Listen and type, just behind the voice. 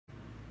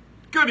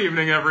Good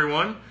evening,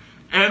 everyone,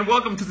 and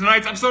welcome to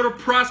tonight's episode of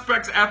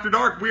Prospects After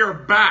Dark. We are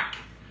back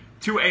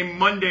to a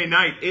Monday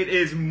night. It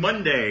is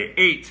Monday,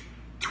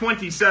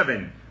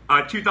 8/27,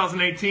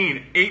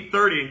 2018,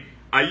 8:30.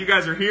 You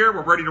guys are here.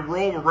 We're ready to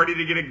roll. We're ready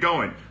to get it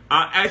going.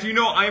 As you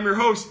know, I am your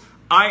host.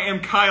 I am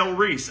Kyle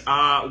Reese.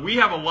 We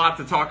have a lot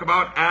to talk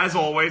about. As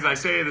always, I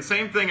say the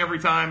same thing every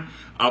time.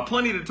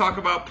 Plenty to talk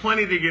about,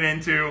 plenty to get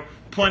into,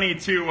 plenty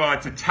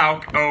to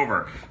talk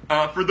over.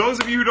 For those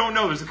of you who don't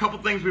know, there's a couple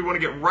things we want to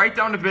get right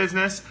down to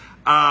business.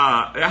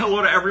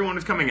 Hello to everyone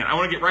who's coming in. I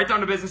want to get right down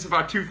to business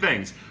about two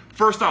things.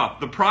 First off,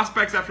 the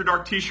Prospects After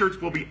Dark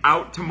t-shirts will be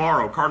out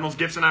tomorrow. Cardinals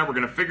Gifts and I, we're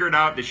going to figure it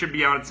out. They should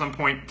be out at some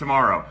point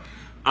tomorrow.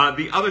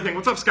 The other thing,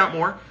 what's up, Scott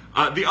Moore?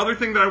 The other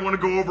thing that I want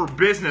to go over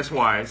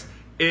business-wise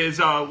is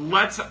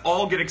let's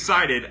all get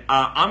excited.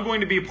 I'm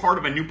going to be a part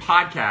of a new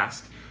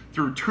podcast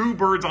through Two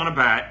Birds on a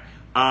Bat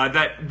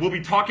that we'll be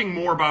talking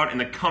more about in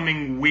the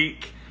coming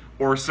week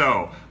or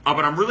so.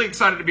 But I'm really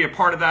excited to be a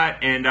part of that,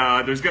 and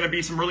there's going to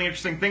be some really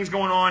interesting things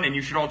going on, and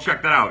you should all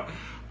check that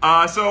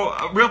out.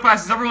 So real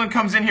fast, as everyone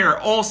comes in here,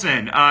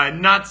 Olson,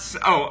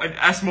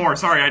 S. Moore,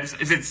 sorry,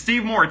 is it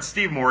Steve Moore? It's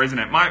Steve Moore, isn't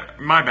it?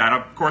 My bad.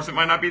 Of course, it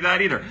might not be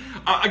that either.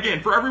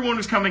 Again, for everyone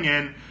who's coming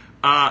in,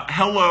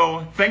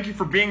 hello, thank you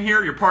for being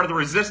here. You're part of the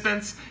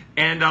resistance,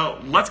 and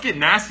let's get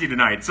nasty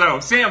tonight. So,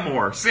 Sam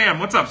Moore. Sam,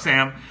 what's up,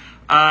 Sam?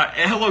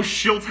 Hello,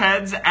 Schilt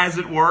heads, as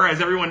it were.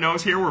 As everyone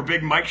knows here, we're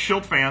big Mike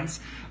Schilt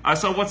fans.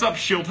 So what's up,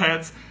 Schilt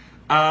heads?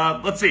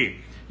 Let's see.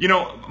 You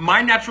know,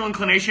 my natural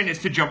inclination is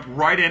to jump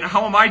right in.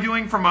 How am I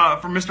doing from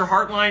Mr.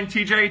 Heartline,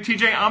 TJ?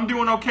 TJ, I'm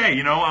doing okay.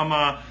 You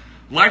know,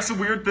 life's a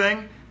weird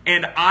thing,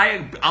 and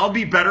I'll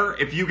be better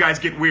if you guys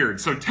get weird.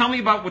 So tell me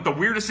about what the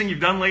weirdest thing you've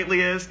done lately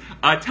is.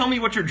 Tell me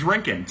what you're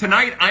drinking.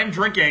 Tonight, I'm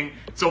drinking,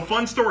 so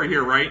fun story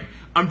here, right?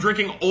 I'm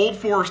drinking Old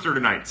Forester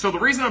tonight. So the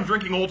reason I'm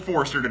drinking Old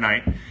Forester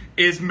tonight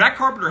is Matt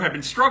Carpenter had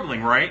been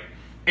struggling, right?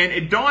 And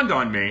it dawned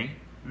on me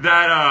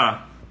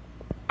that,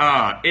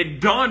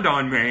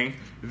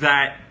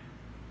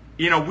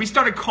 you know, we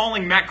started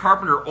calling Matt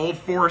Carpenter Old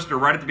Forester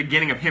right at the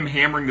beginning of him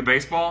hammering the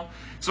baseball.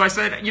 So I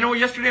said, you know,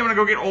 yesterday I'm going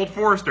to go get Old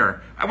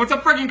Forester. What's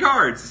up, freaking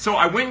cards? So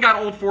I went and got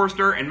Old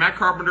Forester, and Matt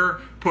Carpenter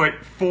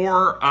put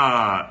four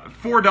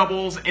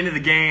doubles into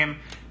the game.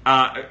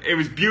 It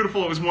was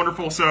beautiful. It was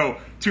wonderful. So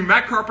to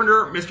Matt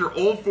Carpenter, Mr.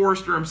 Old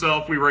Forester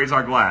himself, we raise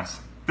our glass.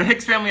 The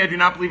Hicks family, I do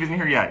not believe, isn't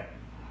here yet.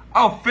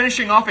 Oh,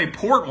 finishing off a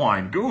port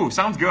wine. Ooh,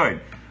 sounds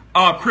good.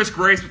 Chris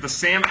Grace with the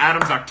Sam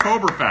Adams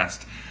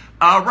Oktoberfest.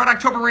 Red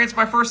October Rants,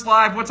 my first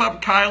live. What's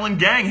up, Kyle and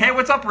gang? Hey,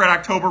 what's up, Red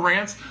October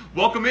Rants?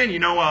 Welcome in. You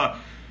know,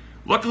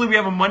 luckily we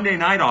have a Monday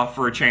night off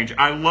for a change.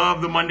 I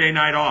love the Monday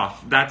night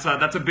off. That's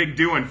a big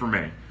doing for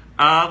me.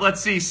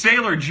 Let's see,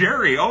 Sailor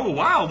Jerry. Oh,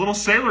 wow, little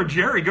Sailor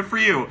Jerry. Good for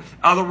you.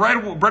 The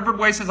Redbird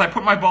Way says, I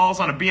put my balls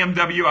on a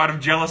BMW out of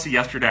jealousy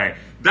yesterday.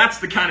 That's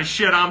the kind of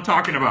shit I'm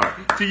talking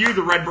about. To you,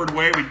 the Redbird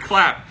Way, we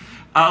clap.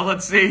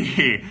 Let's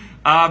see.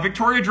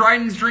 Victoria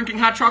Dryden's drinking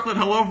hot chocolate.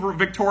 Hello,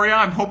 Victoria.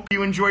 I hope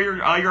you enjoy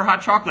your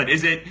hot chocolate.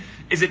 Is it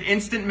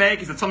instant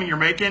make? Is it something you're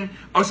making?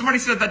 Oh, somebody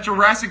said that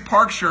Jurassic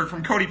Park shirt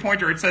from Cody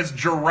Pointer. It says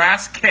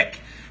Jurassic Kick.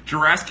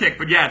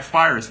 But yeah, it's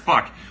fire as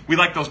fuck. We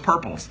like those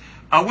purples.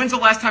 When's the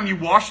last time you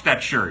washed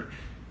that shirt?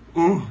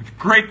 Ooh,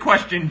 great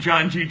question,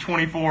 John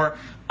G24.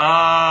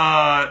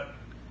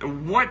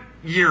 What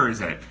year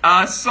is it?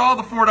 Saw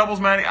the four doubles,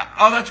 man.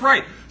 Oh, that's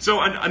right. So,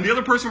 and the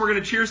other person we're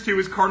going to cheers to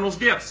is Cardinals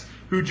Gifts,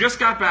 who just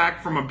got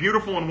back from a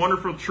beautiful and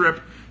wonderful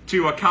trip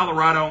to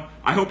Colorado.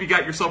 I hope you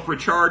got yourself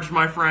recharged,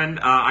 my friend.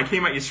 I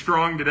came at you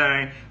strong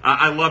today.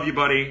 I love you,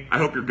 buddy. I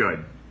hope you're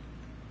good.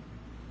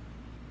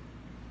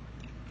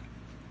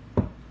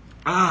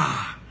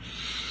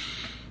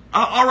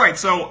 All right,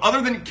 so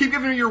other than keep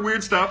giving me your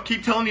weird stuff,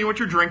 keep telling me what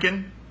you're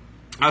drinking.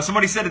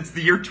 Somebody said it's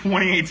the year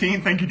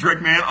 2018. Thank you,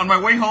 Drake, man. On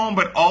my way home,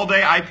 but all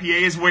day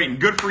IPA is waiting.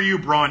 Good for you,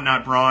 Braun,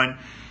 not Braun.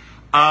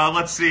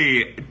 Let's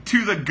see.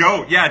 To the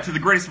GOAT. Yeah, to the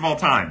greatest of all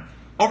time.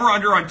 Over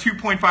under on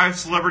 2.5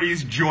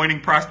 celebrities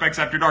joining Prospects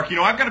After Dark. You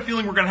know, I've got a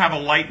feeling we're going to have a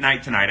light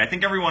night tonight. I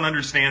think everyone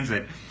understands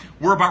it.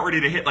 We're about ready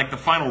to hit like the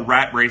final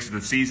rat race of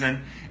the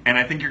season, and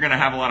I think you're going to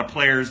have a lot of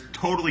players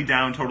totally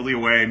down, totally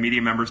away,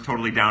 media members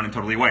totally down and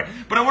totally away.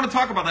 But I want to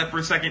talk about that for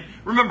a second.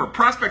 Remember,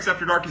 Prospects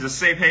After Dark is a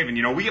safe haven.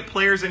 You know, we get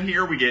players in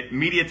here, we get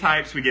media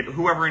types, we get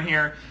whoever in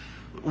here.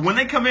 When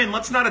they come in,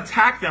 let's not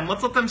attack them.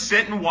 Let's let them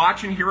sit and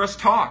watch and hear us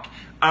talk.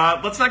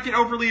 Let's not get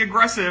overly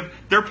aggressive.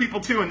 They're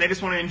people too, and they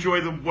just want to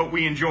enjoy what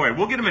we enjoy.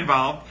 We'll get them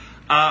involved,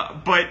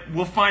 but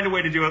we'll find a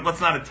way to do it.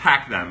 Let's not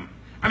attack them.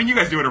 I mean, you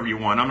guys do whatever you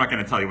want. I'm not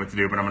going to tell you what to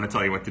do, but I'm going to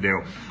tell you what to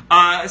do.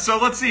 So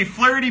let's see.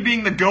 Flaherty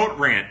being the GOAT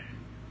rant.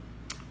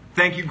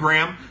 Thank you,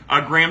 Graham.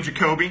 Graham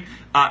Jacoby.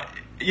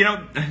 You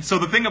know, so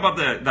the thing about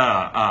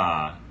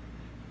the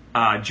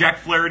Jack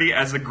Flaherty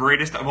as the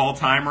greatest of all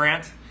time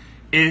rant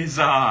is,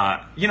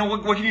 you know,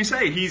 what can you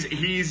say?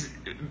 He's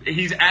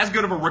as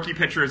good of a rookie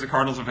pitcher as the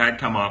Cardinals have had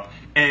come up,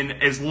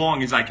 and as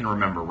long as I can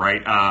remember,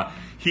 right?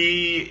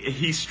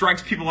 He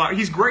strikes people out.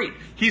 He's great.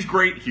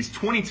 He's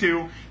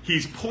 22.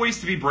 He's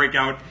poised to be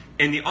breakout.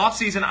 In the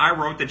offseason, I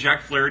wrote that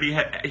Jack Flaherty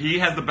he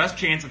has the best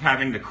chance of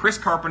having the Chris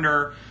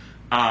Carpenter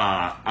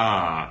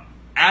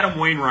Adam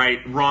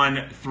Wainwright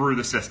run through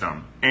the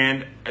system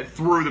and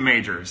through the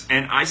majors.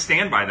 And I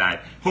stand by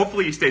that.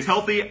 Hopefully he stays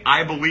healthy.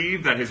 I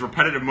believe that his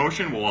repetitive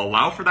motion will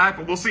allow for that,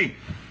 but we'll see.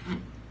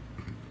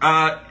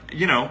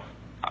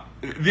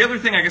 The other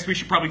thing I guess we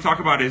should probably talk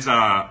about is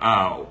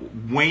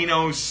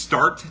Waino's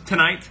start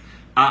tonight.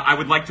 I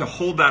would like to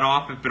hold that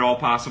off if at all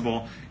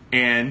possible.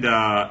 And,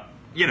 oh,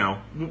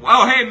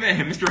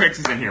 hey, Mr. Hicks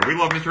is in here. We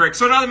love Mr. Hicks.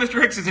 So now that Mr.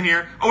 Hicks is in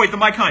here, oh, wait, the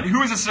Mike Hunt.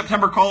 Who is a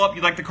September call-up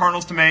you'd like the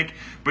Cardinals to make?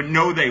 But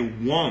no, they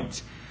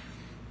won't.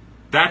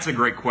 That's a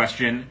great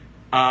question.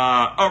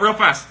 Real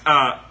fast.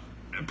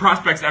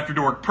 Prospects after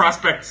dork.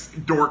 Prospects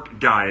dork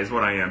guy is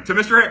what I am. To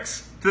Mr.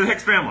 Hicks. To the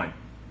Hicks family.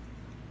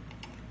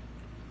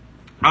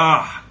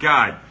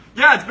 God.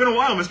 Yeah, it's been a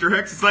while, Mr.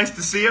 Hicks. It's nice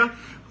to see you.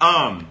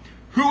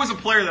 Who is a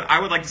player that I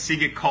would like to see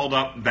get called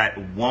up that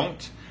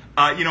won't?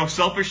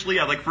 Selfishly,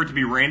 I'd like for it to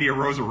be Randy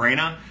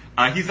Arozarena.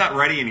 He's not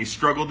ready, and he's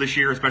struggled this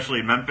year, especially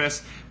in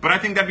Memphis. But I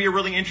think that'd be a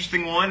really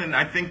interesting one, and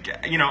I think,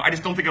 I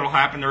just don't think it'll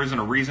happen. There isn't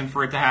a reason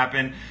for it to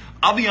happen.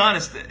 I'll be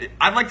honest,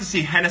 I'd like to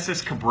see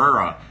Genesis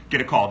Cabrera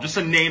get a call. Just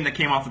a name that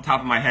came off the top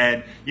of my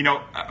head.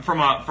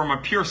 From a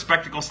pure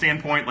spectacle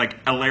standpoint,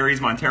 like Elaries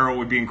Montero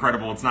would be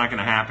incredible. It's not going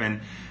to happen.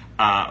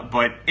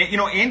 But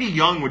Andy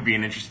Young would be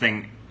an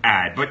interesting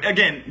add. But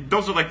again,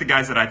 those are like the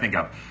guys that I think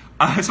of.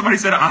 Somebody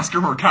said Oscar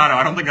Mercado.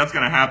 I don't think that's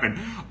going to happen.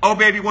 Oh,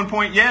 baby, 1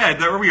 point. Yeah,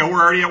 there we go.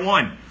 We're already at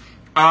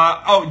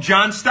 1.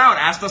 John Stout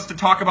asked us to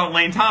talk about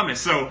Lane Thomas.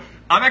 So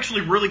I'm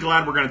actually really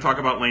glad we're going to talk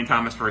about Lane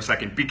Thomas for a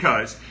second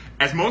because,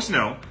 as most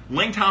know,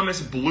 Lane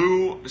Thomas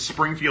blew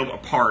Springfield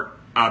apart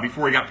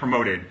before he got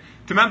promoted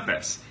to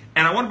Memphis.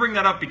 And I want to bring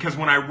that up because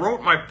when I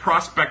wrote my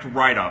prospect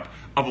write-up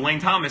of Lane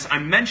Thomas, I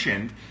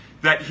mentioned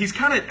that he's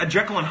kind of a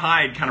Jekyll and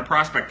Hyde kind of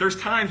prospect. There's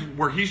times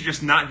where he's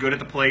just not good at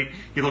the plate.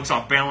 He looks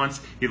off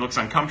balance. He looks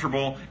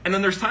uncomfortable. And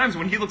then there's times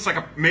when he looks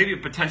like maybe a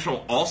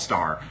potential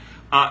all-star.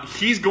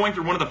 He's going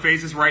through one of the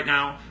phases right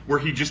now where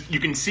you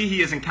can see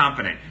he isn't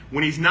confident.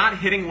 When he's not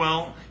hitting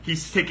well,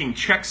 he's taking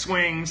check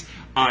swings.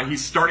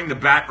 He's starting the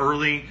bat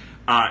early.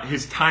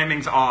 His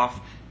timing's off.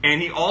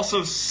 And he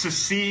also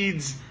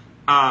succeeds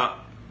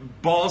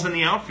balls in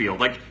the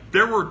outfield. Like,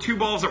 there were 2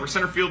 balls that were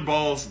center field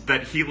balls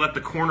that he let the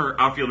corner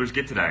outfielders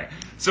get today.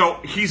 So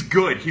he's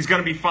good. He's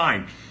going to be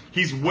fine.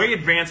 He's way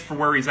advanced for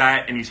where he's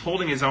at, and he's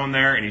holding his own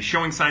there, and he's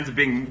showing signs of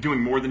doing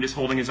more than just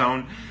holding his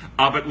own.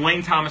 But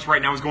Lane Thomas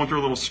right now is going through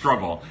a little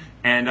struggle,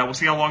 and we'll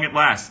see how long it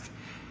lasts.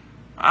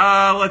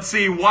 Let's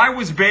see. Why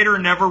was Bader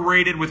never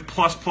rated with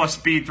plus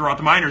speed throughout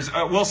the minors?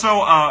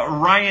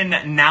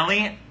 Ryan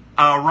Nally.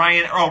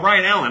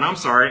 Ryan Allen, I'm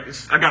sorry.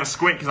 I got to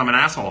squint because I'm an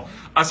asshole.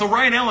 So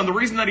Ryan Allen, the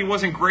reason that he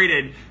wasn't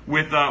graded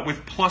with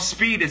plus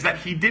speed is that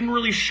he didn't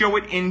really show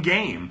it in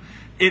game.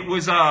 It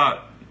was, the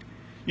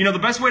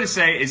best way to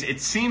say is it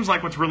seems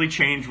like what's really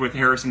changed with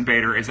Harrison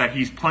Bader is that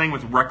he's playing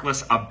with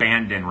reckless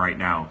abandon right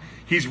now.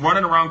 He's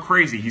running around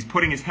crazy. He's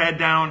putting his head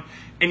down.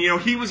 And,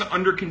 he was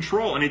under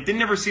control, and it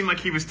didn't ever seem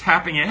like he was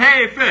tapping in.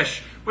 Hey,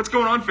 Fish, what's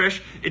going on,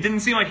 Fish? It didn't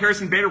seem like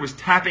Harrison Bader was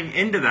tapping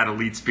into that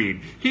elite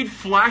speed. He'd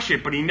flash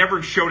it, but he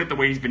never showed it the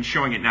way he's been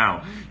showing it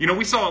now.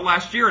 We saw it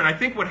last year, and I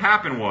think what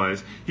happened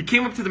was he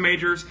came up to the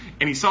majors,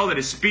 and he saw that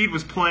his speed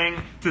was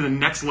playing to the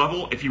next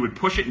level if he would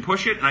push it,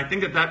 and I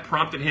think that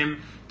prompted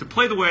him to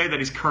play the way that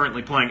he's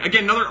currently playing.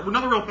 Again,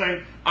 another real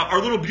thing, our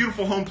little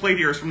beautiful home plate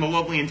here is from the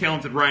lovely and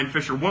talented Ryan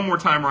Fisher. One more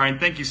time, Ryan,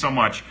 thank you so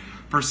much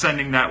for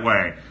sending that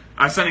way.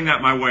 Sending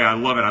that my way. I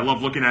love it. I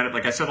love looking at it.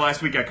 Like I said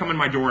last week, I come in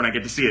my door and I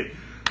get to see it.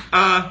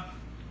 MD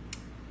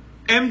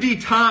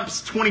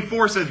Tomps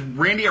 24 says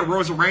Randy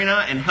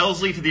Arozarena and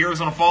Helsley to the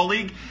Arizona Fall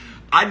League.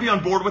 I'd be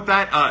on board with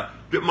that.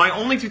 My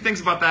only 2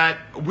 things about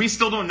that, we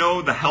still don't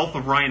know the health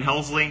of Ryan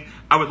Helsley.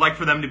 I would like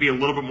for them to be a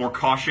little bit more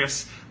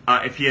cautious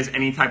if he has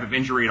any type of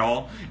injury at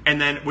all. And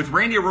then with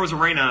Randy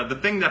Arozarena, the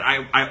thing that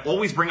I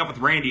always bring up with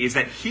Randy is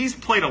that he's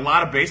played a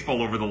lot of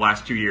baseball over the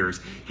last 2 years.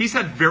 He's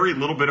had very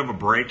little bit of a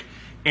break.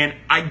 And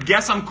I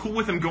guess I'm cool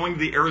with him going to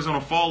the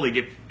Arizona Fall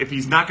League if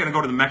he's not going to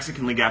go to the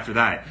Mexican League after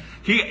that.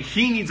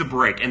 He needs a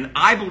break, and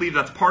I believe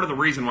that's part of the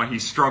reason why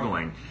he's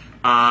struggling.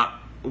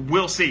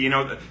 We'll see.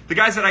 The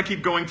guys that I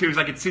keep going to is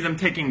I could see them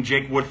taking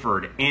Jake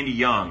Woodford, Andy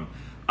Young,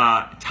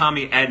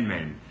 Tommy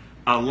Edman,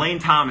 Lane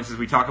Thomas, as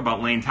we talk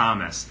about Lane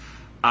Thomas,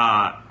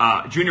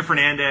 Junior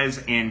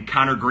Fernandez, and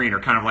Connor Green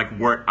are kind of like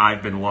where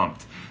I've been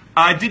lumped.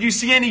 Did you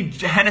see any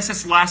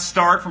Genesis last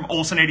start from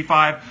Olsen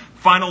 85?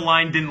 Final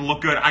line didn't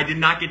look good. I did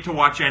not get to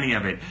watch any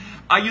of it.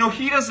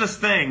 He does this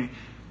thing,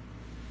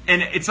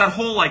 and it's that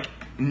whole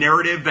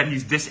narrative that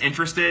he's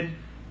disinterested.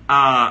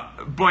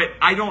 But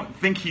I don't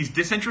think he's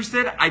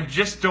disinterested. I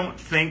just don't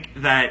think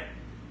that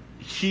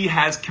he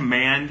has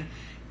command,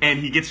 and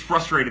he gets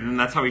frustrated, and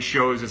that's how he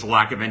shows his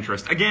lack of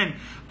interest. Again,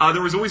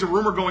 there was always a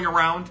rumor going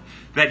around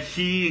that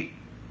he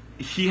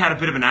had a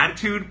bit of an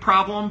attitude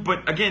problem,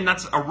 but again,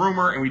 that's a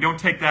rumor, and we don't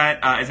take that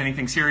as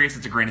anything serious.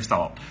 It's a grain of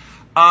salt.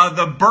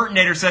 The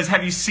Burtonator says,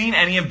 have you seen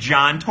any of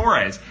John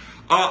Torres?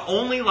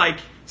 Only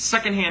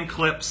secondhand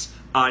clips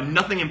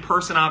Nothing in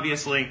person,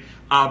 obviously,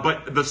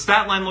 but the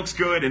stat line looks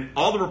good, and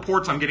all the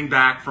reports I'm getting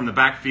back from the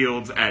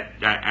backfields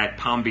at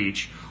Palm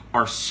Beach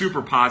are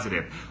super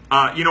positive.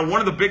 One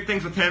of the big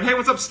things with him, hey,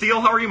 what's up,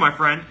 Steele? How are you, my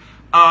friend?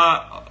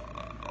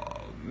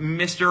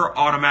 Mr.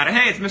 Automatic.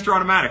 Hey, it's Mr.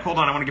 Automatic. Hold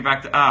on, I want to get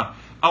back to...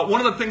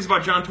 one of the things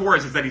about John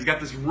Torres is that he's got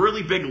this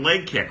really big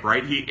leg kick,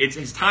 right? It's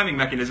his timing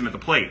mechanism at the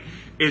plate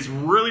is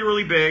really,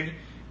 really big,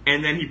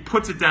 and then he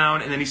puts it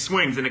down, and then he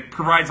swings, and it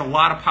provides a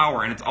lot of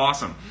power, and it's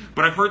awesome.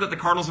 But I've heard that the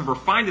Cardinals have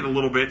refined it a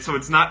little bit, so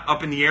it's not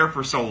up in the air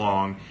for so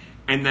long,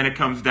 and then it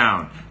comes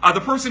down.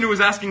 The person who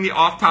was asking the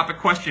off-topic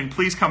question,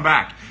 please come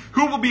back.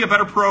 Who will be a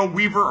better pro,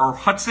 Weaver or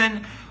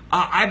Hudson?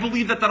 I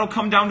believe that'll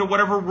come down to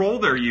whatever role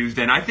they're used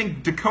in. I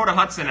think Dakota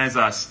Hudson as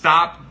a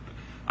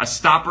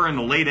stopper in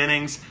the late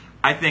innings,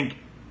 I think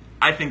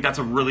that's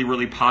a really,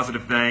 really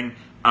positive thing.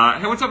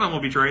 Hey, what's up,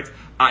 MLB Trades?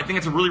 I think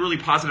it's a really, really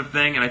positive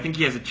thing, and I think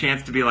he has a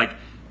chance to be like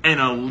an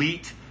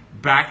elite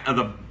back of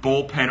the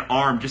bullpen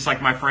arm, just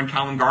like my friend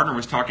Calvin Gardner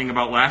was talking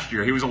about last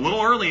year. He was a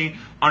little early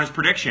on his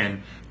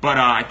prediction, but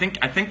I think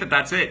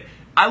that's it.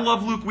 I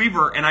love Luke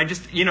Weaver, and I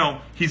just,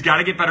 he's got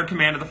to get better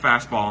command of the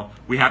fastball.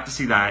 We have to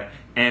see that,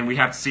 and we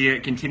have to see a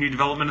continued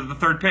development of the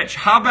third pitch.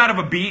 How bad of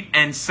a beat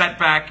and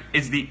setback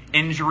is the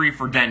injury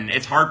for Denton?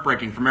 It's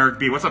heartbreaking from Eric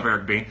B. What's up,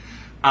 Eric B.?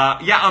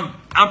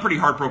 I'm pretty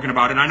heartbroken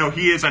about it. I know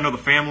he is. I know the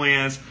family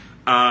is.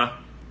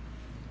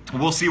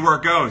 We'll see where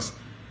it goes.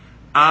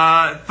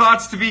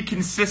 Thoughts to be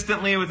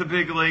consistently with a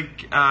big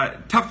leg,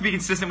 tough to be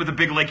consistent with a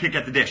big leg kick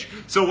at the dish.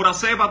 So what I'll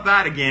say about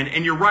that again,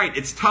 and you're right,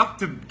 it's tough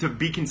to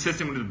be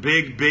consistent with a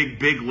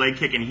big leg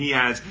kick, and he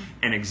has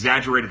an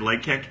exaggerated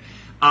leg kick.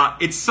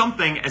 It's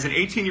something as an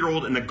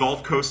 18-year-old in the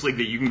Gulf Coast League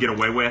that you can get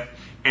away with.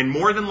 And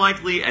more than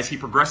likely, as he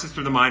progresses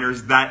through the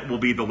minors, that will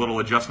be the little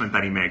adjustment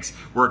that he makes,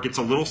 where it gets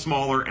a little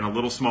smaller, and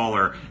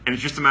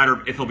it's just a matter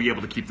of if he'll be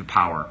able to keep the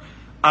power.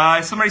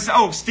 Somebody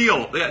said,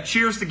 Steele.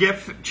 Cheers to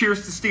Giff.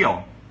 Cheers to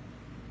Steele.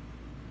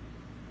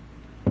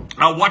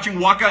 Watching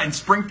Waka in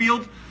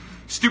Springfield?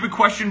 Stupid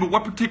question, but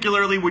what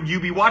particularly would you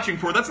be watching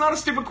for? That's not a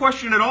stupid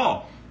question at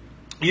all.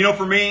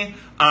 For me,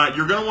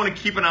 you're going to want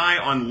to keep an eye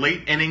on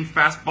late inning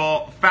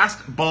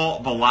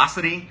fastball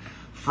velocity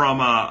from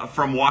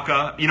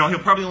Waka. He'll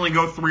probably only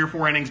go 3 or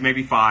 4 innings,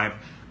 maybe 5.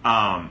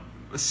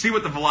 See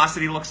what the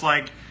velocity looks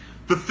like.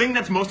 The thing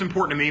that's most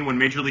important to me when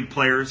major league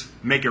players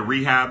make a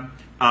rehab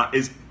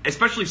is,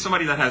 especially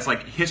somebody that has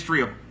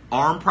history of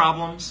arm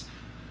problems,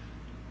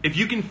 if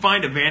you can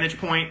find a vantage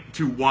point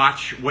to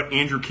watch what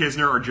Andrew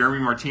Kisner or Jeremy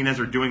Martinez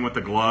are doing with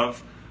the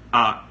glove,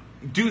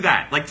 do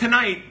that. Like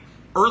tonight,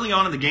 early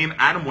on in the game,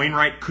 Adam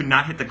Wainwright could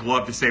not hit the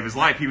glove to save his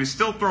life. He was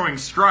still throwing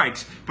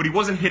strikes, but he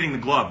wasn't hitting the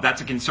glove. That's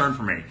a concern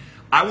for me.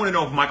 I want to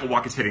know if Michael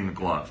Wacha is hitting the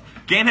glove.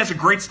 Gann has a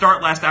great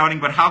start last outing,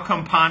 but how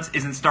come Ponce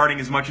isn't starting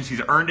as much as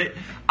he's earned it?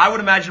 I would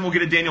imagine we'll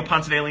get a Daniel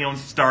Ponce de Leon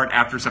start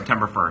after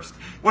September 1st.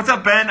 What's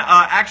up, Ben?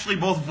 Actually,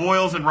 both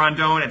Voiles and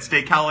Rondon at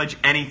State College.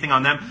 Anything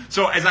on them?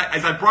 So as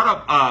I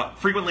brought up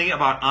frequently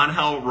about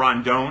Angel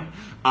Rondon,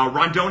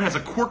 Rondon has a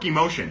quirky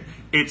motion.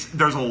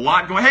 There's a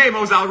lot going. Hey,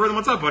 Mo's algorithm,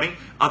 what's up, buddy?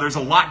 There's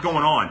a lot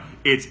going on.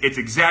 It's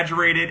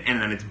exaggerated,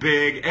 and then it's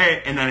big,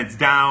 and then it's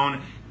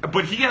down.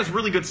 But he has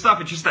really good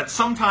stuff. It's just that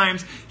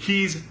sometimes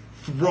he's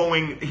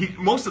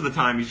most of the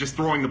time he's just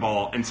throwing the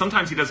ball, and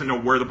sometimes he doesn't know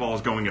where the ball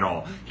is going at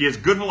all. He has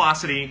good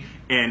velocity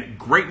and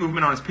great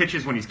movement on his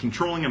pitches when he's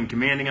controlling them,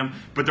 commanding them,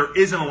 but there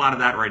isn't a lot of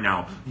that right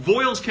now.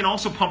 Voiles can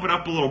also pump it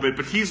up a little bit,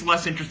 but he's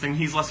less interesting,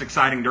 he's less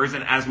exciting. There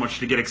isn't as much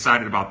to get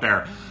excited about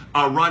there.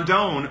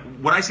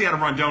 Rondon, what I see out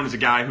of Rondon is a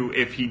guy who,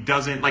 if he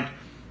doesn't, like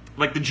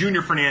the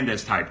Junior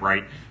Fernandez type,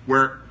 right,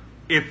 where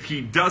if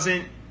he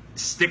doesn't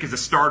stick as a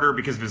starter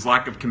because of his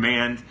lack of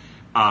command,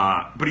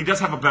 but he does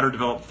have a better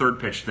developed third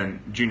pitch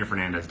than Junior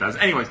Fernandez does.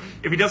 Anyways,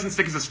 if he doesn't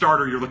stick as a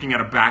starter, you're looking at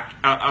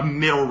a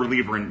middle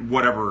reliever in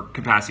whatever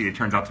capacity it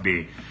turns out to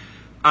be.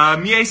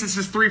 Miesis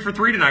is 3 for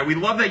 3 tonight. We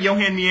love that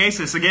Johan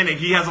Miesis. Again,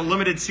 he has a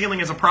limited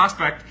ceiling as a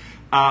prospect,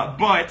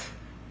 but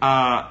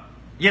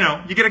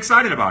you get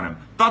excited about him.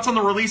 Thoughts on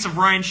the release of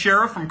Ryan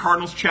Sheriff from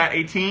Cardinals Chat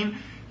 18?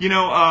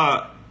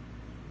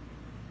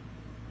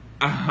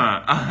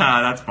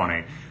 That's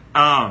funny.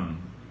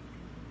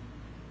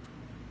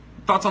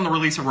 Thoughts on the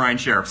release of Ryan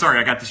Sheriff. Sorry,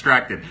 I got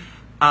distracted.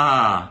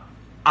 I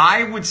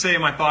would say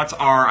my thoughts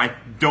are I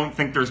don't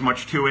think there's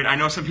much to it. I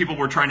know some people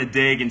were trying to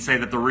dig and say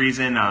that the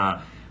reason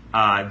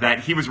that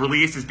he was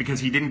released is because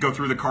he didn't go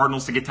through the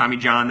Cardinals to get Tommy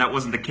John. That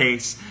wasn't the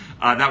case.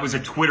 That was a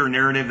Twitter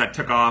narrative that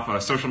took off,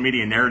 a social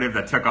media narrative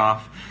that took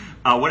off.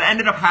 What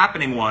ended up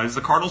happening was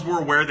the Cardinals were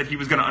aware that he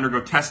was going to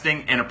undergo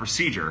testing and a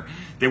procedure.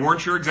 They weren't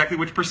sure exactly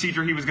which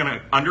procedure he was going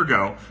to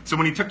undergo. So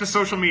when he took to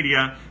social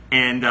media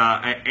and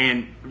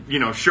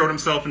showed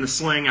himself in the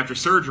sling after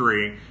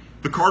surgery,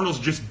 the Cardinals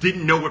just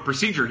didn't know what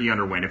procedure he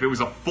underwent. If it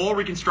was a full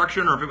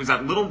reconstruction or if it was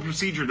that little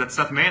procedure that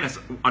Seth Maness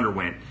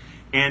underwent.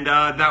 And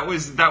that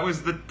was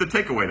the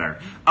takeaway there.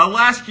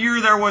 Last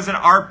year there was an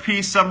RP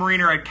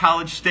submariner at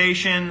College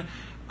Station.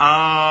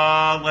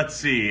 Let's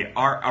see.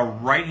 A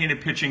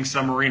right-handed pitching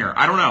submariner.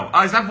 I don't know.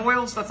 Is that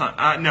Voiles? That's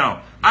not. No.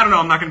 I don't know.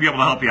 I'm not going to be able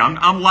to help you.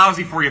 I'm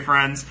lousy for you,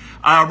 friends.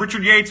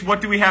 Richard Yates, what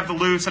do we have to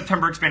lose?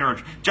 September expanded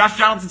roach. Josh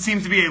Donaldson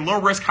seems to be a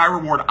low-risk,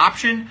 high-reward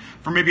option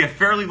for maybe a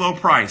fairly low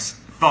price.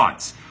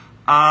 Thoughts?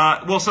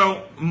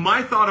 So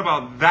my thought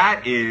about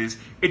that is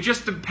it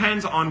just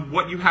depends on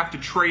what you have to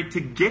trade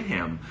to get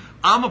him.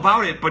 I'm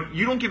about it, but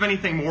you don't give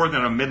anything more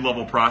than a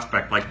mid-level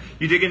prospect. Like,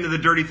 you dig into the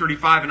dirty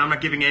 35, and I'm not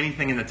giving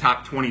anything in the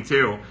top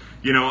 22.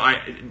 You know,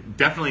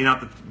 definitely not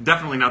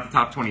the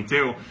top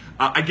 22.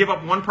 I give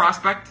up one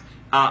prospect,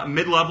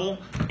 mid-level,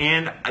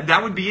 and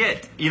that would be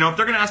it. You know, if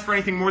they're going to ask for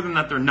anything more than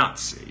that, they're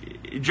nuts.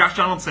 Josh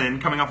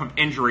Donaldson, coming off of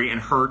injury and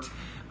hurt,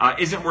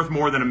 isn't worth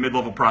more than a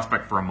mid-level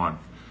prospect for a month.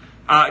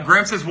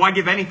 Graham says, why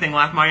give anything?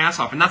 Laugh my ass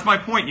off. And that's my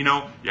point, you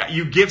know.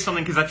 You give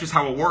something because that's just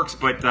how it works,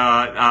 but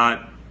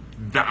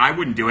I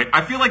wouldn't do it.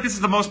 I feel like this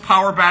is the most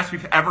power bats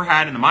we've ever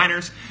had in the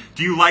minors.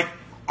 Do you like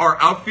our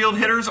outfield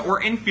hitters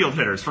or infield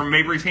hitters from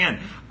Mabry's hand?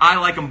 I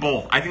like them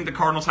both. I think the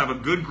Cardinals have a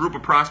good group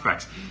of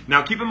prospects.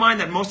 Now, keep in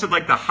mind that most of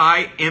like the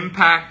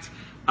high-impact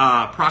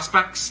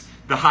prospects,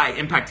 the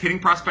high-impact hitting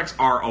prospects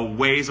are a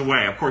ways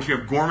away. Of course, you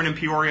have Gorman in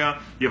Peoria.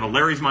 You have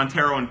Larry's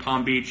Montero in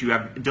Palm Beach. You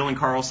have Dylan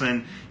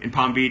Carlson in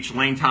Palm Beach,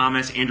 Lane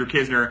Thomas, Andrew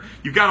Kisner.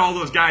 You've got all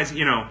those guys,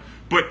 you know.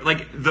 But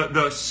like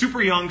the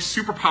super young,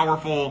 super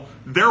powerful,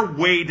 they're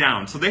way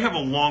down. So they have a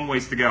long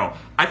ways to go.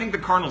 I think the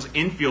Cardinals'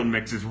 infield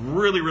mix is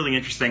really, really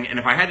interesting. And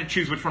if I had to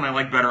choose which one I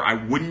like better, I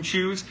wouldn't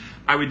choose.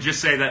 I would just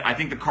say that I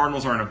think the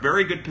Cardinals are in a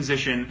very good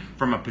position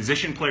from a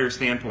position player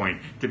standpoint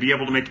to be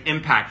able to make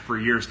impact for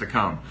years to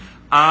come.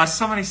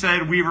 Somebody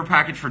said Weaver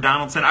package for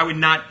Donaldson. I would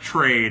not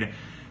trade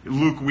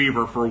Luke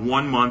Weaver for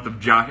 1 month of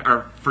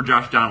for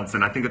Josh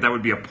Donaldson. I think that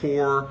would be a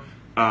poor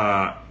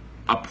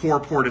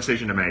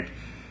decision to make.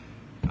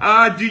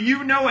 Do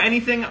you know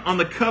anything on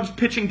the Cubs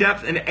pitching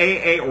depth in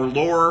AA or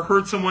lower?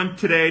 Heard someone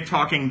today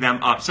talking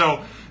them up.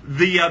 So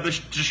the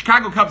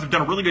Chicago Cubs have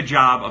done a really good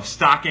job of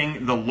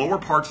stocking the lower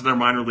parts of their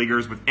minor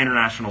leaguers with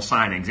international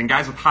signings and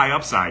guys with high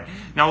upside.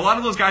 Now, a lot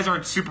of those guys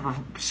aren't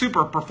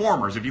super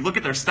performers. If you look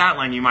at their stat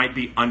line, you might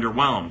be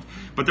underwhelmed.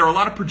 But there are a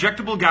lot of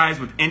projectable guys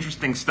with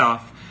interesting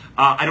stuff.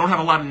 I don't have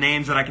a lot of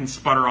names that I can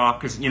sputter off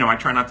because, you know, I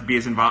try not to be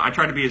as involved. I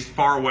try to be as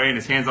far away and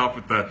as hands off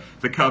with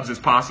the Cubs as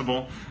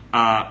possible.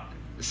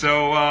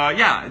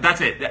 Yeah,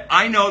 that's it.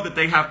 I know that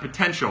they have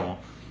potential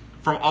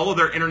from all of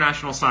their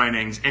international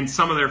signings and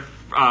some of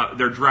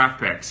their draft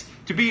picks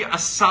to be a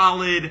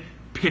solid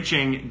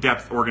pitching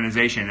depth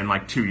organization in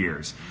like 2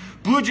 years.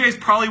 Blue Jays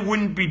probably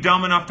wouldn't be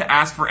dumb enough to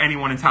ask for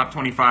anyone in top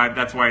 25.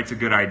 That's why it's a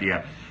good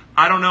idea.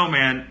 I don't know,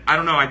 man. I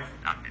don't know.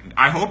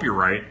 I hope you're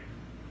right.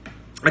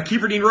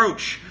 Kiefer Dean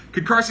Roach.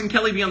 Could Carson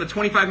Kelly be on the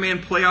 25-man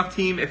playoff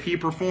team if he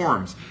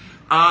performs?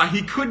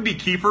 He could be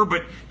Kiefer,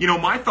 but, you know,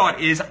 my thought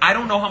is I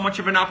don't know how much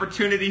of an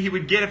opportunity he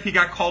would get if he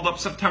got called up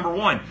September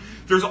 1.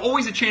 There's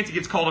always a chance he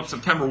gets called up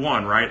September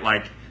 1, right?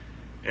 Like,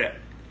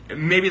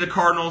 maybe the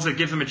Cardinals, it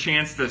gives them a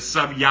chance to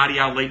sub Yachty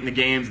out late in the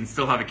games and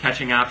still have a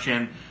catching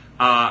option.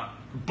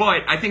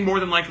 But I think more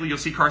than likely you'll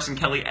see Carson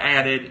Kelly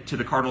added to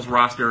the Cardinals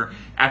roster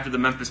after the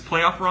Memphis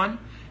playoff run.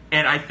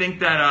 And I think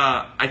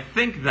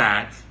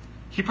that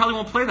he probably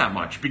won't play that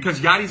much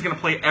because Yachty's going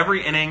to play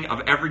every inning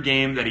of every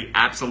game that he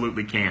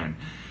absolutely can.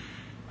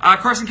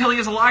 Carson Kelly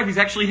is alive. He's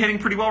actually hitting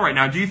pretty well right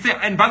now. Do you think?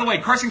 And by the way,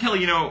 Carson Kelly,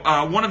 you know,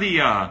 one of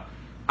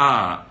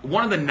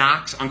the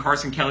knocks on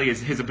Carson Kelly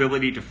is his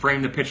ability to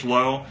frame the pitch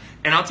low.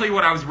 And I'll tell you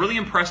what, I was really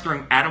impressed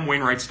during Adam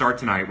Wainwright's start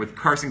tonight with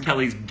Carson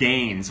Kelly's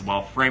gains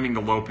while framing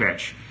the low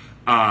pitch.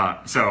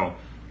 So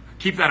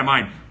keep that in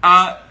mind.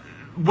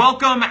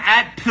 Welcome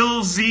at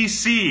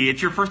PillZC.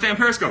 It's your first day on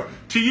Periscope.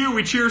 To you,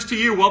 we cheers to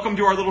you. Welcome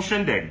to our little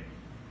shindig.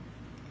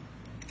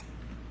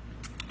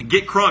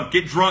 Get crunk,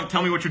 get drunk.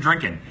 Tell me what you're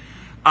drinking.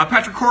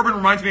 Patrick Corbin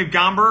reminds me of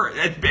Gomber.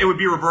 It would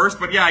be reversed,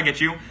 but yeah, I get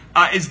you.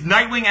 Is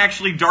Nightwing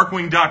actually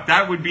Darkwing Duck?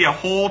 That would be a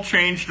whole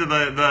change to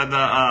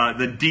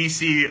the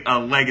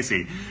DC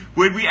legacy.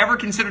 Would we ever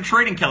consider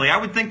trading Kelly? I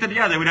would think that,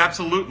 yeah, they would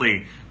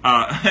absolutely.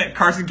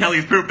 Carson Kelly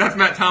is poop. That's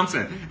Matt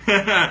Thompson.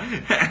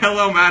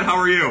 Hello, Matt. How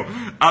are you?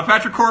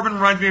 Patrick Corbin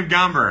reminds me of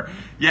Gomber.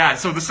 Yeah,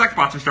 so the sex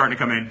bots are starting to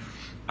come in.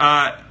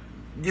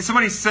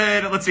 Somebody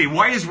said, let's see,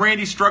 why is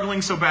Randy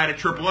struggling so bad at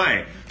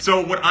AAA?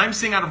 So what I'm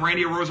seeing out of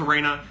Randy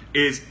Arozarena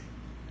is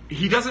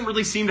he doesn't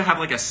really seem to have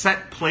like a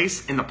set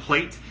place in the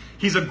plate.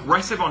 He's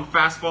aggressive on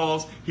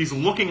fastballs. He's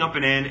looking up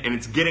and in, and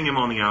it's getting him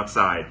on the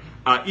outside.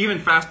 Even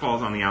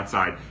fastballs on the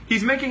outside.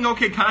 He's making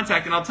okay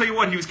contact, and I'll tell you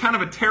what, he was kind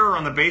of a terror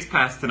on the base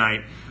pass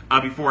tonight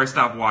before I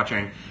stopped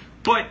watching.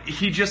 But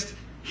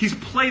he's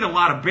played a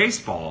lot of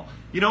baseball.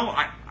 You know,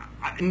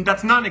 and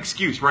that's not an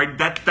excuse, right?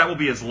 That will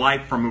be his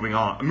life from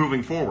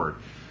moving forward.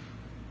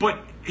 But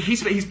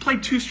he's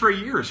played 2 straight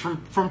years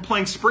from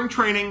playing spring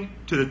training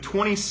to the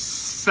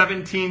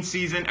 2017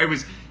 season.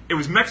 It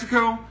was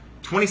Mexico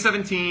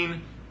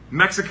 2017,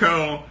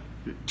 Mexico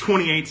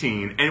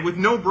 2018, and with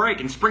no break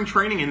and spring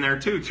training in there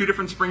too. 2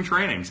 different spring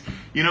trainings.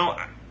 You know,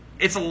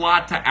 it's a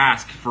lot to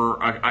ask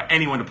for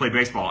anyone to play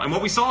baseball. And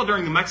what we saw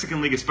during the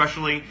Mexican League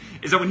especially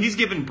is that when he's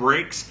given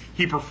breaks,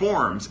 he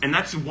performs. And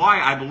that's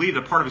why I believe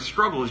that part of his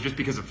struggle is just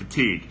because of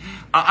fatigue.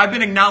 I've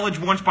been acknowledged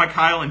once by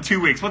Kyle in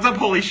 2 weeks. What's up,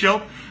 Holy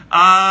Schilt?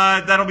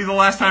 That'll be the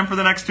last time for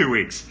the next 2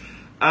 weeks.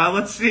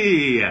 Let's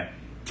see.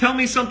 Tell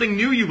me something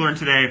new you learned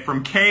today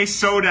from K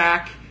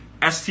Sodak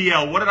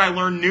STL. What did I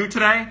learn new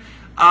today?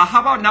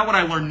 How about not what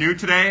I learned new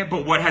today,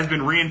 but what has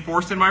been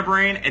reinforced in my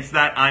brain? It's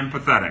that I'm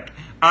pathetic.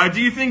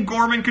 Do you think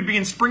Gorman could be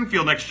in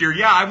Springfield next year?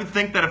 Yeah, I would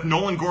think that if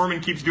Nolan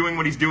Gorman keeps doing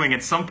what he's doing,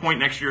 at some point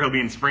next year he'll be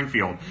in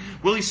Springfield.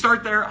 Will he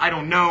start there? I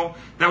don't know.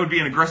 That would be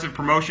an aggressive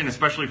promotion,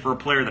 especially for a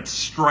player that's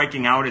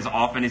striking out as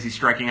often as he's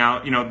striking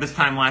out. This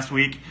time last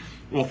week,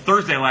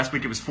 Thursday last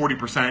week, it was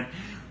 40%.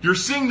 You're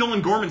seeing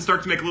Nolan Gorman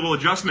start to make little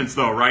adjustments,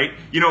 though, right?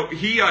 He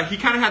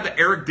kind of had the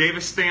Eric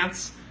Davis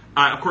stance.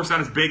 Of course,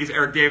 not as big as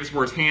Eric Davis,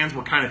 where his hands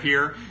were kind of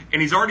here.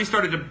 And he's already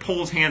started to pull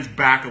his hands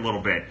back a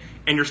little bit.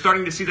 And you're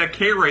starting to see that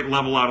K rate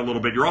level out a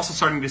little bit. You're also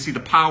starting to see the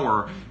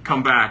power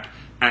come back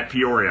at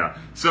Peoria.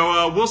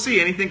 So we'll see.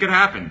 Anything could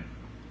happen.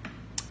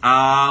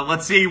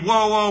 Let's see.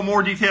 Whoa,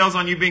 more details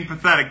on you being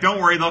pathetic.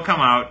 Don't worry, they'll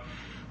come out.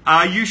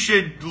 You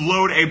should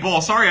load a bowl.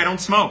 Sorry, I don't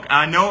smoke.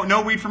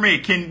 No weed for me.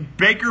 Can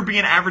Baker be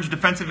an average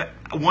defensive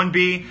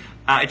 1B?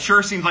 It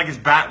sure seems like his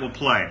bat will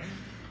play.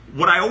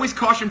 What I always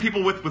caution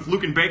people with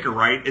Luken Baker,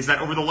 right, is that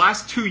over the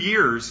last 2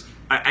 years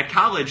at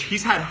college,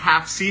 he's had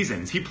half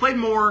seasons. He played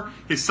more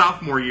his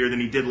sophomore year than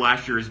he did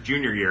last year, his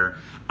junior year.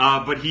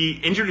 But he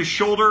injured his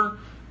shoulder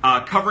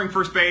covering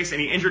first base,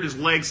 and he injured his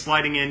leg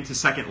sliding into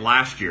second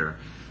last year.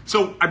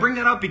 So I bring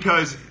that up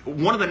because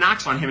one of the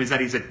knocks on him is that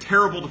he's a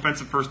terrible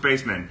defensive first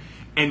baseman.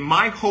 And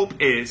my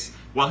hope is,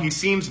 while he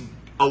seems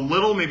a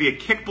little, maybe a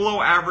kick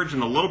below average,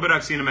 and a little bit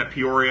I've seen him at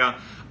Peoria,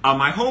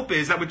 my hope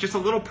is that with just a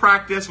little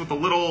practice, with a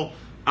little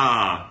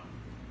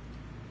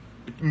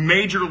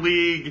major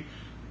league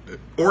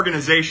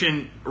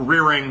organization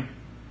rearing,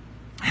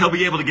 he'll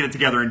be able to get it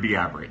together and be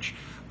average.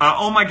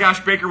 Oh my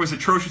gosh, Baker was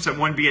atrocious at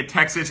 1B at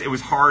Texas. It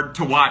was hard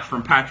to watch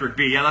from Patrick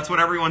B. Yeah, that's what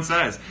everyone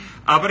says.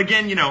 But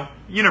again, you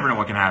never know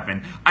what can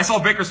happen. I saw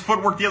Baker's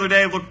footwork the other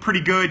day. It looked pretty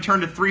good.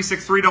 Turned to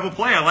 3-6-3 double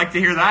play. I like to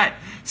hear that.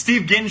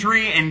 Steve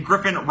Gendry and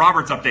Griffin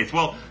Roberts updates.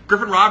 Well,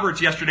 Griffin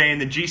Roberts yesterday in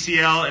the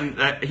GCL,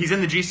 and he's in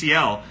the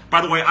GCL.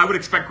 By the way, I would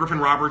expect Griffin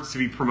Roberts to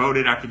be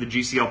promoted after the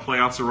GCL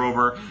playoffs are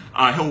over.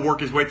 He'll work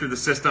his way through the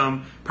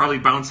system, probably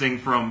bouncing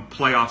from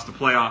playoffs to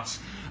playoffs.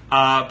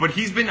 But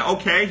he's been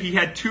okay. He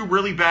had 2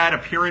 really bad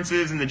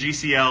appearances in the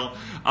GCL.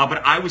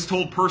 But I was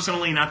told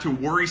personally not to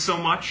worry so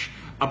much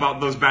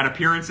about those bad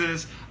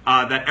appearances,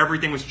 that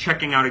everything was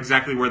checking out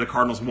exactly where the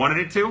Cardinals wanted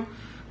it to.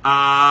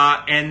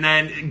 And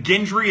then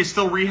Gendry is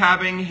still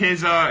rehabbing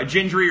his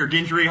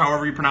Gendry,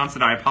 however you pronounce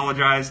it. I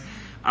apologize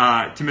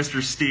to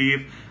Mr.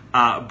 Steve.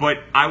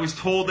 But I was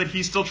told that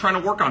he's still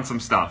trying to work on some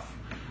stuff.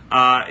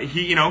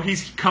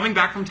 He's coming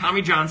back from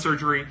Tommy John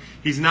surgery.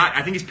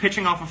 I think he's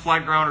pitching off a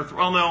flat ground.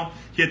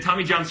 He had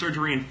Tommy John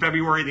surgery in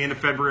February, the end of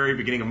February,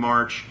 beginning of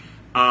March.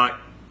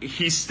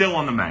 He's still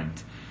on the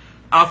mend.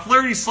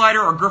 Flaherty's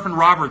slider or Griffin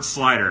Roberts'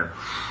 slider?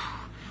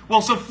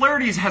 Well, so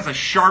Flaherty's has a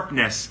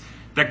sharpness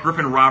that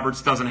Griffin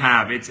Roberts doesn't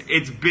have.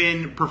 It's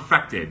been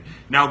perfected.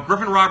 Now,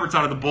 Griffin Roberts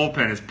out of the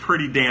bullpen is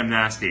pretty damn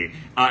nasty.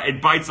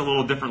 It bites a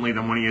little differently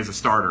than when he is a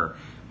starter.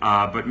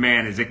 But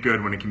man, is it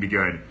good when it can be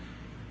good.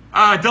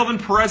 Delvin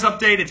Perez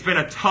update. It's been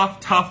a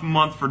tough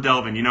month for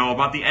Delvin.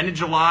 About the end of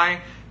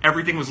July,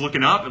 everything was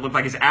looking up. It looked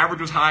like his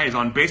average was high. His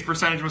on-base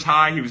percentage was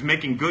high. He was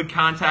making good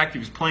contact. He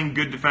was playing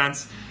good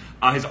defense.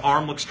 His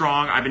arm looks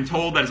strong. I've been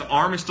told that his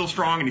arm is still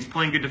strong and he's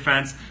playing good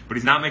defense, but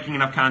he's not making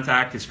enough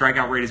contact. His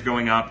strikeout rate is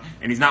going up,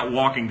 and he's not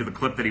walking to the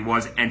clip that he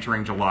was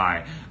entering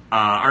July.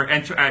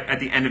 At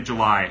the end of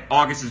July.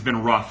 August has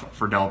been rough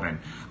for Delvin.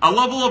 A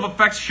level of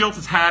effects Shilts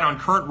has had on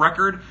current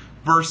record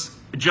versus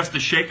just a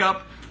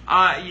shakeup.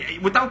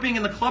 Without being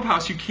in the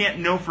clubhouse, you can't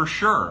know for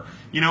sure.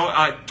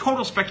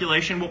 Total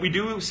speculation. What we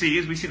do see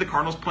is we see the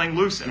Cardinals playing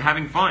loose and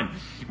having fun.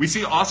 We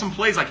see awesome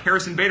plays like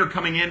Harrison Bader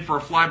coming in for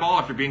a fly ball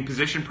after being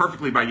positioned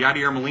perfectly by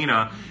Yadier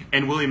Molina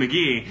and Willie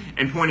McGee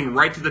and pointing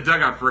right to the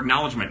dugout for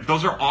acknowledgement.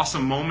 Those are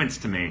awesome moments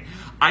to me.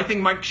 I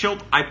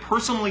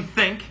personally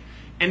think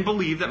and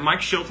believe that Mike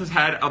Shildt has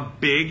had a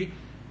big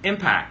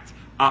impact.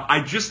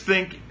 I just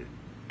think,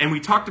 and we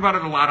talked about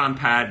it a lot on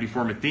Pad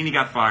before Matheny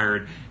got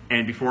fired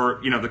and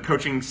before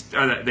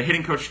the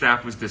hitting coach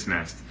staff was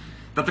dismissed,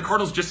 that the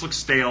Cardinals just look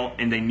stale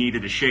and they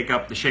needed a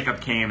shakeup. The shakeup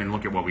came, and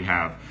look at what we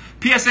have.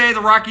 PSA: the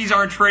Rockies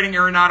aren't trading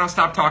Arenado.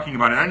 Stop talking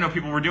about it. I didn't know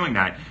people were doing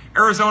that.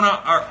 Arizona,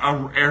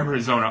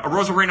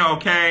 Rosarino,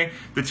 okay.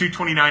 The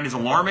 229 is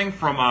alarming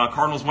from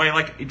Cardinals' way.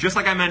 Just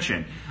like I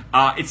mentioned,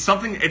 it's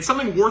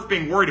something worth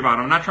being worried about.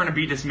 I'm not trying to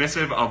be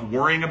dismissive of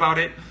worrying about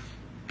it.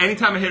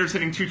 Anytime a hitter's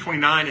hitting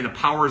 229 and the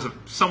power is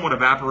somewhat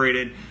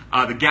evaporated,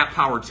 the gap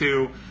power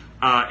too,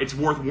 it's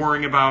worth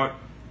worrying about.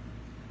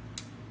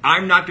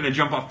 I'm not going to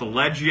jump off the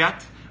ledge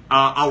yet.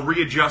 I'll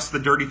readjust the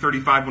Dirty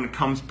 35 when it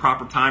comes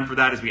proper time for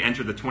that as we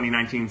enter the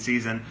 2019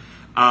 season.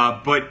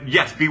 But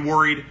yes, be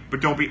worried,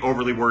 but don't be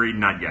overly worried,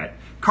 not yet.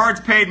 Cards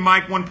paid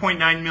Mike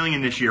 $1.9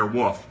 million this year.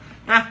 Woof.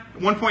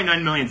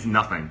 1.9 million is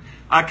nothing.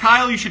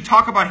 Kyle, you should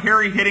talk about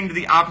Harry hitting to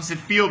the opposite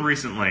field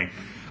recently.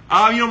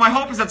 My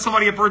hope is that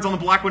somebody at Birds on the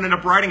Black would end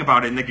up writing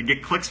about it and they could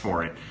get clicks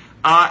for it.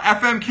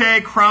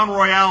 FMK, Crown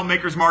Royale,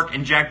 Maker's Mark,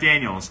 and Jack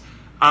Daniels.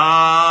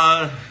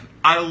 I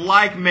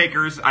like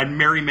Makers. I'd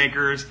marry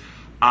Makers.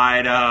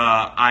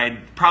 I'd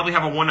probably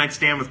have a one-night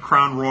stand with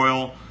Crown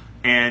Royal,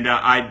 and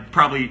I'd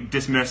probably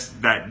dismiss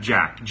that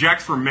Jack.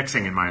 Jack's for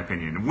mixing, in my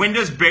opinion. When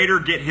does Bader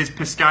get his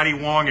Piscotty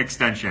Wong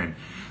extension?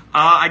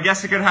 I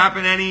guess it could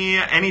happen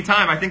any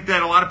time. I think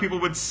that a lot of people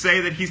would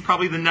say that he's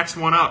probably the next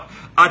one up.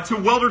 To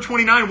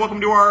Welder29,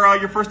 welcome to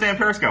your first day on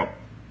Periscope.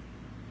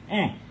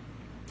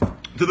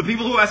 To the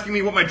people who are asking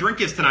me what my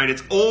drink is tonight,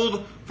 it's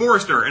Old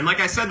Forester. And like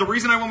I said, the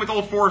reason I went with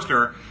Old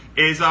Forester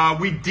is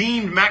we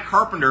deemed Matt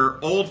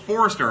Carpenter Old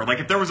Forester. Like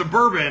if there was a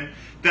bourbon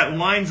that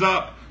lines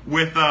up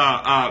with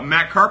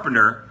Matt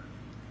Carpenter,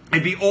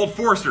 it'd be Old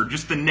Forester,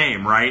 just the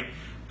name, right?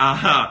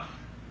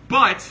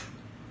 But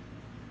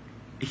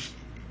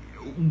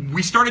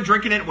we started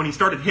drinking it when he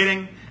started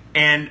hitting,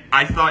 and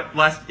I thought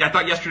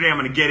yesterday I'm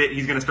going to get it.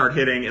 He's going to start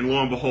hitting, and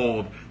lo and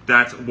behold,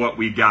 that's what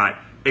we got.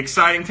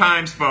 Exciting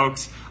times,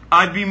 folks.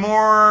 I'd be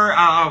more,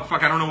 I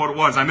don't know what it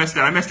was. I missed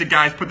it,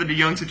 guys. Put the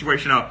DeYoung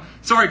situation up.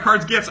 Sorry,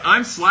 Cards Gifts.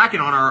 I'm slacking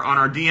on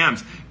our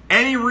DMs.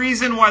 Any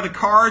reason why the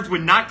Cards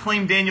would not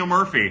claim Daniel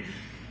Murphy?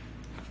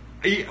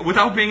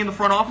 Without being in the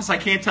front office, I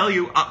can't tell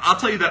you. I'll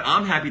tell you that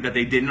I'm happy that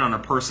they didn't on a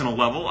personal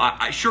level.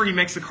 Sure, he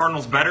makes the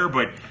Cardinals better,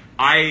 but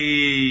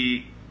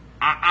I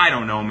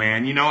don't know,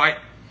 man.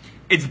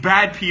 It's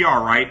bad PR,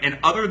 right? And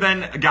other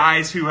than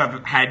guys who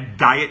have had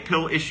diet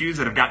pill issues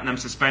that have gotten them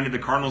suspended, the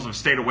Cardinals have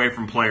stayed away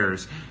from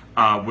players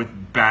with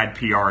bad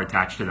PR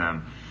attached to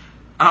them.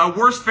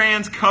 Worst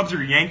fans, Cubs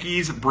or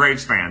Yankees,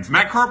 Braves fans.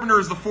 Matt Carpenter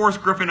is the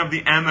Forrest Griffin of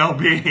the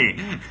MLB.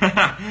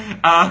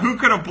 Who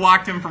could have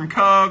blocked him from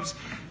Cubs?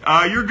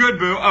 You're good,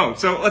 boo. Oh,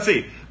 so let's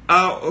see.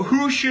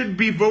 Who should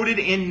be voted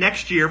in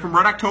next year from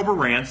Red October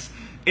Rants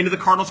into the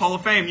Cardinals Hall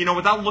of Fame?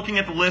 Without looking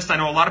at the list, I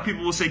know a lot of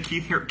people will say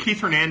Keith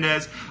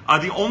Hernandez.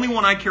 The only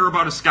one I care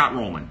about is Scott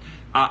Rowland.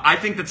 I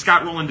think that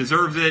Scott Rowland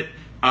deserves it.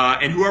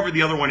 And whoever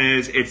the other one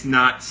is, it's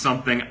not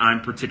something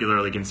I'm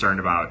particularly concerned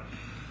about.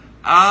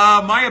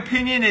 My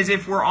opinion is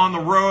if we're on the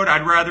road,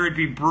 I'd rather it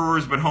be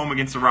Brewers but home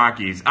against the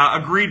Rockies.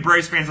 Agreed,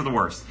 Braves fans are the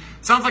worst.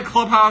 Sounds like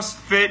clubhouse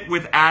fit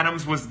with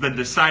Adams was the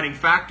deciding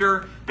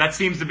factor. That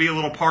seems to be a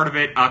little part of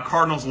it.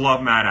 Cardinals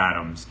love Matt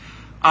Adams.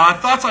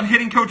 Thoughts on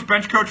hitting coach,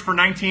 bench coach for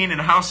 19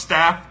 and how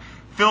staff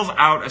fills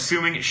out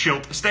assuming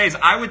Schilt stays?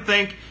 I would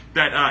think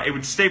that it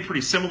would stay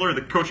pretty similar,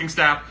 the coaching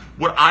staff.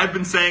 What I've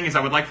been saying is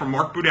I would like for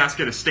Mark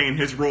Budaska to stay in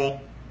his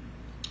role,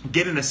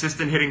 get an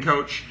assistant hitting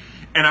coach,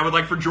 and I would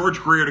like for George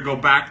Greer to go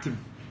back to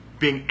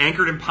being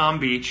anchored in Palm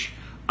Beach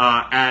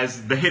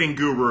as the hitting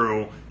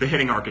guru, the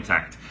hitting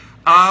architect.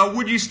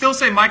 Would you still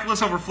say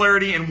Michaelis over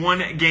Flaherty in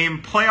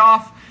one-game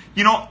playoff?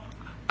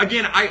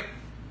 Again,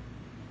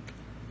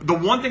 the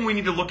one thing we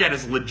need to look at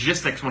is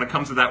logistics when it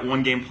comes to that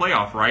one-game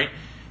playoff, right?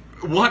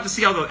 We'll have to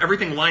see how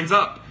everything lines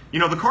up.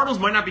 The Cardinals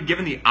might not be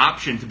given the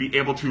option to be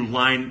able to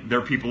line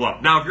their people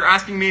up. Now, if you're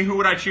asking me who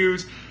would I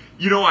choose,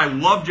 I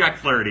love Jack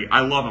Flaherty.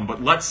 I love him,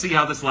 but let's see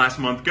how this last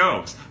month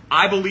goes.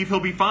 I believe he'll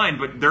be fine,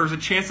 but there's a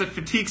chance that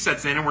fatigue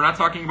sets in, and we're not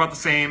talking about the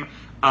same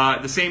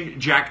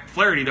Jack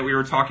Flaherty that we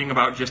were talking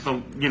about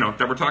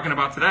that we're talking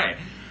about today.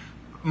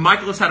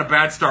 Michaelis had a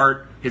bad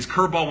start. His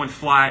curveball went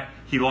flat.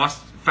 He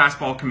lost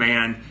fastball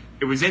command.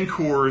 It was in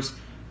Coors.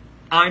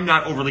 I'm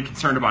not overly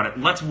concerned about it.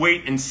 Let's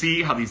wait and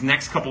see how these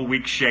next couple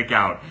weeks shake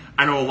out.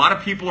 I know a lot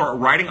of people are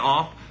writing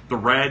off the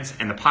Reds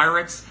and the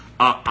Pirates.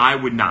 I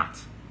would not.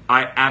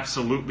 I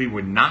absolutely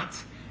would not.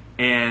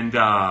 And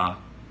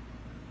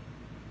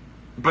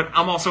but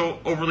I'm also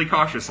overly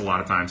cautious a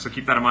lot of times, so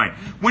keep that in mind.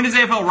 When does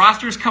AFL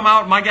rosters come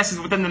out? My guess is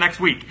within the next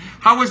week.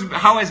 How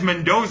has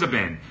Mendoza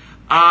been?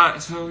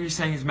 So you're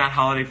saying is Matt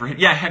Holliday for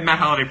hitting? Yeah, Matt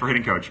Holliday for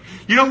hitting coach.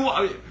 You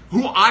know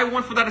who I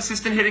want for that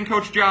assistant hitting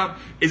coach job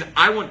is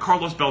I want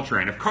Carlos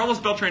Beltran. If Carlos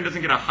Beltran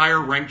doesn't get a higher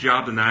ranked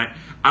job than that,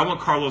 I want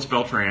Carlos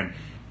Beltran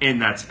in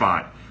that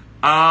spot.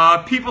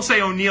 People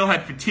say O'Neill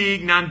had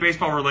fatigue,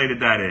 non-baseball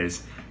related that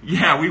is.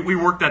 Yeah, we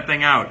worked that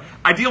thing out.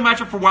 Ideal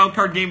matchup for wild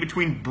card game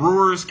between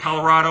Brewers,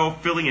 Colorado,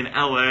 Philly, and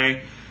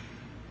LA.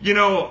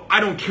 I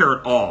don't care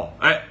at all.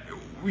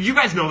 You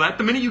guys know that.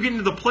 The minute you get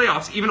into the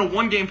playoffs, even a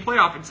one-game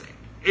playoff,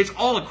 it's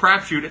all a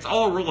crapshoot. It's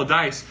all a roll of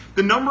dice.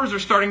 The numbers are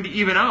starting to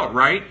even out,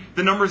 right?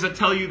 The numbers that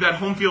tell you that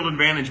home field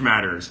advantage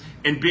matters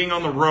and being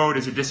on the road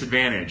is a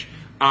disadvantage.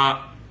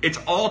 It's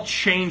all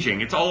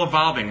changing. It's all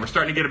evolving. We're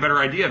starting to get a better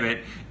idea of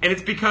it. And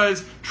it's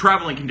because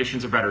traveling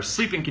conditions are better.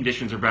 Sleeping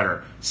conditions are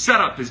better.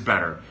 Setup is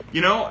better.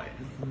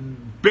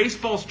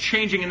 Baseball's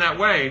changing in that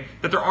way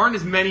that there aren't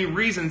as many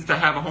reasons to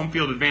have a home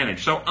field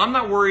advantage. So I'm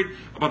not worried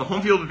about the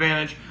home field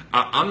advantage.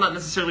 I'm not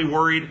necessarily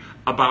worried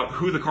about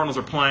who the Cardinals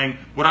are playing.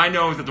 What I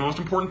know is that the most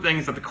important thing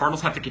is that the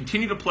Cardinals have to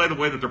continue to play the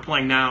way that they're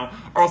playing now,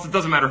 or else it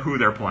doesn't matter who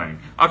they're playing.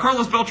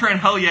 Carlos Beltran,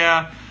 hell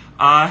yeah.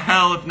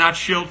 Hell, if not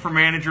Schilt for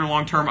manager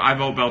long-term, I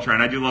vote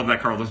Beltran. I do love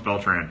that Carlos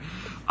Beltran.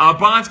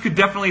 Bonds could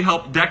definitely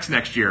help Dex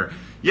next year.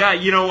 Yeah,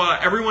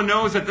 everyone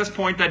knows at this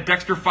point that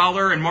Dexter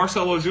Fowler and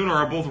Marcell Ozuna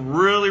are both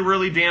really,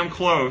 really damn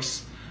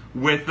close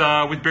with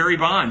Barry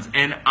Bonds,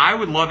 and I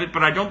would love it,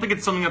 but I don't think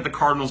it's something that the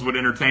Cardinals would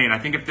entertain. I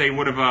think if they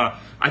would have,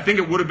 I think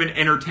it would have been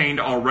entertained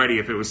already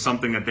if it was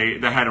something that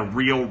had a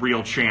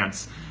real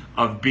chance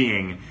of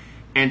being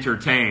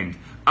entertained.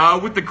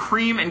 With the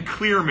cream and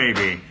clear,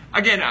 maybe.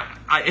 Again,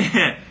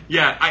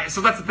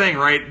 so that's the thing,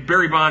 right?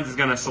 Barry Bonds is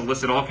going to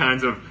solicit all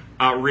kinds of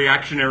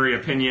reactionary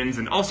opinions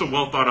and also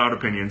well-thought-out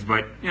opinions.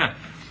 But, yeah,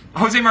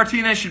 Jose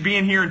Martinez should be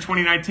in here in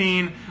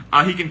 2019.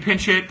 He can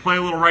pinch hit, play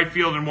a little right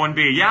field in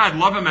 1B. Yeah, I'd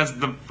love him as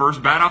the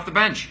first bat off the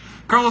bench.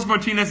 Carlos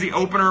Martinez, the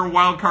opener,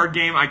 wild card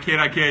game. I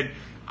kid.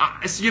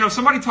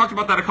 Somebody talked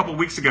about that a couple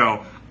weeks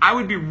ago. I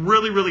would be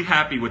really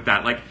happy with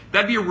that. Like,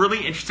 that'd be a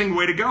really interesting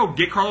way to go.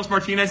 Get Carlos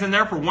Martinez in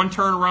there for one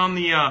turn around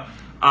the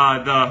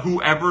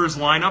whoever's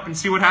lineup and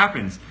see what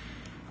happens.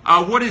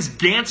 What is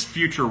Gant's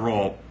future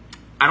role?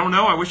 I don't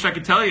know. I wish I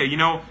could tell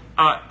you.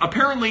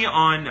 Apparently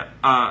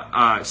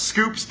on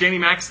Scoops, Danny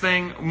Mac's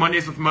thing,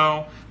 Mondays with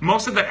Mo,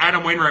 most of that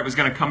Adam Wainwright was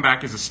going to come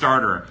back as a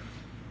starter.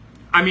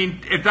 I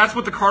mean, if that's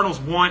what the Cardinals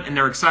want and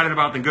they're excited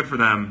about, then good for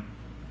them.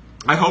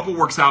 I hope it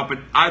works out, but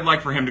I'd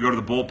like for him to go to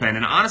the bullpen.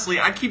 And honestly,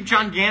 I keep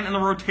John Gant in the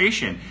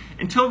rotation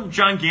until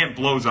John Gant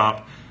blows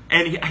up.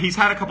 And he's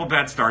had a couple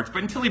bad starts,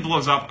 but until he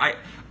blows up,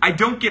 I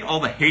don't get all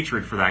the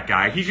hatred for that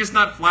guy. He's just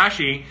not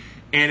flashy,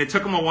 and it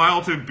took him a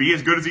while to be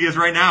as good as he is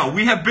right now.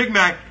 We have Big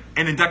Mac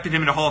and inducted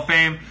him into Hall of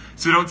Fame,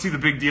 so don't see the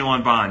big deal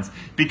on Bonds.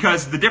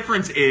 Because the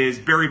difference is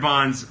Barry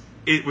Bonds,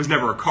 it was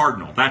never a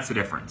Cardinal. That's the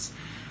difference.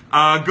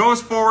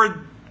 Goes towards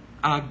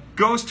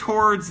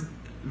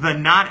the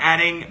not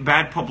adding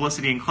bad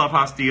publicity and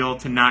clubhouse deal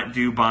to not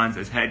do Bonds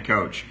as head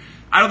coach.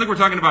 I don't think we're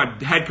talking about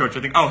head coach.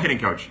 I think, hitting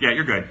coach. Yeah,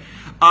 you're good.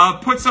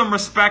 Put some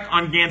respect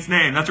on Gant's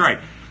name. That's right.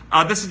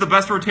 This is the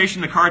best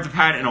rotation the Cards have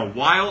had in a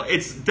while.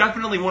 It's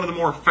definitely one of the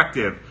more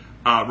effective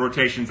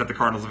rotations that the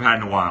Cardinals have had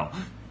in a while.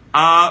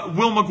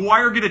 Will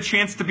McGuire get a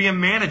chance to be a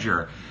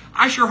manager?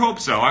 I sure hope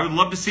so. I would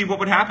love to see what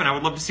would happen. I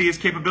would love to see his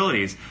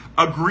capabilities.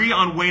 Agree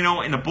on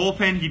Waino in the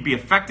bullpen. He'd be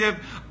effective.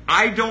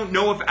 I don't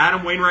know if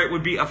Adam Wainwright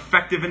would be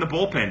effective in the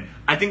bullpen.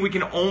 I think we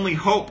can only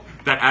hope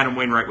that Adam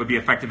Wainwright would be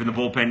effective in the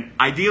bullpen.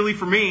 Ideally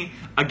for me,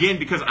 again,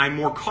 because I'm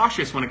more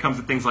cautious when it comes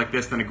to things like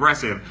this than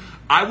aggressive,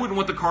 I wouldn't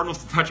want the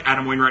Cardinals to touch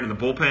Adam Wainwright in the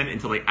bullpen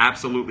until they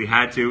absolutely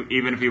had to,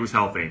 even if he was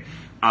healthy.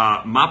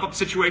 Mop-up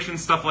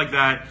situations, stuff like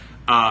that,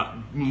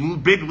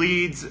 big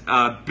leads,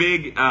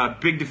 big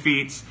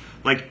defeats.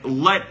 Like,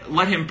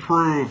 let him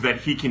prove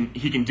that he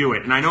can do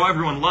it. And I know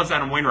everyone loves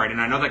Adam Wainwright,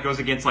 and I know that goes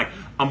against like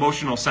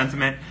emotional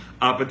sentiment,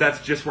 but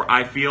that's just where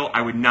I feel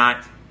I would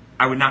not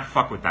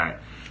fuck with that.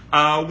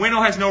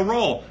 Waino has no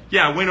role.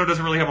 Yeah, Waino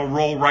doesn't really have a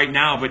role right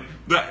now, but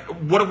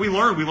what have we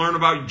learned? We learned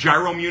about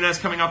Jairo Munez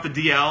coming off the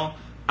DL,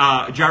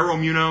 Jairo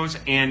Munez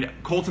and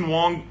Colton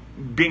Wong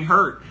being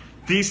hurt.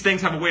 These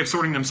things have a way of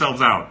sorting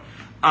themselves out.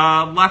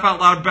 Laugh out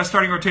loud, best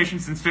starting rotation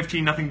since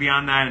 15, nothing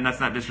beyond that, and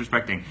that's not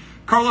disrespecting.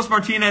 Carlos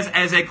Martinez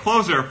as a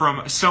closer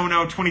from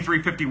Sono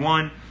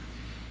 2351.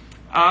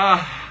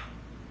 I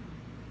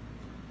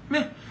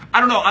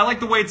don't know. I like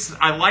the way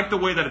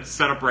that it's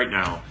set up right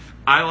now.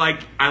 I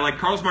like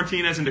Carlos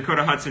Martinez and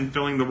Dakota Hudson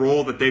filling the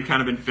role that they've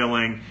kind of been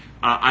filling.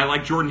 I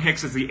like Jordan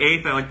Hicks as the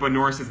 8th. I like Bud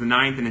Norris as the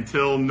 9th. And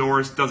until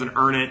Norris doesn't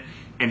earn it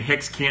and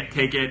Hicks can't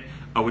take it,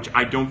 which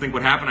I don't think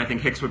would happen, I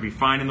think Hicks would be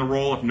fine in the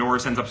role. If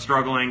Norris ends up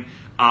struggling,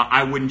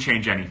 I wouldn't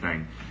change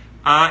anything.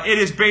 It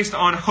is based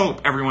on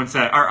hope, everyone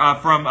said, or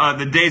from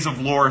the days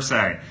of lore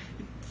say.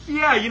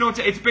 Yeah,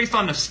 it's based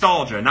on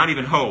nostalgia, not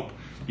even hope.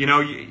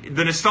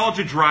 The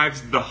nostalgia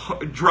drives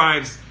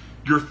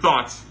your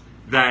thoughts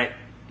that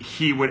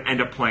he would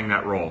end up playing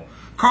that role.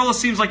 Carlos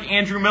seems like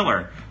Andrew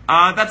Miller.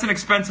 That's an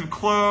expensive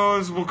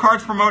close. Will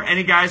Cards promote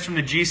any guys from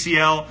the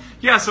GCL?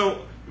 Yeah,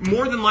 so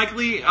more than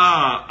likely,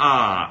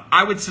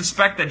 I would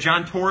suspect that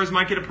John Torres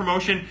might get a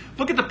promotion.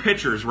 Look at the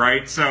pitchers,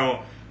 right?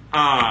 So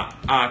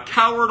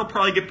Coward will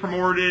probably get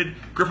promoted.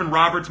 Griffin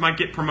Roberts might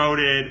get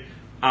promoted.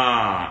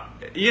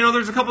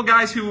 There's a couple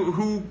guys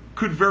who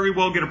could very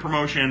well get a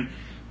promotion,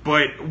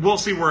 but we'll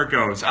see where it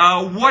goes.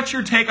 What's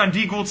your take on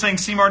D. Gould saying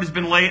C-Mart has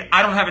been late?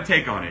 I don't have a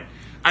take on it.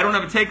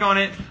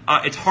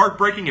 It's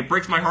heartbreaking. It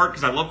breaks my heart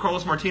because I love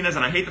Carlos Martinez,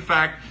 and I hate the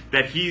fact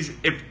that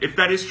if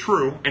that is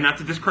true, and not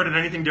to discredit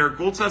anything Derek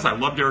Gould says, I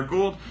love Derek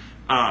Gould,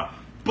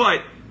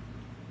 but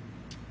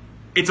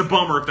it's a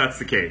bummer if that's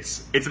the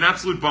case. It's an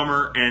absolute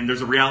bummer, and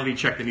there's a reality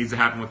check that needs to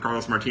happen with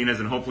Carlos Martinez,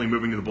 and hopefully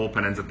moving to the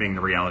bullpen ends up being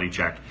the reality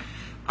check.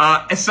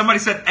 As somebody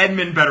said,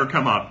 Edman better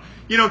come up.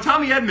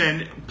 Tommy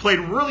Edman played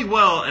really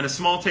well in a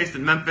small taste at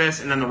Memphis,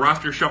 and then the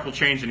roster shuffle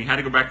changed, and he had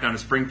to go back down to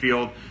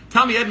Springfield.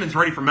 Tommy Edman's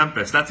ready for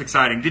Memphis. That's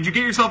exciting. Did you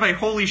get yourself a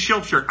Holy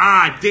Shield shirt?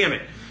 Ah, damn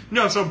it.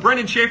 No, so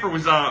Brendan Schaefer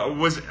was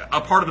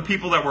a part of the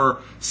people that were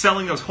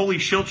selling those Holy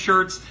Shield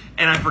shirts,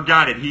 and I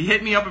forgot it. He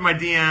hit me up in my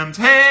DMs.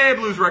 Hey,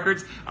 Blues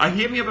Records. He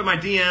hit me up in my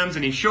DMs,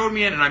 and he showed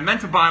me it, and I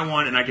meant to buy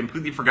one, and I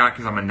completely forgot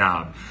because I'm a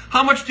knob.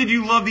 How much did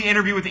you love the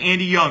interview with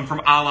Andy Young from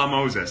A La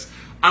Moses?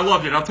 I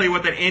loved it. I'll tell you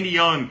what, that Andy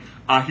Young,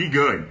 he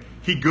good.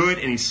 He good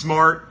and he's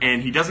smart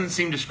and he doesn't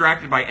seem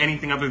distracted by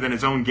anything other than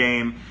his own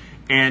game.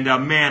 And,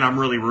 man, I'm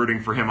really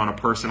rooting for him on a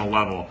personal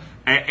level.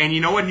 And you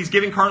know what? He's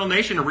giving Cardinal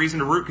Nation a reason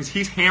to root because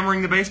he's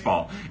hammering the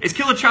baseball. Is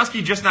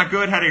Kilichowski just not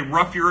good? Had a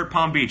rough year at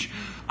Palm Beach.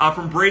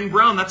 From Braden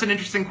Brown, that's an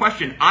interesting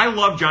question. I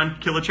love John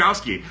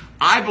Kilichowski.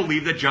 I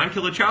believe that John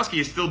Kilichowski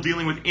is still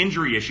dealing with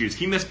injury issues.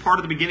 He missed part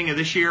of the beginning of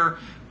this year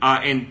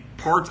and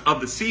parts of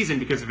the season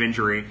because of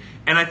injury.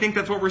 And I think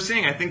that's what we're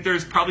seeing. I think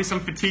there's probably some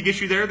fatigue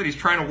issue there that he's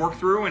trying to work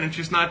through, and it's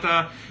just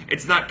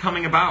not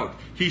coming about.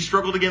 He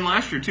struggled again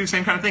last year, too.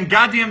 Same kind of thing.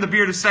 Goddamn, the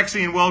beard is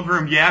sexy and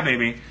well-groomed. Yeah,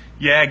 baby.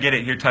 Yeah, get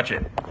it. Here, touch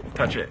it.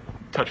 Touch it.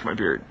 Touch my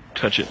beard.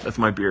 Touch it. That's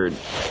my beard.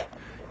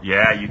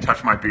 Yeah, you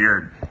touch my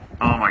beard.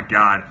 Oh, my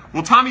God.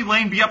 Will Tommy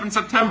Lane be up in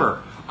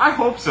September? I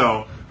hope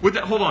so.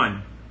 Hold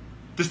on.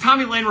 Does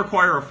Tommy Lane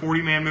require a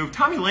 40-man move?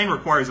 Tommy Lane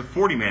requires a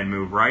 40-man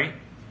move, right?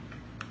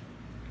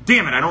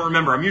 Damn it, I don't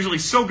remember. I'm usually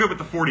so good with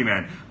the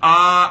 40-man.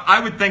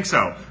 I would think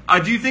so.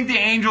 Do you think the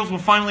Angels will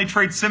finally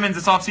trade Simmons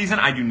this offseason?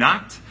 I do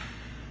not.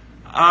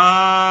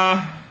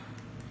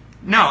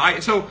 No.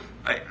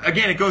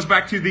 Again, it goes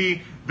back to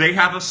they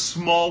have a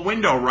small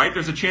window, right?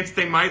 There's a chance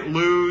they might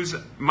lose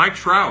Mike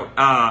Trout.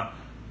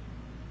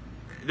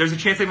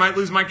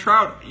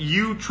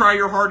 You try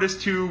your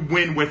hardest to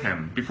win with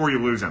him before you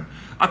lose him.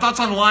 Thoughts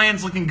on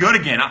Lyons looking good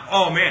again?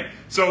 Oh, man.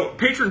 So,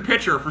 patron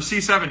pitcher for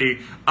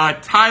C70,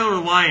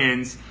 Tyler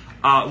Lyons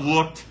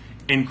looked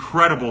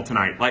incredible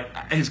tonight.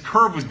 Like, his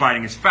curve was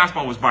biting. His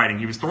fastball was biting.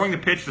 He was throwing the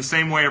pitch the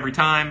same way every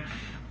time.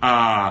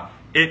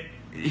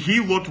 He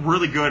looked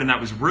really good, and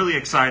that was really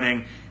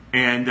exciting.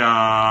 And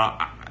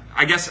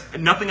I guess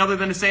nothing other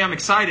than to say I'm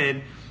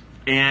excited.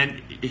 And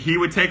he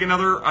would take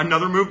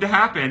another move to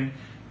happen.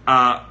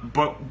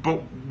 But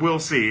we'll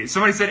see.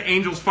 Somebody said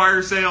Angels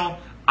fire sale.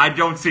 I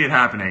don't see it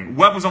happening.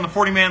 Webb was on the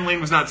 40-man,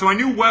 Lane was not. So I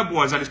knew Webb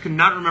was. I just could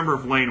not remember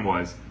if Lane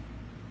was.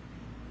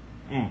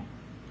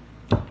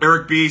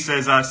 Eric B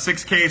says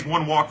 6 Ks,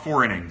 1 walk,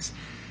 4 innings.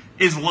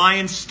 Is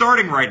Lyons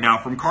starting right now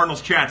from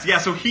Cardinals chats? Yeah,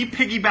 so he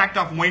piggybacked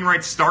off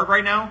Wainwright's start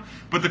right now,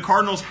 but the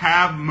Cardinals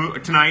have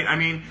moved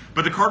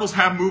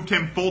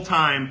him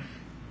full-time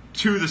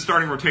to the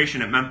starting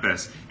rotation at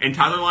Memphis. And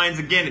Tyler Lyons,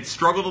 again, it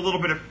struggled a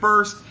little bit at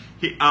first,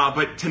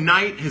 but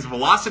tonight his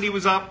velocity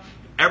was up,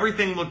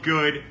 everything looked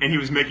good, and he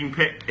was making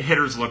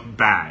hitters look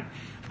bad.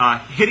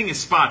 Hitting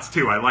his spots,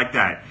 too. I like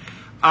that.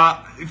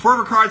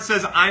 Forever Card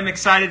says, I'm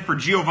excited for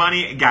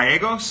Giovanni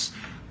Gallegos.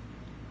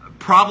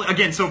 Probably,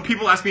 again, so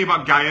people ask me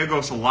about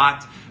Gallegos a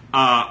lot.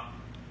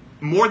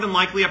 More than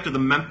likely, after the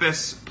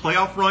Memphis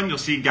playoff run, you'll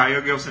see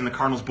Gallegos in the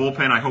Cardinals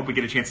bullpen. I hope we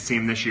get a chance to see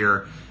him this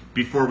year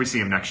before we see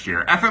him next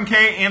year.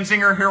 FMK,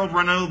 Amzinger, Harold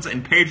Reynolds,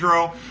 and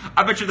Pedro.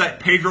 I bet you that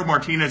Pedro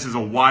Martinez is a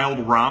wild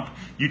romp.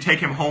 You take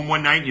him home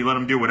one night, you let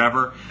him do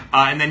whatever,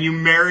 and then you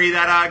marry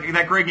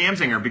that Greg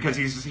Amzinger because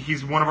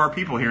he's one of our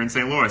people here in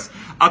St. Louis.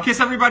 I'll kiss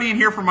everybody in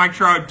here from Mike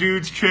Trout,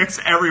 dudes, chicks,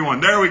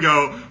 everyone. There we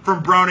go,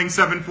 from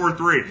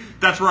Browning743.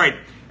 That's right.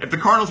 If the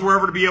Cardinals were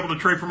ever to be able to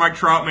trade for Mike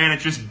Trout, man,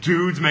 it's just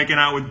dudes making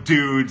out with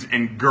dudes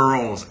and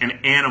girls and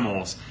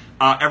animals.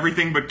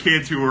 Everything but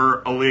kids who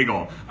are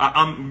illegal.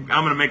 I'm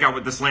going to make out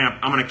with this lamp.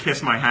 I'm going to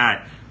kiss my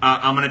hat.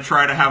 I'm going to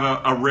try to have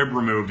a rib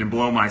removed and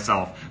blow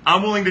myself.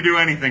 I'm willing to do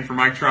anything for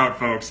Mike Trout,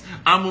 folks.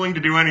 I'm willing to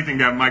do anything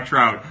to have Mike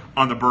Trout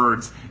on the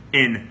Birds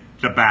in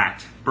the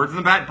Bat. Birds in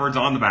the Bat? Birds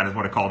on the Bat is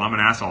what it's called. I'm an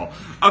asshole.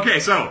 Okay,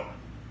 so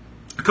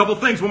a couple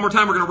things. One more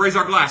time, we're going to raise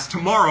our glass.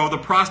 Tomorrow, the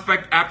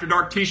Prospect After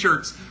Dark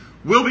t-shirts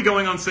will be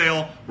going on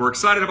sale. We're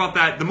excited about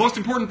that. The most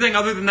important thing,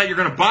 other than that you're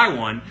going to buy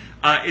one,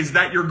 is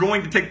that you're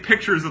going to take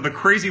pictures of the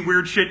crazy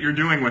weird shit you're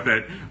doing with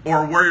it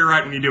or where you're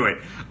at when you do it.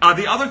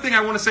 The other thing I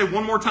want to say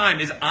one more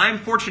time is I'm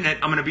fortunate.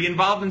 I'm going to be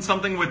involved in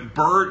something with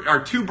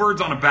two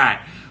birds on a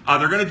bat.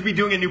 They're going to be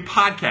doing a new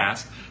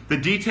podcast. The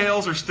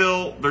details are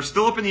still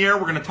up in the air.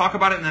 We're going to talk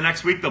about it in the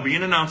next week. There'll be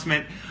an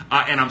announcement,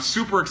 and I'm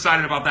super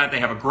excited about that. They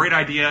have a great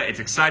idea. It's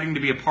exciting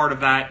to be a part of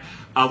that.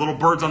 Little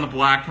Birds on the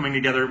Black coming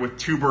together with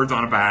two birds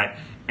on a bat.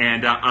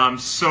 And I'm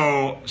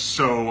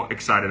so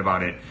excited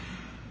about it.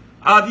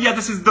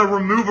 This is the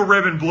Remove a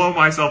Rib and Blow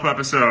Myself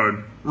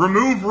episode.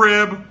 Remove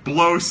rib,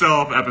 blow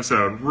self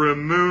episode.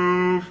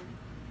 Remove,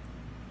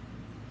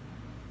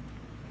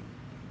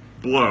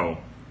 blow.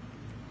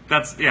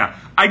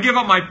 I give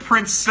up my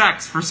Prince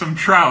sex for some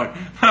trout.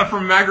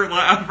 From Maggie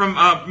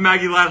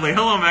Ladley.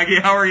 Hello, Maggie.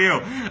 How are you?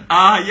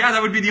 That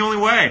would be the only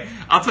way.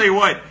 I'll tell you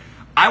what.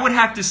 I would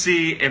have to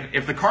see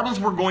if the Cardinals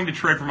were going to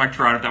trade for Mike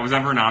Trout, if that was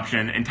ever an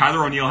option, and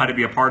Tyler O'Neill had to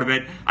be a part of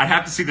it, I'd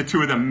have to see the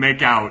two of them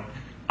make out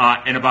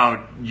in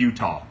about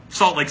Utah.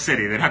 Salt Lake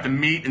City. They'd have to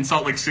meet in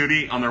Salt Lake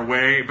City on their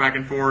way back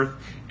and forth,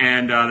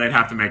 and they'd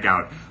have to make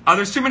out.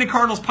 There's too many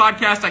Cardinals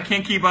podcasts. I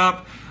can't keep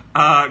up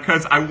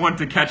because I want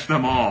to catch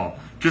them all,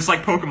 just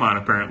like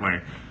Pokemon, apparently.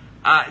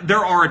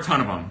 There are a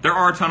ton of them.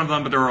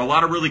 But there are a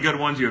lot of really good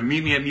ones. You have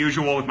Meet Me at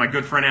Mutual with my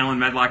good friend Alan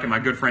Medlock and my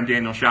good friend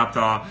Daniel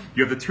Shoptaw.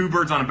 You have the Two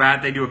Birds on a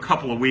Bat. They do a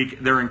couple a week.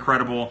 They're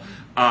incredible.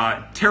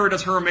 Tara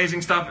does her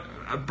amazing stuff,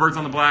 Birds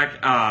on the Black,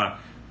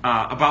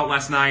 About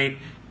Last Night.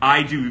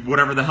 I do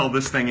whatever the hell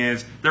this thing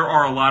is. There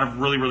are a lot of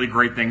really, really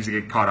great things to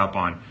get caught up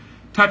on.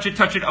 Touch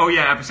It, oh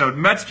yeah episode.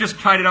 Mets just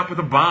tied it up with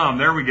a bomb.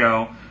 There we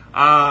go.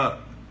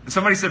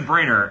 Somebody said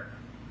Brainer.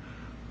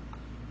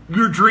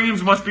 Your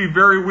dreams must be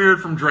very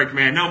weird from Drake,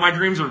 man. No, my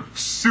dreams are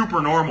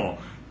super normal.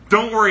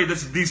 Don't worry,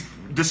 these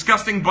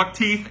disgusting buck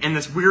teeth and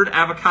this weird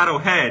avocado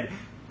head,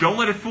 don't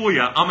let it fool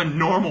you. I'm a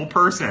normal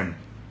person.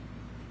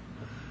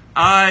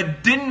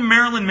 Didn't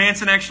Marilyn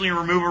Manson actually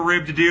remove a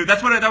rib to do?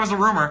 That was a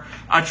rumor.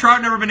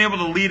 Trout never been able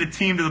to lead a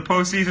team to the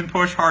postseason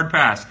push, hard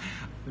pass.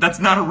 That's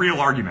not a real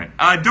argument.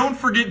 Don't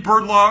forget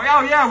Bird Law.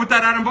 Oh, yeah, with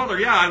that Adam Butler.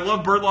 Yeah, I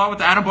love Bird Law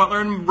with Adam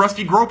Butler and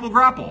Rusty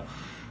Grapple.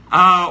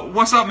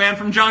 What's up, man,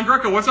 from John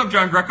Greco? What's up,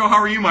 John Greco? How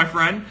are you, my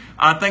friend?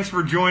 Thanks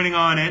for joining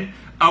on in.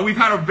 We've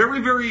had a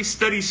very, very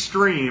steady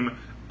stream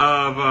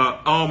of,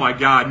 oh my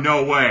God,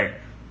 no way.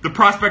 The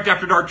Prospect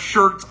After Dark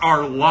shirts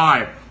are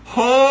live.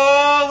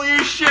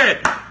 Holy shit!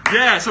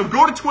 Yeah, so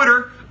go to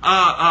Twitter.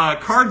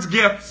 Cards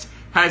Gifts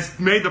has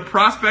made the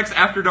Prospects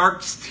After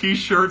Dark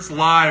t-shirts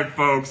live,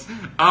 folks.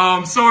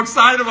 So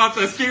excited about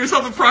this. Get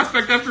yourself a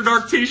Prospect After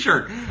Dark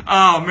t-shirt.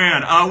 Oh,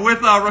 man.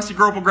 With Rusty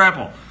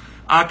Grapple.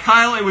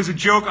 Kyle, it was a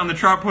joke on the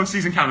Trout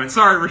postseason comment.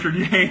 Sorry, Richard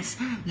Yates.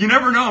 You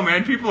never know,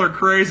 man. People are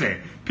crazy.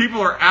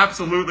 People are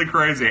absolutely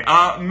crazy.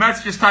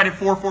 Mets just tied it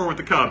 4-4 with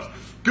the Cubs.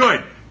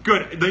 Good.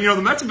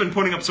 The Mets have been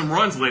putting up some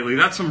runs lately.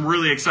 That's some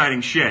really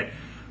exciting shit.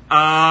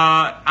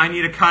 I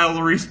need a Kyle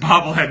Larice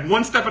bobblehead.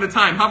 One step at a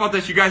time. How about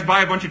this? You guys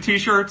buy a bunch of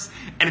t-shirts,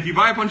 and if you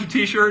buy a bunch of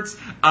t-shirts,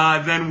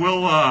 then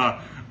we'll, God,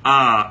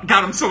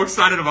 I'm so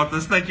excited about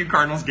this. Thank you,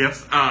 Cardinals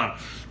Gifts.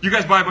 You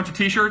guys buy a bunch of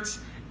t-shirts,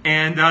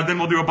 and then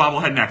we'll do a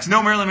bobblehead next.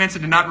 No, Marilyn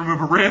Manson did not remove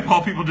a rib.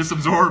 All people just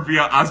absorb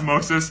via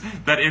osmosis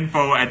that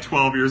info at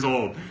 12 years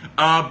old.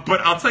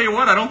 But I'll tell you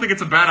what, I don't think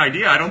it's a bad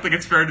idea. I don't think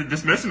it's fair to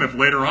dismiss him if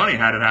later on he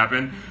had it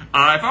happen.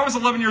 If I was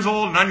 11 years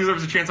old and I knew there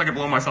was a chance I could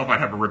blow myself, I'd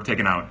have a rib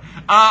taken out.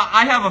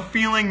 I have a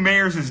feeling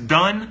Mayers is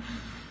done.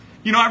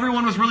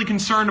 Everyone was really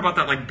concerned about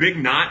that big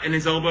knot in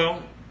his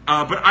elbow.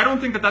 But I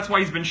don't think that's why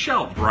he's been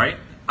shelved, right?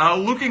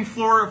 Looking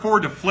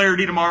forward to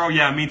Flaherty tomorrow.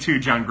 Yeah, me too,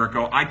 John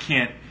Greco. I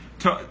can't...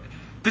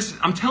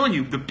 I'm telling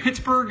you, the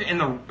Pittsburgh and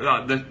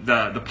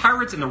the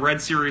Pirates and the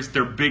Red Series,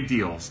 they're big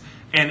deals.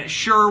 And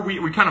sure,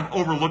 we kind of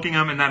overlooking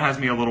them, and that has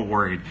me a little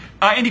worried.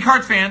 Indy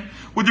Cards fan,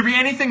 would there be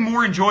anything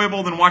more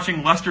enjoyable than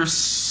watching Lester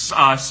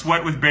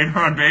sweat with Bader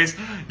on base?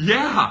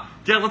 Yeah,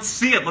 let's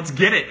see it. Let's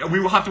get it. We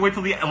will have to wait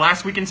till the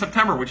last week in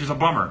September, which is a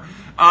bummer.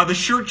 The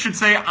shirt should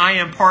say, I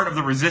am part of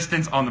the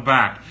resistance on the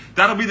back.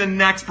 That'll be the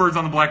next Birds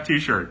on the Black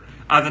t-shirt.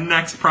 The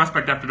next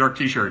Prospect After Dark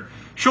t-shirt.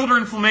 Shoulder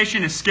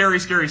inflammation is scary,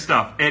 scary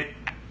stuff.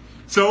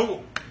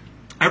 So,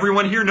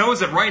 everyone here knows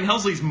that Ryan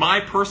Helsley's my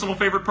personal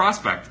favorite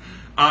prospect.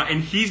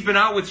 And he's been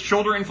out with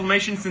shoulder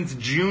inflammation since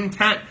June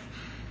 10th.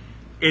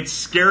 It's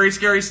scary,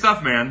 scary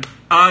stuff, man.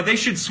 They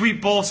should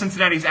sweep Bull.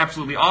 Cincinnati's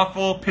absolutely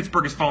awful.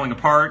 Pittsburgh is falling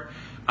apart.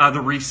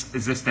 The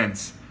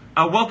resistance.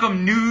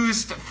 Welcome,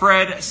 news to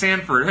Fred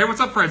Sanford. Hey,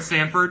 what's up, Fred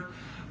Sanford?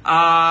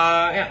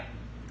 Yeah.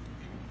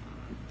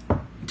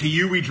 To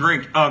you we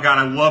drink. Oh, God,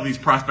 I love these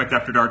Prospect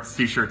After Dark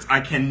t-shirts.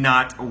 I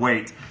cannot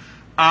wait.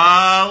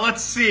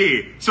 Let's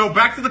see. So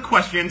back to the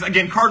questions.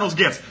 Again, Cardinals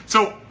Gifts.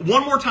 So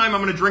one more time,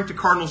 I'm going to drink to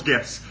Cardinals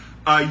Gifts.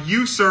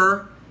 You,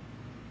 sir,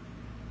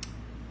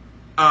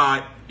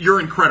 you're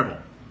incredible.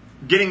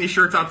 Getting these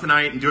shirts out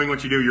tonight and doing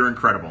what you do, you're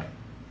incredible.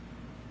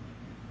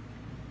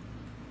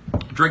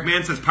 Drake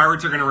Mann says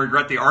Pirates are going to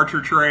regret the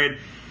Archer trade.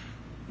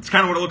 It's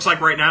kind of what it looks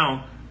like right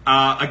now.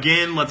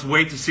 Again, let's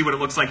wait to see what it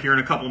looks like here in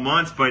a couple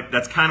months, but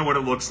that's kind of what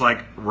it looks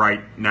like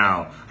right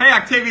now. Hey,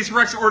 Octavius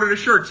Rex ordered a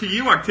shirt. To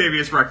you,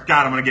 Octavius Rex.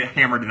 God, I'm going to get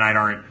hammered tonight,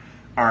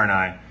 aren't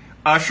I?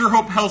 Sure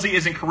hope Helsley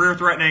isn't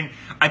career-threatening.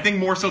 I think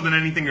more so than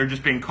anything, they're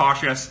just being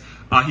cautious.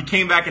 He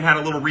came back and had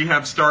a little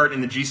rehab start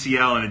in the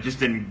GCL, and it just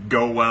didn't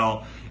go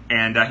well,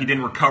 and he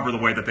didn't recover the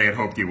way that they had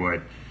hoped he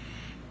would.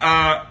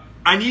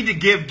 I need to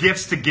give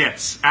gifts to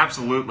gifts.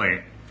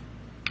 Absolutely.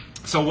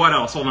 So what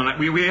else? Hold on.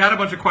 We had a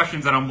bunch of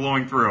questions that I'm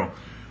blowing through.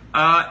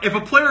 If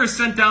a player is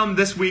sent down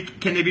this week,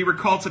 can they be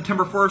recalled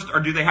September 1st, or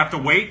do they have to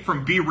wait?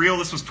 From Be Real,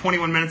 this was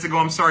 21 minutes ago.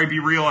 I'm sorry, Be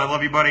Real. I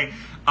love you, buddy.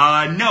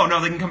 No,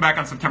 they can come back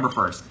on September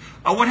 1st.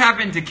 What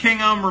happened to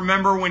Kingham?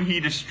 Remember when he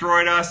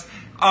destroyed us?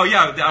 Oh,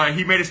 yeah,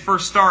 he made his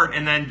first start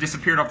and then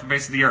disappeared off the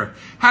face of the earth.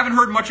 Haven't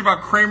heard much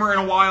about Kramer in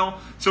a while.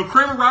 So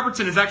Kramer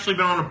Robertson has actually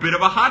been on a bit of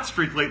a hot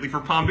streak lately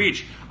for Palm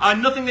Beach.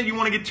 Nothing that you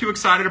want to get too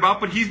excited about,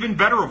 but he's been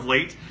better of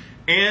late.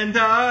 And,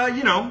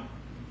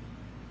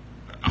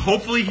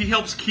 hopefully he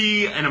helps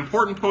key an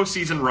important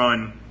postseason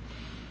run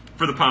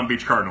for the Palm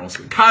Beach Cardinals.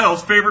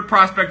 Kyle's favorite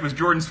prospect was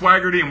Jordan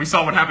Swaggerty, and we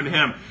saw what happened to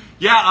him.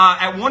 Yeah,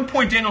 at one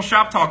point Daniel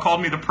Shoptaw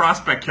called me the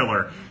prospect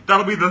killer.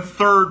 That'll be the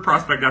third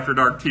Prospect After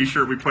Dark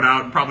t-shirt we put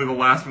out, and probably the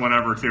last one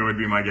ever, too, would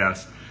be my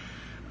guess.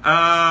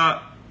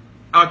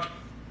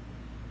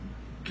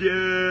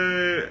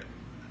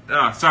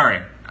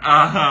 Sorry.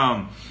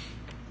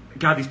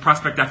 God, these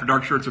Prospect After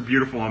Dark shirts are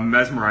beautiful. I'm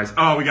mesmerized.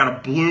 Oh, we got a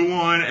blue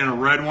one and a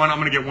red one. I'm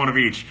going to get one of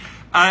each.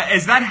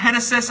 Is that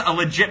Hennessy's a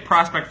legit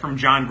prospect from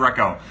John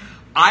Greco?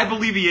 I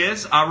believe he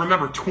is.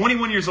 Remember,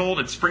 21 years old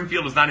at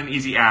Springfield is not an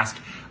easy ask.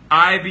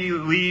 I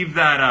believe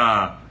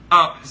that,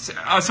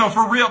 so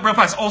for real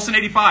fast,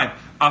 Olsen85,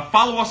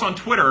 follow us on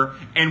Twitter,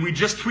 and we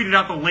just tweeted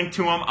out the link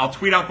to him. I'll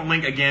tweet out the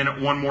link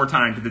again one more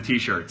time to the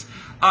t-shirts.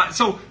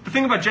 So the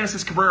thing about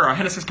Genesis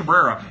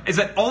Cabrera, is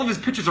that all of his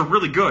pitches are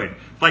really good.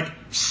 Like,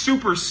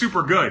 super,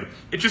 super good.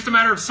 It's just a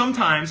matter of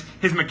sometimes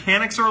his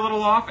mechanics are a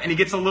little off, and he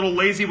gets a little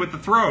lazy with the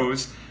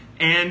throws,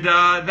 and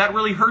that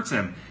really hurts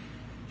him.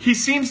 He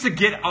seems to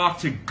get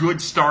off to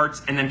good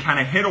starts and then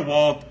kind of hit a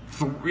wall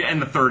in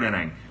the third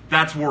inning.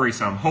 That's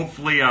worrisome.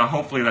 Hopefully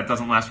that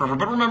doesn't last forever.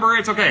 But remember,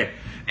 it's okay.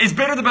 Is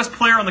Bader the best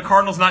player on the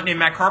Cardinals not named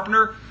Matt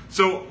Carpenter?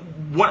 So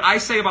what I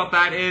say about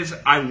that is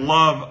I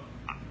love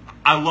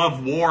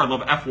WAR, I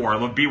love F-WAR, I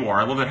love B-WAR.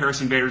 I love that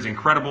Harrison Bader is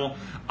incredible.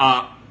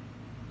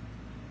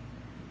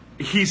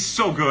 He's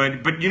so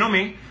good. But you know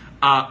me,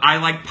 I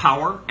like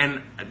power,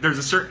 and there's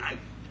a certain...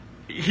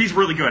 He's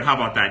really good. How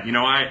about that? You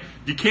know,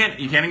 you can't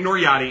ignore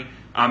Yachty.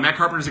 Matt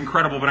Carpenter's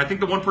incredible, but I think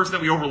the one person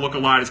that we overlook a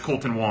lot is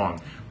Colton Wong.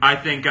 I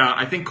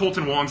think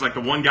Colton Wong's like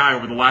the one guy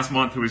over the last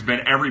month who has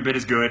been every bit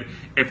as good,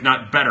 if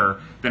not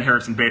better, than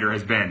Harrison Bader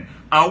has been.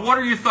 What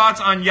are your thoughts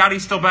on Yachty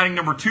still batting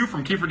number 2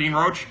 from Kiefer Dean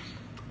Roach?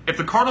 If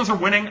the Cardinals are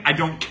winning, I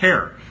don't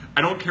care.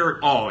 I don't care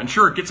at all. And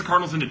sure, it gets the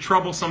Cardinals into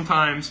trouble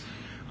sometimes.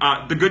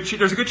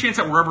 There's a good chance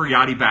that wherever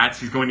Yachty bats,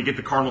 he's going to get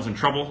the Cardinals in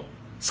trouble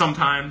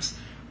sometimes.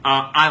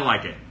 I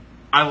like it.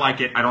 I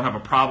like it. I don't have a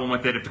problem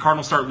with it. If the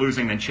Cardinals start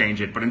losing, then change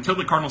it. But until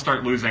the Cardinals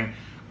start losing,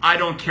 I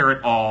don't care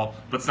at all.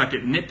 Let's not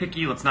get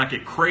nitpicky. Let's not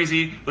get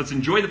crazy. Let's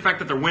enjoy the fact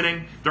that they're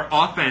winning. Their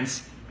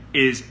offense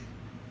is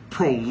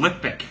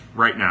prolific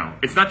right now.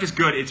 It's not just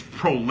good, it's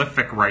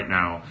prolific right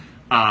now.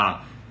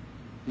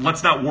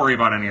 Let's not worry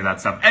about any of that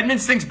stuff.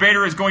 Edmonds thinks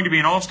Bader is going to be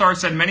an all-star.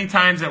 Said many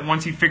times that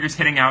once he figures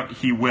hitting out,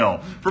 he will.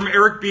 From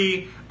Eric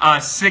B, I'm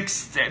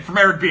just going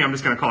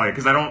to call you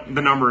because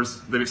the numbers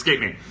that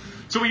escape me.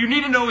 So what you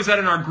need to know is that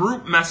in our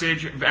group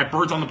message at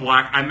Birds on the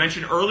Black, I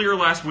mentioned earlier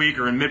last week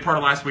or in mid part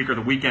of last week or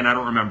the weekend, I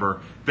don't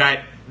remember,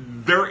 that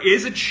there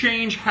is a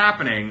change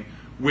happening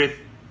with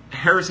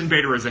Harrison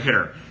Bader as a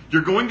hitter.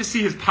 You're going to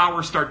see his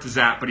power start to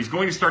zap, but he's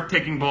going to start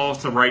taking balls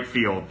to right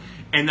field.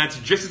 And that's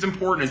just as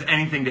important as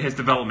anything to his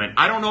development.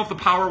 I don't know if the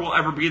power will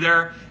ever be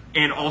there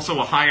and also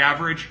a high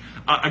average.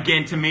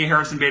 Again, to me,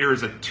 Harrison Bader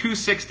is a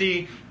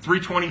 260,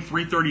 320,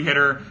 330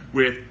 hitter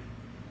with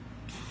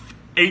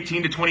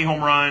 18 to 20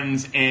 home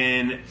runs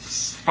and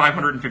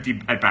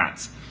 550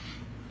 at-bats,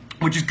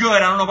 which is good. I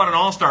don't know about an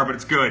all-star, but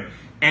it's good.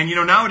 And, you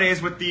know,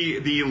 nowadays with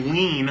the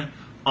lean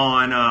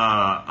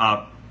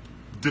on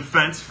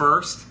defense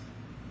first,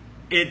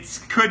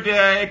 it could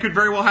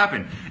very well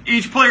happen.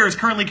 Each player is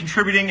currently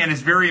contributing and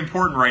is very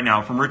important right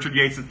now, from Richard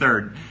Yates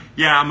III.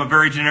 Yeah, I'm a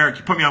very generic.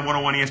 You put me on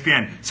 101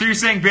 ESPN. So you're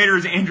saying Bader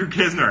is Andrew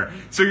Kisner.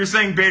 So you're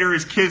saying Bader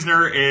is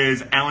Kisner,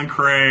 is Alan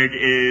Craig,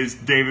 is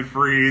David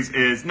Freese,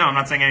 is... No, I'm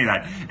not saying any of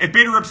that. If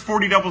Bader rips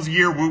 40 doubles a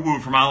year, woo-woo,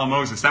 from Ala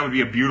Moses, that would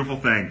be a beautiful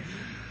thing.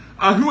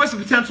 Who has the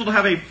potential to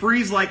have a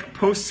Freese-like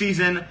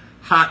postseason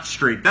hot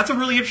streak? That's a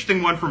really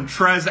interesting one from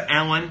Trez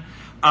Allen.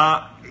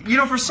 You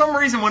know, for some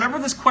reason, whenever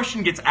this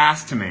question gets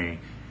asked to me,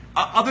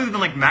 other than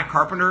like Matt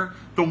Carpenter,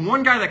 the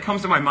one guy that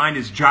comes to my mind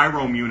is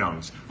Jairo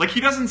Munoz. Like, he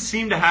doesn't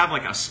seem to have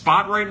like a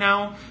spot right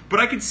now, but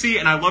I could see,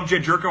 and I love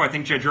Jed Jerko. I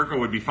think Jed Jerko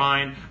would be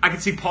fine. I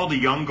could see Paul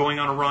DeYoung going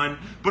on a run,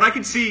 but I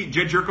could see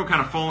Jed Jerko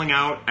kind of falling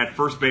out at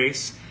first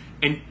base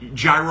and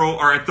Jairo,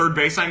 or at third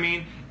base,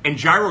 and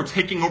Jairo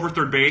taking over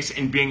third base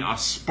and being a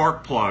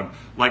spark plug,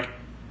 like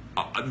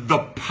the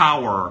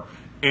power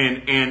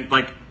and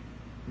like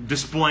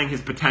displaying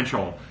his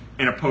potential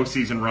in a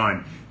postseason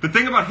run. The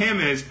thing about him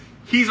is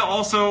he's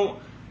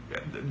also,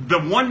 the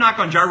one knock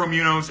on Jairo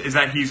Munoz is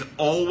that he's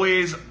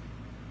always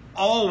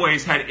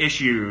had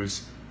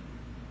issues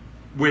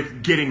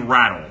with getting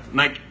rattled.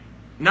 Like,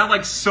 not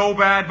like so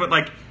bad, but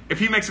like if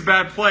he makes a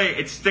bad play,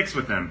 it sticks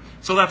with him.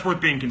 So that's worth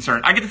being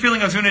concerned. I get the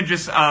feeling Ozuna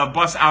just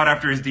busts out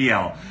after his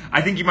DL.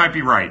 I think you might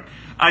be right.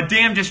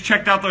 Damn just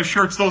checked out those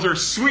shirts. Those are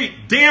sweet.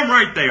 Damn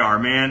right they are,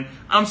 man.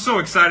 I'm so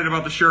excited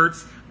about the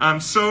shirts. I'm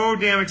so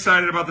damn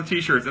excited about the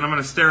t-shirts, and I'm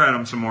going to stare at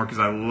them some more because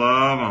I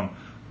love them.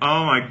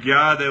 Oh my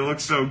God, they look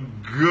so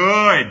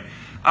good.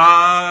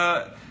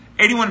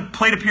 81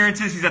 plate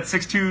appearances. He's at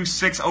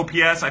 626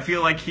 OPS. I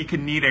feel like he could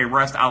need a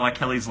rest a la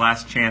Kelly's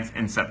last chance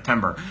in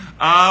September.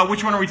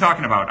 Which one are we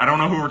talking about? I don't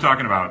know who we're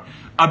talking about.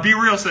 Be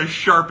Real says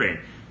Sharpie.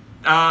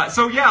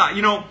 So yeah,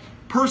 you know,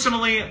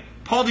 personally,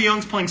 Paul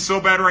DeYoung's playing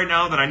so bad right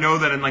now that I know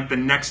that in like the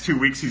next 2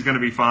 weeks he's going to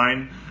be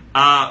fine.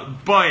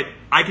 But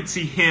I could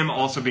see him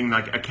also being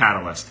like a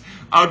catalyst.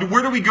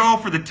 Where do we go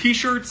for the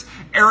t-shirts?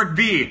 Eric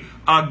B.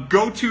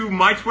 Go to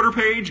my Twitter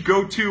page.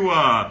 Go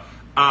to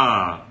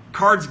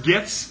Cards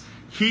Gifts.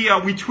 We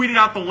tweeted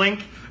out the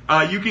link.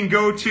 You can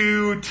go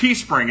to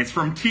Teespring. It's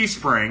from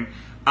Teespring.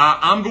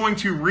 I'm going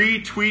to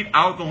retweet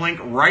out the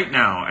link right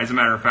now, as a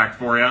matter of fact,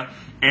 for you.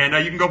 And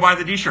you can go buy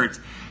the t-shirts.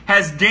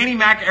 Has Danny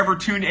Mac ever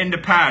tuned into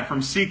Pad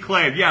from C.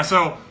 Clave? Yeah,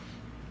 so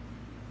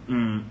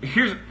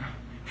here's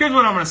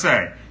what I'm going to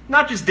say.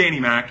 Not just Danny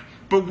Mac.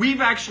 but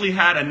we've actually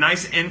had a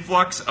nice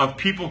influx of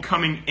people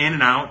coming in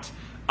and out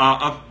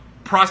of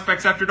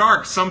Prospects After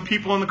Dark. Some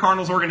people in the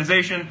Cardinals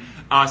organization,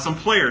 some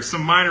players,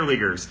 some minor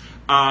leaguers,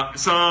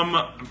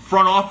 some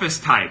front office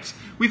types.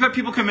 We've had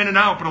people come in and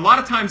out, but a lot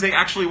of times they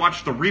actually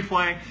watch the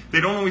replay. They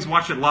don't always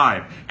watch it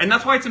live. And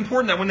that's why it's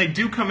important that when they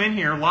do come in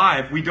here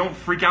live, we don't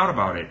freak out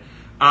about it.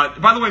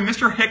 By the way,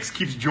 Mr. Hicks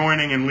keeps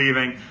joining and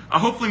leaving.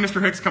 Hopefully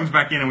Mr. Hicks comes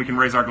back in and we can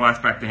raise our glass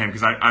back to him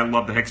because I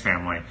love the Hicks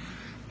family.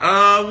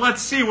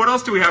 Let's see, what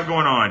else do we have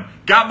going on?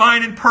 Got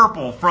mine in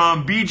purple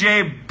from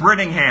BJ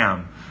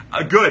Brittingham.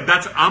 Good,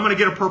 I'm going to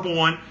get a purple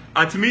one.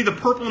 To me, the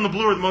purple and the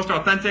blue are the most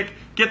authentic.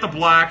 Get the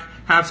black,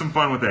 have some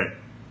fun with it.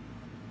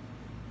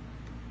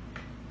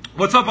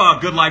 What's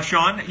up, Good Life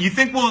Sean? You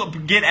think we'll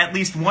get at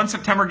least one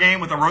September game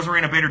with a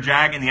Rosarena Bader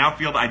Jag in the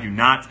outfield? I do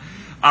not.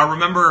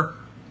 Remember,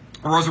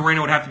 Rosarena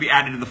would have to be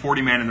added to the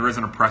 40-man, and there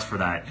isn't a press for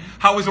that.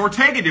 How is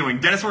Ortega doing?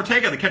 Dennis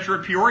Ortega, the catcher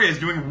at Peoria, is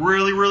doing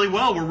really, really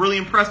well. We're really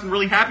impressed and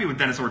really happy with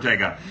Dennis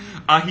Ortega.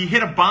 He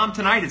hit a bomb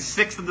tonight, his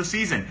 6th of the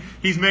season.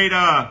 He's made,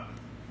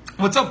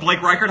 what's up,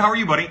 Blake Reichert? How are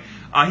you, buddy?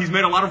 He's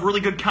made a lot of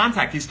really good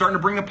contact. He's starting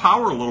to bring the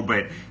power a little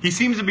bit. He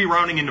seems to be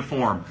rounding into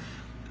form.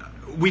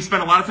 We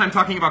spent a lot of time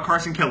talking about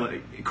Carson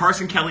Kelly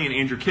and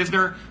Andrew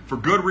Kisner for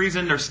good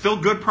reason. They're still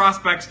good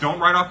prospects.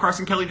 Don't write off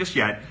Carson Kelly just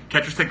yet.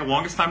 Catchers take the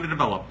longest time to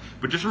develop.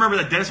 But just remember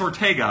that Dennis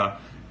Ortega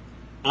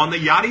on the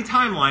Yachty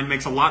timeline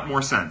makes a lot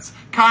more sense.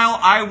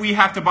 Kyle, we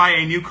have to buy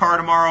a new car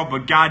tomorrow,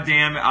 but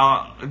goddamn,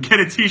 I'll get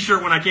a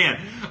t-shirt when I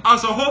can.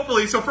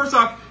 So first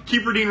off,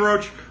 Keeper Dean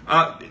Roach,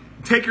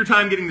 take your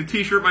time getting the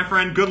t-shirt, my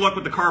friend. Good luck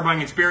with the car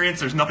buying experience.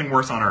 There's nothing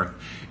worse on earth.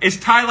 Is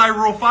Ty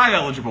Rule 5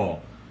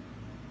 eligible?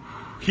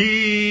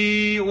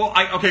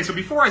 So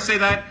before I say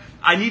that,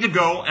 I need to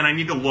go and I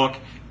need to look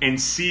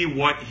and see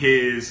what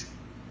his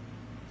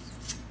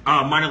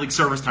minor league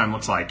service time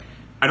looks like.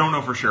 I don't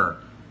know for sure.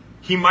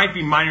 He might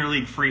be minor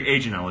league free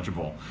agent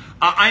eligible.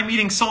 I'm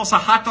eating salsa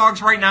hot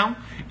dogs right now.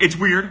 It's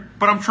weird,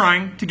 but I'm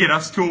trying to get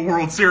us to a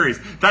World Series.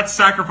 That's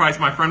sacrifice,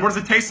 my friend. What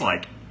does it taste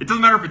like? It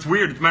doesn't matter if it's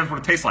weird. It matters what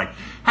it tastes like.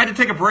 Had to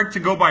take a break to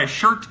go buy a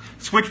shirt,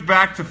 switch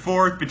back to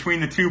forth between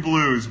the two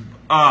blues.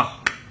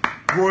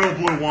 Royal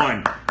Blue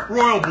won.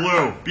 Royal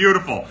Blue.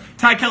 Beautiful.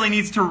 Ty Kelly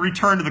needs to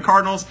return to the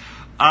Cardinals.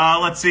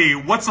 Let's see.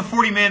 What's the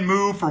 40-man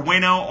move for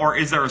Waino, or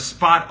is there a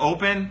spot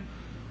open?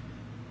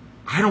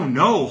 I don't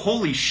know.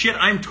 Holy shit,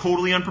 I'm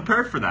totally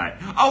unprepared for that.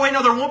 Oh, wait,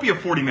 no, there won't be a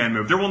 40-man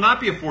move. There will not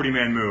be a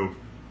 40-man move.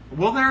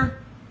 Will there?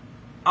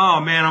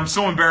 Oh, man, I'm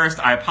so embarrassed.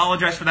 I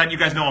apologize for that. You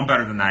guys know I'm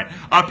better than that.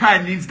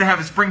 Pat needs to have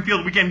a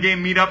Springfield weekend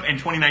game meetup in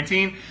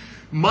 2019.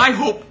 My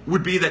hope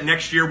would be that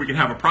next year we can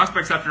have a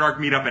Prospects After Dark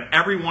meetup at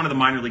every one of the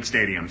minor league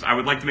stadiums. I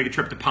would like to make a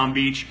trip to Palm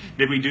Beach.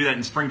 Maybe we do that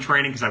in spring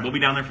training because I will be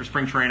down there for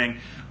spring training.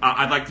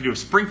 I'd like to do a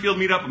Springfield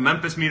meetup, a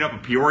Memphis meetup, a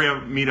Peoria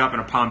meetup,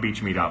 and a Palm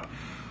Beach meetup.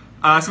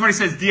 Somebody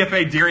says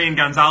DFA Darian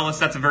Gonzalez.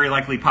 That's a very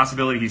likely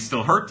possibility. He's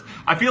still hurt.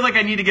 I feel like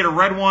I need to get a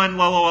red one.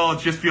 LOL,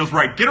 it just feels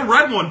right. Get a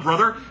red one,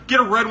 brother.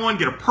 Get a red one,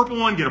 get a purple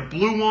one, get a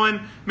blue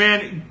one.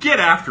 Man, get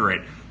after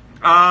it.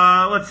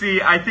 Let's see.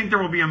 I think there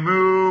will be a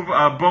move.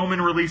 Bowman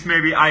release,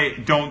 maybe. I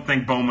don't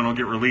think Bowman will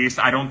get released.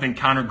 I don't think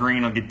Connor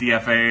Green will get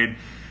DFA'd.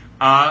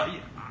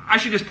 I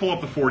should just pull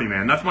up the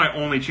 40-man. That's my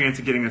only chance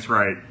of getting this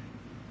right.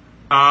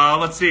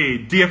 Let's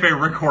see.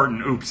 DFA Rick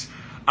Horton. Oops.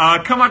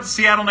 Come out to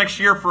Seattle next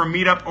year for a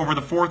meetup over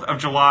the 4th of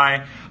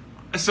July.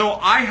 So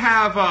I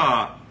have,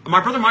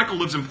 my brother Michael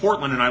lives in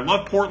Portland, and I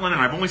love Portland,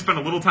 and I've only spent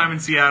a little time in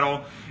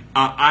Seattle.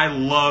 I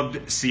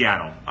loved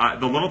Seattle.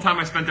 The little time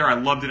I spent there, I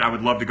loved it. I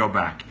would love to go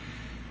back.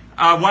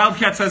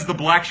 Wildcat says the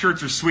black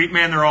shirts are sweet.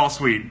 Man, they're all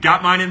sweet.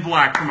 Got mine in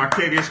black from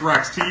Octavius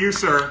Rex. To you,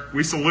 sir.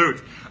 We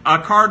salute.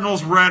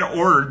 Cardinals red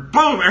ordered.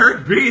 Boom,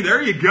 Eric B. There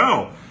you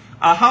go.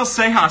 How's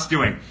Sejas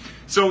doing?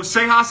 So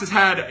Sejas has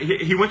had,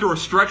 he went through a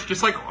stretch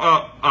just like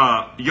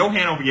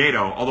Johan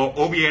Oviedo, although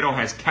Oviedo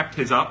has kept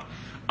his up,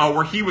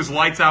 where he was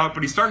lights out,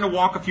 but he's starting to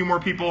walk a few more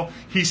people.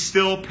 He's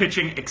still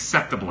pitching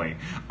acceptably.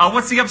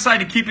 What's the upside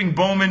to keeping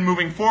Bowman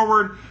moving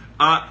forward?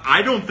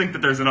 I don't think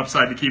that there's an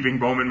upside to keeping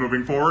Bowman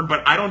moving forward,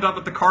 but I don't doubt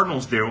that the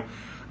Cardinals do.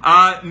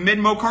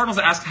 Mid-Mo Cardinals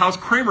asked, how's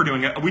Kramer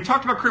doing? We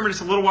talked about Kramer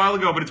just a little while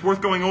ago, but it's worth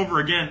going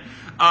over again.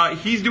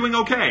 He's doing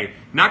okay.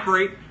 Not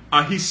great.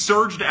 He's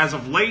surged as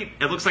of late.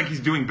 It looks like he's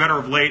doing better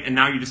of late, and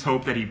now you just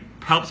hope that he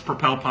helps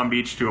propel Palm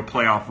Beach to a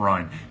playoff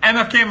run.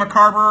 MFK,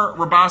 McCarver,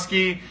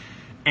 Raboski,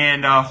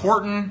 and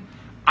Horton.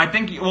 I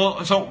think,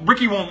 so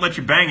Ricky won't let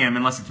you bang him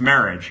unless it's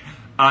marriage.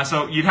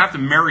 So you'd have to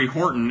marry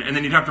Horton, and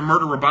then you'd have to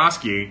murder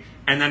Raboski,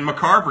 and then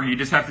McCarver, you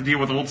just have to deal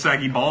with old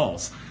saggy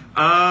balls.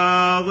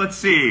 Let's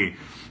see.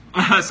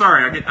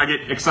 Sorry, I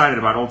get excited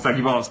about old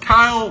saggy balls.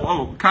 Kyle,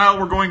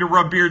 we're going to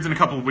rub beards in a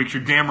couple of weeks.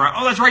 You're damn right.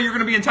 Oh, that's right, you're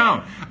going to be in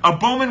town.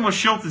 Bowman with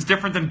Schultz is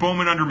different than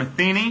Bowman under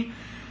Matheny.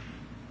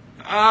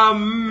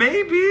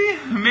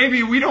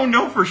 Maybe we don't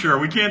know for sure.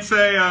 We can't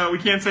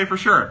say for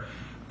sure.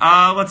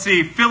 Let's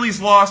see.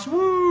 Phillies lost.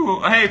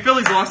 Woo! Hey,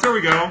 Phillies lost. There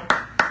we go.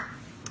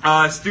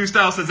 Stu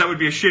Style says that would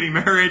be a shitty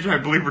marriage. I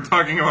believe we're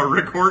talking about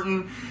Rick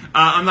Horton.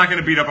 I'm not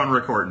going to beat up on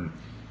Rick Horton.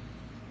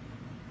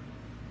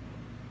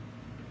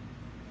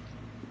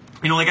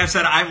 like I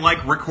said, I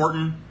like Rick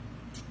Horton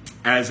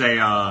as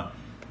a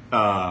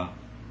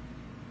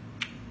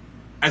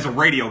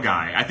radio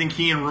guy. I think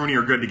he and Rooney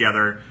are good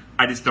together.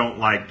 I just don't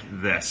like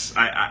this.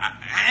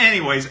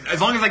 Anyways,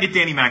 as long as I get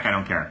Danny Mac, I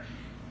don't care.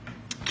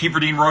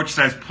 Kiefer Dean Roach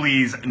says,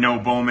 please, no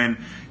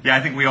Bowman. Yeah,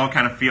 I think we all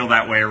kind of feel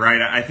that way,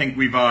 right? I think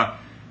Matt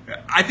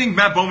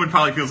Bowman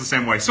probably feels the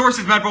same way.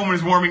 Sources, Matt Bowman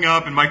is warming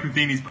up, and Mike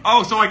Matheny's...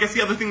 Oh, so I guess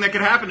the other thing that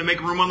could happen to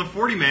make room on the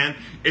 40-man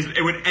is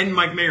it would end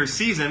Mike Mayer's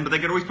season, but they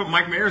could always put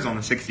Mike Mayers on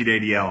the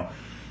 60-day DL.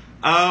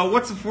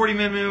 What's the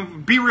 40-man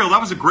move? Be real,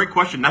 that was a great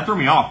question. That threw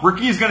me off.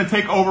 Ricky is going to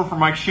take over for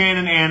Mike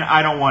Shannon, and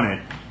I don't want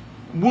it.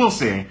 We'll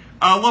see.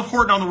 Love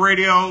Horton on the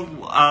radio.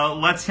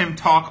 Lets him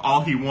talk all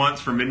he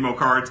wants for Midmo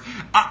cards.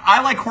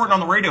 I like Horton on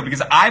the radio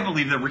because I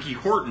believe that Ricky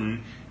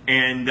Horton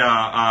and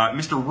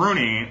Mr.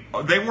 Rooney,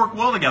 they work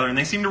well together, and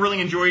they seem to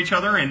really enjoy each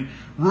other, and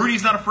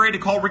Rooney's not afraid to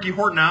call Ricky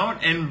Horton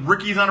out, and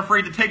Ricky's not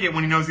afraid to take it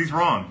when he knows he's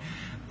wrong.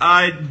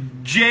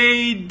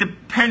 Jay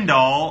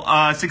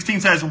Dependal, 16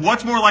 says,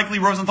 what's more likely,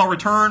 Rosenthal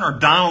return or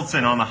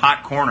Donaldson on the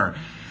hot corner?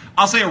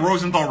 I'll say a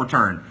Rosenthal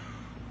return.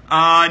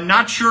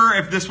 Not sure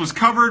if this was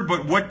covered,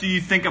 but what do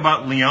you think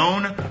about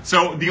Leon?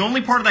 So the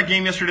only part of that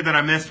game yesterday that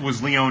I missed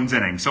was Leon's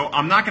inning. So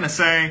I'm not going to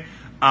say.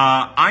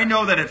 I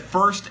know that at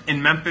first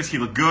in Memphis he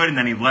looked good, and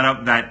then he let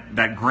up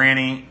that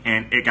granny,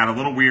 and it got a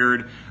little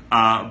weird.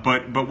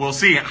 But we'll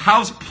see.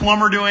 How's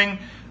Plummer doing?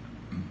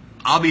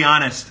 I'll be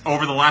honest.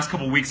 Over the last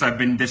couple weeks, I've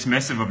been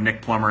dismissive of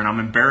Nick Plummer, and I'm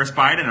embarrassed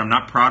by it, and I'm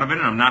not proud of it,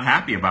 and I'm not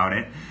happy about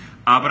it.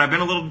 But I've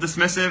been a little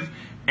dismissive,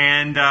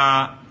 and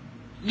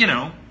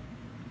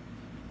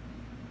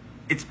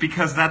it's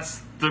because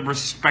that's the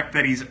respect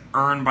that he's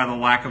earned by the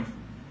lack of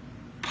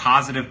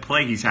positive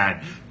play he's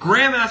had.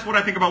 Graham asked what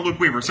I think about Luke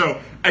Weaver. So,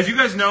 as you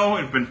guys know,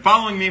 have been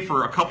following me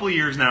for a couple of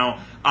years now,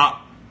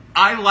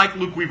 I like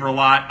Luke Weaver a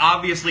lot.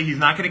 Obviously, he's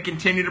not going to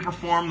continue to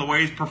perform the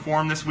way he's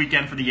performed this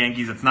weekend for the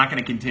Yankees. It's not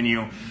going to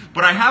continue.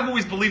 But I have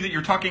always believed that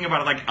you're talking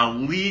about like a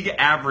league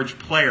average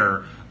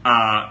player,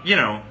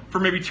 for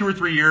maybe 2 or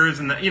 3 years,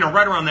 and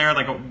right around there,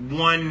 like a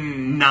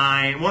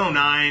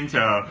 109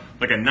 to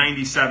like a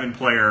 97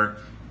 player.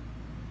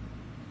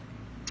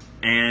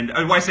 And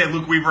when I say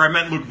Luke Weaver, I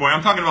meant Luke Voigt.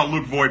 I'm talking about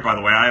Luke Voigt, by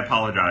the way. I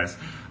apologize.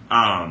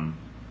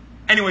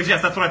 Anyways,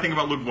 yes, that's what I think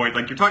about Luke Voigt.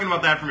 Like, you're talking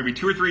about that for maybe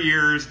 2 or 3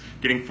 years,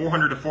 getting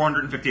 400 to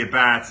 450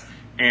 at-bats,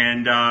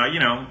 and,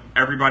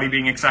 everybody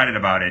being excited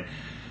about it.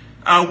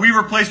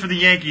 Weaver plays for the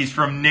Yankees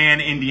from Nan,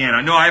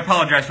 Indiana. No, I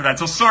apologize for that.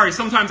 So sorry,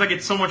 sometimes I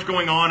get so much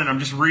going on, and I'm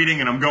just reading,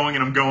 and I'm going,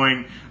 and I'm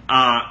going.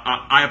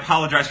 I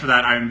apologize for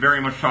that. I am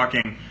very much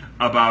talking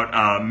about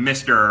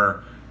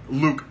Mr.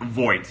 Luke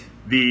Voigt,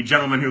 the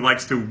gentleman who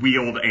likes to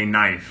wield a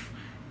knife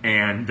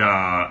and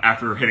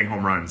after hitting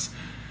home runs.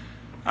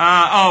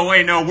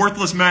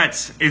 Worthless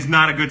Mets is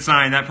not a good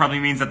sign. That probably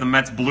means that the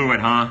Mets blew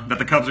it, huh? That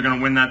the Cubs are going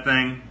to win that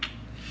thing?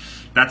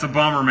 That's a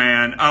bummer,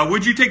 man.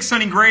 Would you take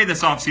Sonny Gray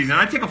this offseason?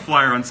 I'd take a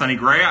flyer on Sonny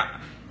Gray.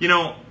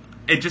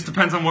 It just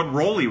depends on what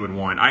role he would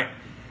want.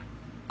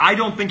 I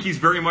don't think he's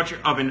very much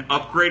of an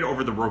upgrade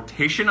over the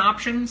rotation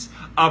options,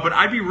 but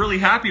I'd be really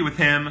happy with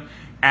him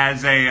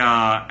as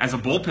a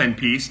bullpen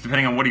piece,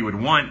 depending on what he would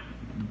want.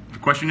 The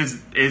question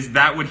is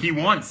that what he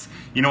wants?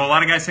 A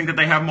lot of guys think that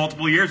they have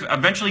multiple years.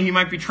 Eventually, he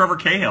might be Trevor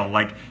Cahill.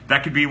 Like,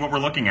 that could be what we're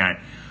looking at.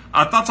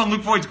 Thoughts on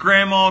Luke Voigt's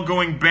grandma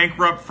going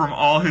bankrupt from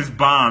all his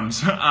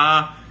bombs?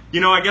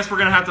 I guess we're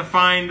gonna have to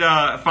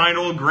find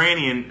old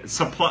Granny and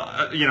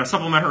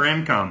supplement her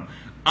income.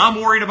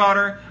 I'm worried about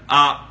her.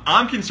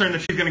 I'm concerned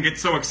that she's gonna get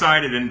so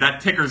excited and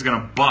that ticker's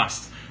gonna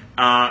bust.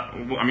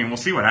 We'll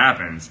see what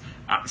happens.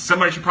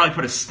 Somebody should probably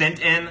put a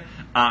stent in,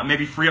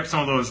 maybe free up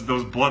some of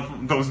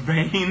those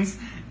veins,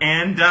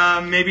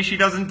 and maybe she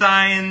doesn't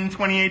die in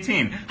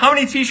 2018. How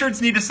many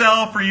T-shirts need to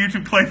sell for you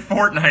to play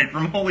Fortnite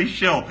from Holy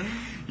Shill?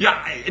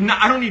 Yeah,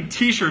 I don't need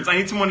T-shirts. I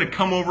need someone to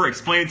come over,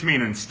 explain it to me,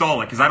 and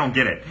install it, because I don't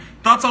get it.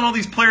 Thoughts on all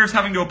these players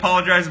having to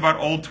apologize about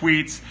old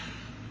tweets?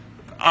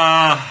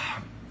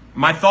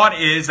 My thought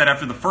is that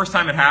after the first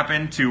time it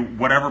happened to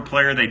whatever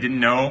player they didn't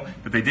know,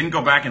 that they didn't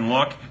go back and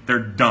look, they're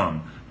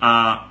dumb.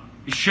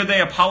 Should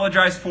they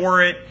apologize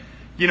for it?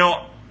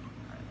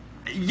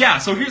 Yeah,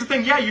 so here's the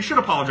thing. Yeah, you should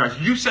apologize.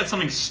 You said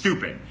something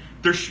stupid.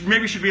 There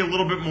maybe should be a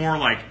little bit more,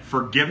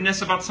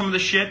 forgiveness about some of the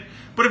shit.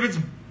 But if it's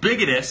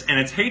bigotous and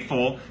it's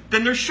hateful,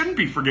 then there shouldn't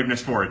be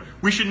forgiveness for it.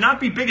 We should not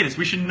be bigotous.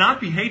 We should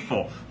not be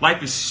hateful.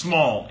 Life is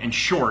small and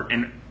short,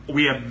 and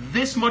we have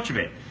this much of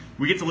it.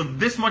 We get to live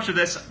this much of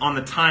this on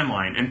the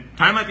timeline. And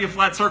time might be a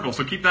flat circle,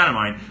 so keep that in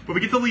mind. But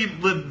we get to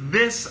live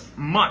this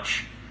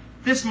much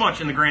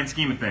in the grand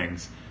scheme of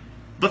things.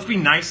 Let's be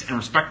nice and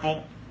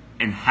respectful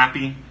and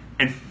happy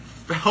and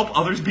help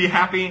others be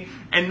happy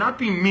and not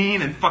be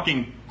mean and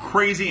fucking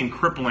crazy and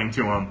crippling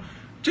to them.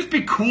 Just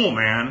be cool,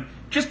 man.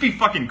 Just be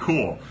fucking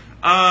cool.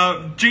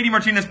 JD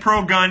Martinez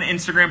Pro Gun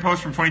Instagram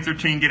post from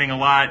 2013 getting a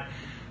lot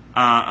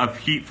of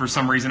heat for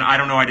some reason. I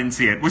don't know. I didn't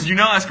see it. Was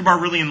Yunel Escobar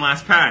really in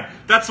last pad?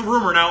 That's the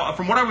rumor. Now,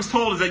 from what I was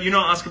told is that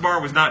Yunel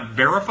Escobar was not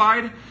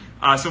verified,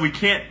 so we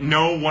can't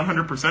know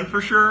 100% for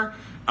sure.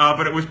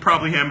 But it was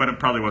probably him, but it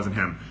probably wasn't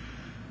him.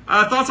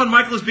 Thoughts on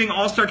Michaelis being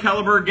All-Star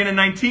caliber again in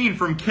 19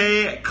 from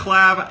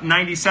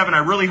KClav97. I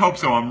really hope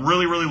so. I'm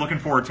really, really looking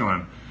forward to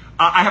him.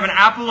 I have an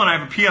Apple and I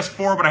have a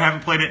PS4, but I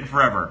haven't played it in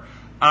forever.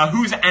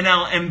 Who's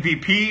NL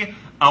MVP?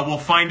 We'll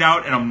find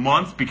out in a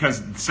month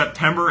because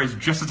September is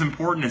just as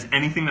important as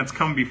anything that's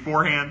come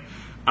beforehand.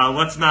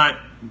 Let's not...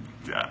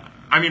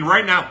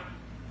 right now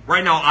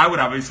I would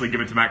obviously give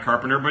it to Matt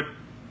Carpenter, but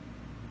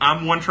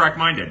I'm one-track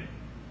minded.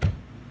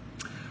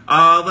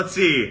 Let's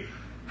see.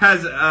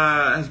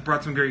 Has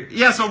brought some great...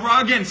 Yeah, so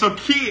again, so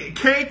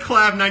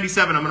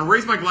KClav97, I'm going to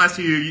raise my glass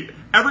to you.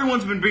 Everyone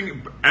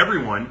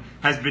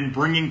has been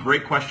bringing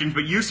great questions,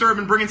 but you, sir, have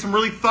been bringing some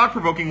really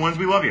thought-provoking ones.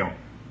 We love you.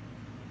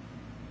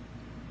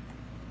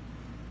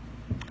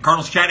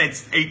 Cardinals Chat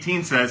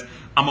 18 says,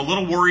 I'm a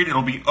little worried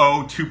it'll be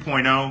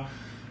 2.0.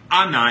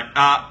 I'm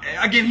not.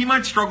 Again, he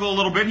might struggle a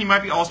little bit. He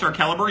might be All-Star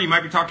caliber. You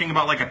might be talking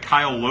about like a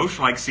Kyle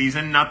Loesch-like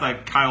season, not the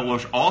Kyle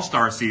Loesch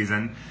All-Star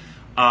season.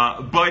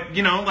 But,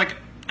 like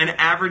an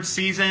average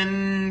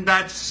season,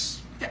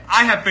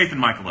 I have faith in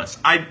Michaelis.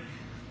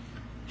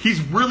 He's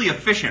really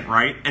efficient,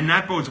 right? And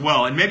that bodes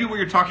well. And maybe what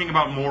you're talking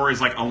about more is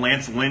like a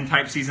Lance Lynn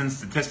type season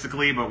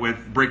statistically, but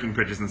with breaking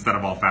pitches instead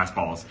of all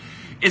fastballs.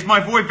 Is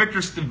my boy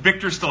Victor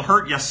still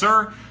hurt? Yes,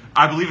 sir.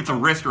 I believe it's a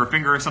wrist or a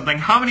finger or something.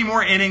 How many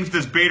more innings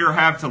does Bader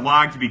have to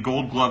log to be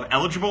Gold Glove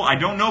eligible? I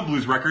don't know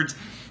Blues records.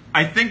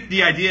 I think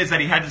the idea is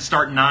that he had to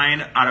start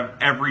 9 out of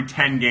every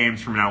 10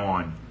 games from now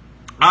on.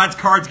 Odds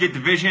Cards get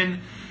division.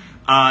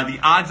 The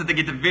odds that they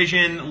get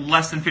division,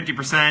 less than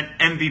 50%.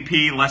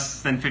 MVP,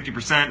 less than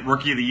 50%.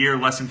 Rookie of the Year,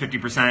 less than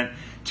 50%.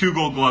 2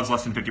 Gold Gloves,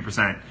 less than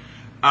 50%.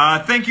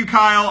 Thank you,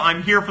 Kyle.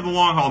 I'm here for the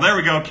long haul. There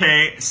we go,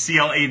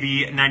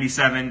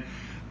 KClav97.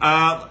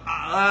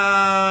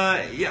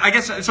 I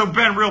guess, so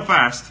Ben, real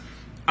fast,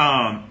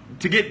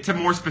 to get to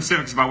more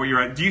specifics about what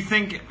you're at, do you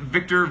think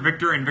Victor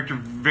and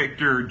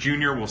Victor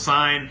Jr. will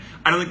sign?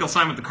 I don't think they'll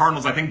sign with the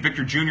Cardinals. I think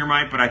Victor Jr.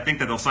 might, but I think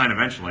that they'll sign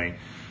eventually.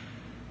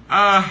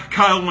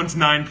 Kyle wants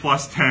 9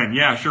 plus 10.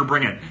 Yeah, sure,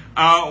 bring it.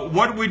 Who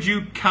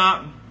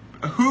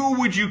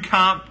would you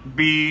comp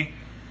be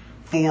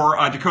for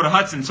Dakota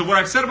Hudson? So what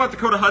I've said about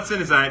Dakota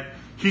Hudson is that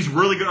he's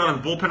really good out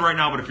of the bullpen right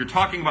now, but if you're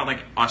talking about like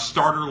a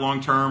starter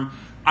long term,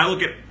 I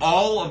look at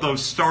all of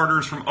those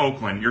starters from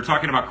Oakland. You're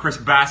talking about Chris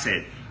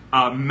Bassett,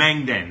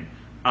 Mangden,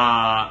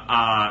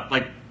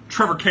 like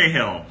Trevor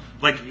Cahill.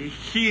 Like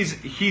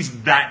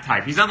he's that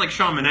type. He's not like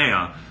Sean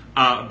Manaea,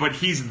 but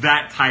he's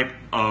that type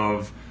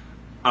of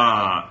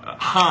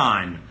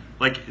Hahn.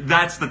 Like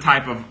that's the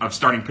type of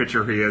starting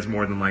pitcher he is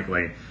more than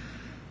likely.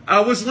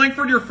 Was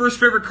Langford your first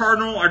favorite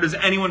Cardinal, or does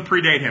anyone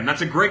predate him?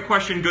 That's a great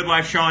question. Good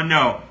life, Sean.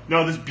 No,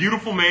 this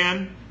beautiful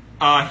man.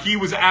 He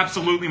was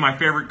absolutely my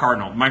favorite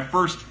Cardinal. My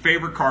first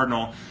favorite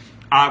Cardinal.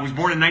 I was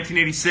born in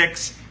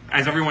 1986.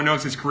 As everyone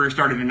knows, his career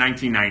started in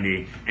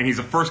 1990. And he's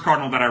the first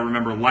Cardinal that I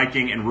remember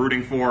liking and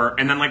rooting for.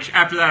 And then, like,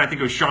 after that, I think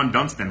it was Sean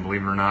Dunston,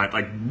 believe it or not.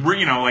 Like,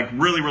 really,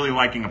 really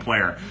liking a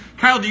player.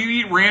 Kyle, do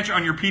you eat ranch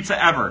on your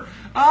pizza ever?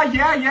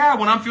 Yeah.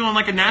 When I'm feeling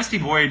like a nasty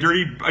boy, a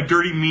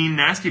dirty, mean,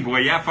 nasty boy,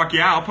 yeah, fuck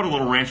yeah. I'll put a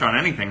little ranch on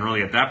anything,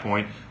 really, at that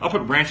point. I'll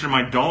put ranch in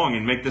my dong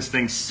and make this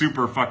thing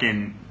super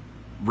fucking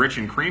rich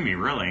and creamy,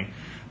 really.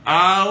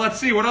 Let's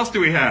see, what else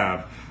do we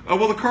have?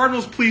 Will the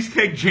Cardinals please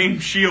take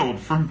James Shield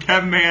from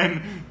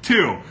Kevman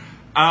 2?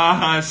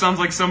 Sounds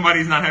like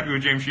somebody's not happy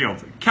with James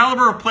Shields.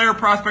 Caliber of player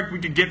prospect we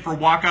could get for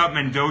Wacha,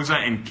 Mendoza,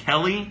 and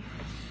Kelly?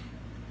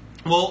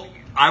 Well,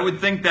 I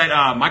would think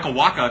that Michael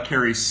Wacha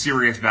carries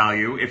serious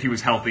value if he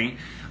was healthy.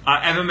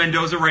 Evan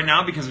Mendoza right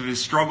now, because of his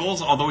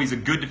struggles, although he's a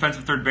good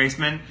defensive third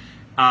baseman.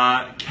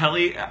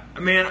 Kelly,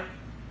 man...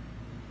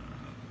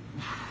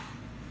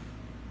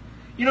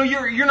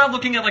 you're not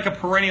looking at like a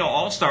perennial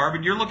all-star,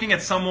 but you're looking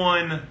at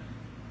someone,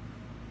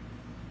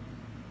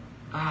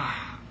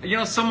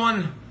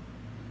 someone,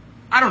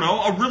 I don't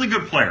know, a really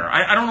good player.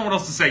 I don't know what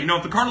else to say.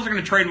 If the Cardinals are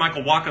going to trade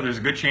Michael Wacha, there's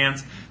a good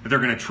chance that they're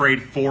going to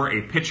trade for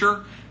a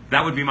pitcher.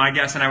 That would be my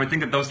guess, and I would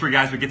think that those three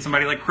guys would get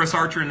somebody like Chris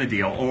Archer in the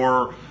deal,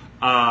 or,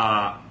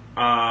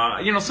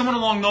 someone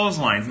along those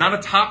lines. Not a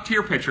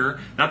top-tier pitcher,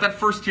 not that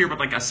first tier, but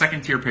like a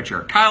second-tier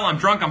pitcher. Kyle, I'm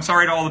drunk. I'm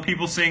sorry to all the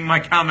people seeing my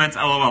comments.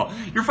 LOL.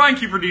 You're fine,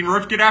 Keeper Dean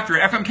Roach. Get after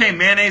it. FMK,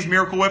 mayonnaise,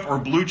 Miracle Whip, or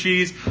blue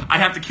cheese. I'd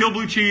have to kill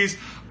blue cheese.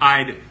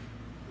 I'd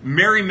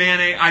marry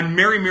mayonnaise. I'd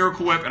marry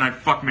Miracle Whip, and I'd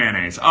fuck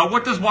mayonnaise.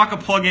 What does Wacha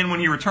plug in when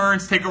he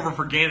returns? Take over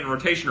for Gannon,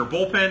 rotation, or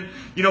bullpen?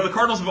 The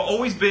Cardinals have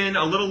always been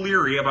a little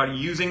leery about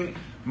using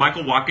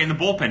Michael Wacha in the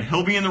bullpen.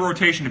 He'll be in the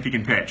rotation if he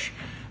can pitch.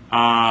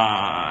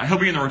 I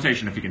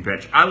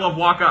love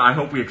Wacha. I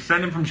hope we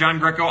extend him from John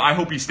Greco. I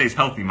hope he stays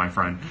healthy, my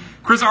friend.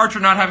 Chris Archer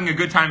not having a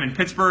good time in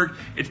Pittsburgh.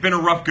 It's been a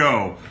rough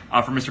go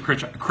for Mr.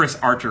 Chris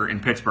Archer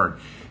in Pittsburgh.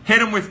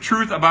 Hit him with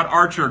truth about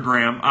Archer,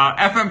 Graham.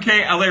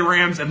 FMK, LA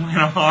Rams,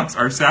 Atlanta Hawks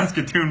are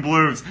Saskatoon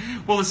Blues.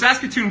 Well, the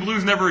Saskatoon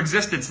Blues never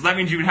existed, so that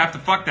means you would have to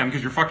fuck them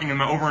because you're fucking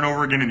them over and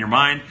over again in your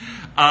mind.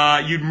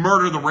 You'd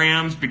murder the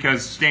Rams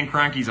because Stan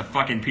Kroenke's a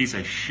fucking piece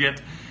of shit.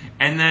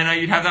 And then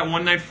you'd have that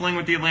one-night fling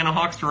with the Atlanta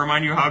Hawks to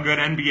remind you how good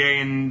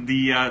NBA and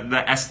the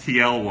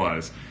STL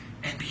was.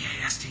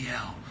 NBA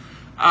STL.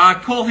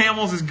 Cole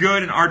Hamels is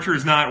good and Archer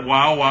is not.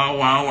 Wow, wow,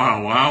 wow,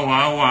 wow, wow,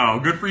 wow, wow.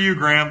 Good for you,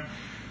 Graham.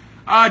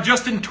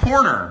 Justin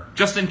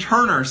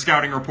Turner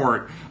scouting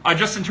report.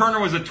 Justin Turner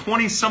was a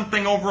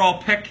 20-something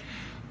overall pick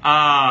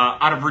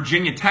out of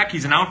Virginia Tech.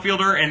 He's an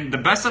outfielder, and the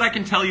best that I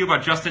can tell you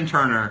about Justin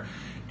Turner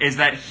is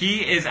that he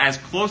is as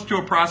close to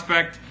a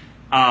prospect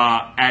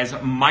as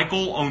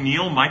Michael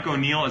O'Neill. Mike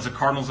O'Neill, as the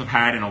Cardinals have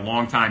had in a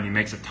long time. He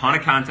makes a ton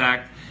of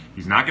contact.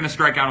 He's not going to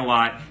strike out a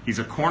lot. He's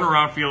a corner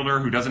outfielder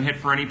who doesn't hit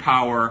for any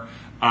power.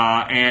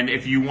 And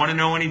if you want to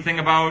know anything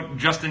about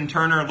Justin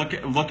Turner,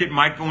 look at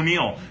Mike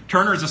O'Neill.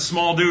 Turner's a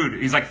small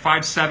dude. He's like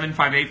 5'7",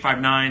 5'8",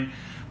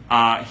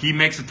 5'9". He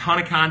makes a ton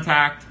of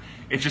contact.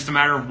 It's just a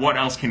matter of what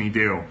else can he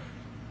do.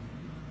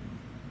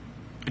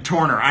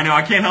 Turner. I know,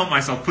 I can't help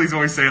myself. Please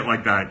always say it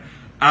like that.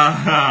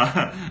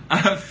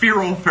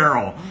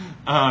 Farrell.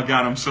 Oh, God,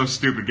 I'm so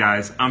stupid,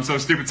 guys. I'm so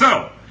stupid.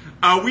 So,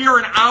 we are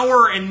an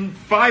hour and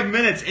 5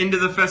 minutes into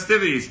the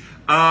festivities.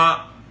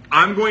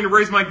 I'm going to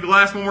raise my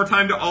glass one more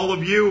time to all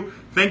of you.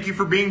 Thank you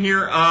for being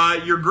here.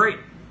 You're great.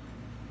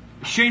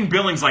 Shane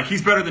Billings,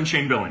 he's better than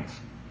Shane Billings.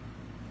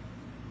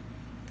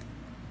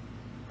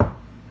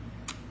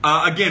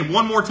 Again,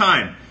 one more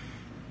time.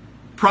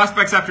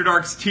 Prospects After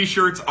Dark's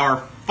t-shirts are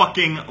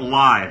fucking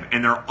live,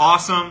 and they're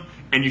awesome,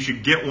 and you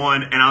should get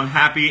one, and I'm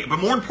happy. But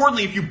more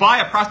importantly, if you buy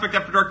a Prospect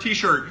After Dark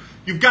t-shirt,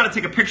 you've got to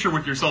take a picture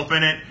with yourself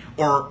in it,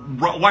 or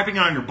wiping it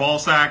on your ball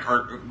sack,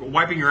 or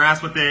wiping your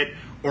ass with it,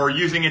 or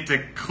using it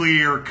to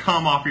clear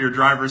cum off of your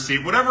driver's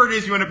seat. Whatever it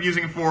is you end up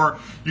using it for,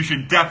 you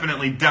should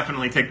definitely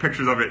take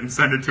pictures of it and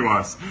send it to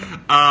us.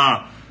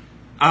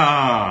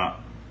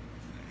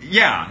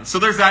 Yeah, so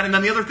there's that. And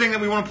then the other thing that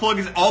we want to plug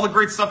is all the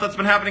great stuff that's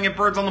been happening at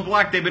Birds on the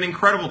Black. They've been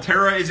incredible.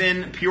 Tara is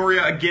in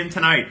Peoria again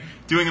tonight,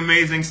 doing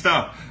amazing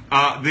stuff.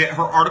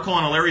 Her article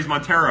on Alaries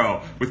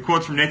Montero with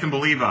quotes from Nathan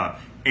Believa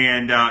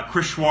and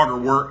Chris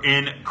Schwager were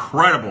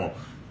incredible.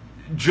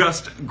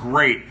 Just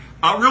great.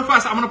 Real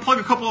fast, I'm going to plug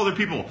a couple other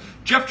people.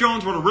 Jeff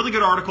Jones wrote a really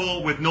good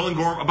article with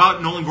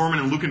about Nolan Gorman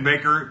and Luken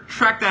Baker.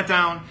 Track that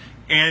down.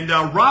 And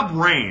Rob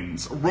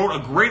Raines wrote a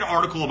great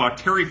article about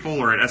Terry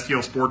Fuller at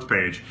STL Sports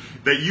Page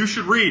that you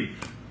should read.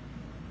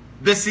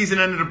 This season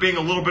ended up being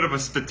a little bit of a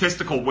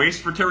statistical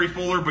waste for Terry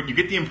Fuller, but you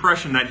get the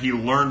impression that he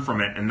learned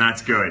from it, and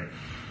that's good.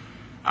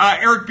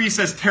 Eric B.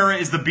 says Tara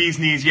is the bee's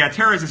knees. Yeah,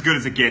 Tara is as good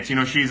as it gets. You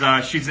know, she's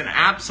an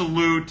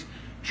absolute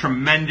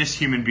tremendous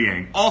human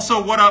being.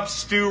 Also, what up,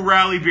 Stu?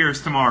 Rally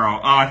beers tomorrow.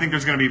 I think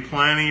there's going to be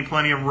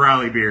plenty of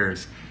rally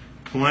beers.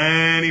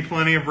 Plenty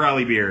of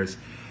rally beers.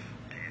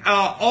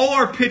 All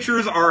our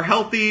pitchers are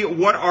healthy.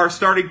 What are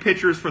starting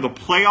pitchers for the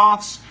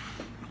playoffs?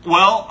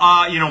 Well,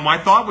 my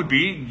thought would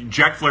be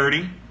Jack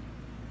Flaherty,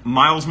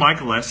 Miles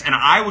Michaelis, and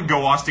I would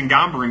go Austin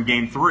Gomber in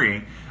Game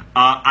 3.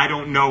 I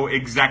don't know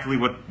exactly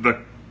what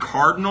the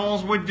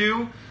Cardinals would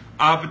do,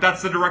 but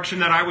that's the direction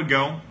that I would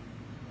go.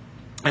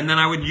 And then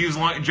I would use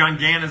John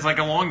Gann as like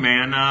a long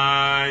man.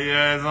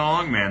 As a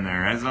long man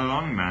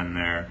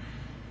there.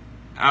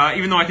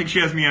 Even though I think she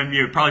has me on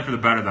mute. Probably for the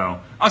better,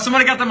 though.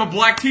 Somebody got them a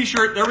black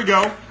t-shirt. There we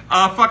go.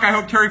 I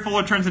hope Terry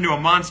Fuller turns into a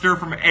monster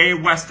from A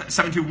West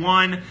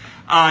 721.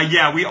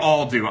 Yeah, we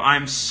all do.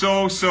 I'm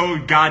so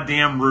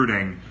goddamn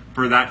rooting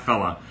for that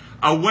fella.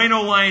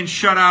 Wayno Lion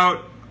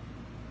shutout.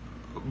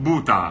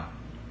 Buta.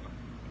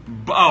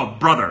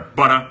 Brother.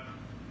 But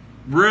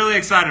really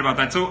excited about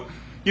that. So,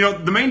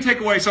 the main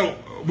takeaway. So,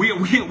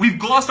 we've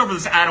glossed over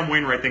this Adam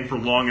Wainwright thing for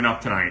long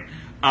enough tonight.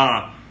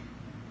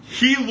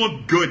 He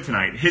looked good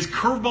tonight. His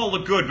curveball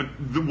looked good,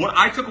 but what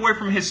I took away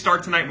from his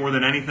start tonight more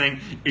than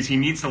anything is he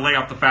needs to lay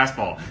off the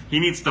fastball.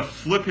 He needs to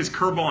flip his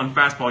curveball and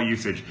fastball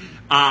usage.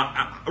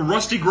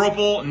 Rusty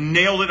Gropel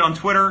nailed it on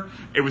Twitter.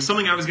 It was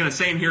something I was going to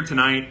say in here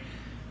tonight.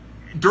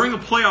 During the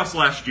playoffs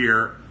last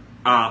year,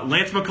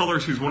 Lance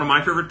McCullers, who's one of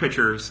my favorite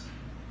pitchers,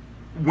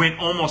 went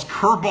almost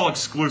curveball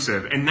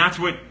exclusive, and that's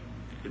what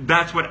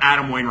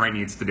Adam Wainwright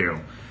needs to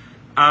do.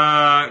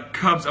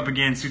 Cubs up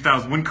against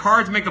 2000. When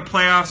Cards make the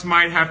playoffs,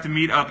 might have to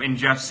meet up in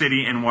Jeff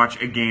City and watch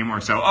a game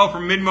or so.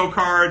 From Midmo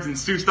Cards and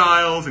Stu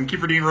Styles and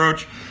Kiefer Dean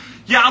Roach.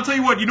 Yeah, I'll tell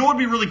you what. You know what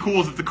would be really cool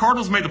is if the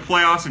Cardinals made the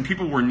playoffs and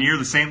people were near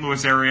the St.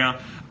 Louis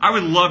area. I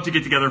would love to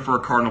get together for a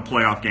Cardinal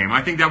playoff game.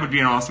 I think that would be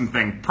an awesome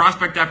thing.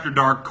 Prospect After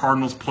Dark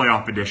Cardinals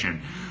playoff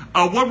edition.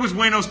 What was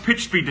Wayno's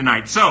pitch speed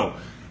tonight? So,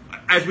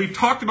 as we've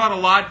talked about a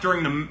lot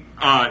during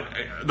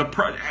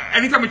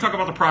anytime we talk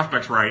about the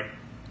prospects, right?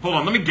 Hold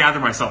on, let me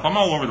gather myself. I'm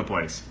all over the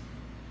place.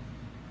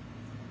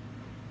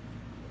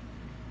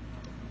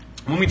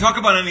 When we talk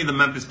about any of the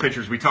Memphis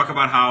pitchers, we talk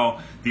about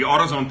how the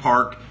AutoZone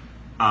Park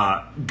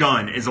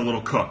gun is a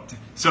little cooked.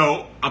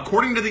 So,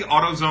 according to the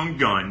AutoZone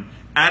gun,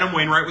 Adam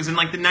Wainwright was in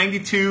like the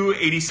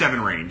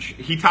 92-87 range.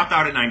 He topped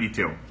out at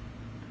 92.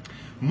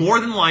 More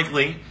than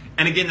likely,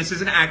 and again, this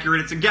isn't accurate,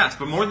 it's a guess,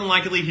 but more than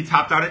likely he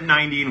topped out at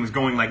 90 and was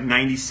going like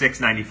 96,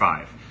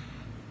 95.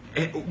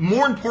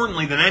 More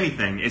importantly than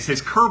anything is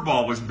his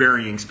curveball was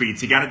burying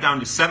speeds. He got it down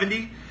to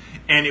 70,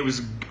 and it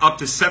was up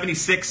to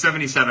 76,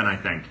 77, I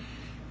think.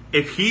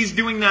 If he's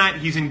doing that,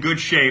 he's in good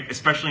shape,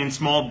 especially in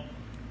small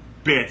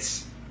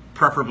bits,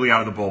 preferably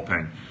out of the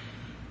bullpen.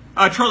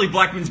 Charlie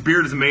Blackman's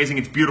beard is amazing.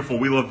 It's beautiful.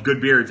 We love good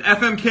beards.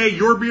 FMK,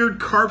 your beard,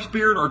 Carp's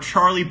beard, or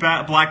Charlie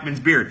Blackman's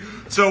beard?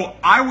 So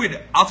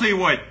I'll tell you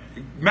what,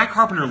 Matt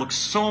Carpenter looks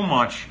so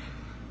much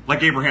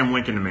like Abraham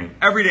Lincoln to me.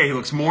 Every day he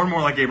looks more and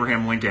more like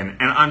Abraham Lincoln,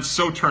 and I'm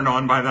so turned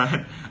on by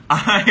that.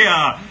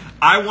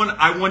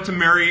 I want to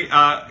marry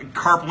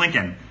Carp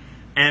Lincoln,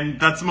 and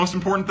that's the most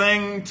important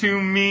thing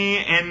to me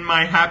and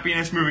my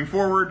happiness moving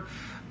forward.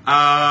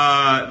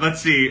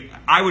 Let's see.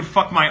 I would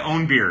fuck my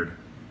own beard.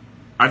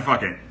 I'd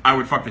fuck it. I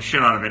would fuck the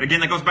shit out of it. Again,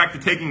 that goes back to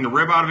taking the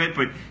rib out of it,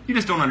 but you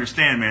just don't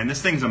understand, man.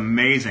 This thing's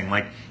amazing.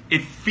 Like,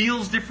 it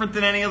feels different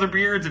than any other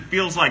beards. It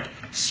feels like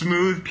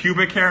smooth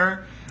pubic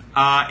hair,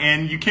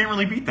 and you can't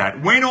really beat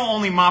that. Wayno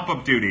only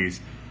mop-up duties.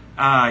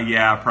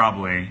 Yeah,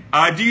 probably.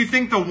 Do you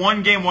think the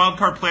one-game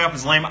wildcard playoff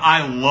is lame?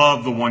 I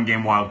love the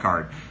one-game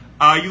wildcard.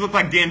 You look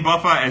like Dan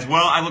Buffa as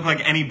well. I look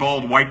like any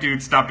bald white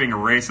dude. Stop being a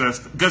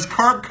racist. Does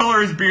Carp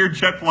color his beard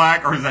jet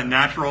black, or is that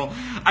natural?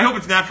 I hope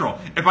it's natural.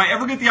 If I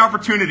ever get the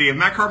opportunity, if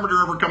Matt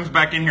Carpenter ever comes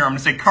back in here, I'm going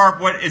to say,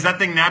 Carp, what is that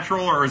thing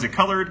natural, or is it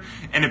colored?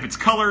 And if it's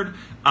colored, then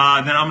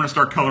I'm going to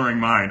start coloring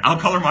mine. I'll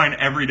color mine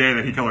every day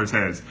that he colors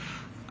his.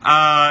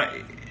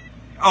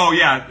 Oh,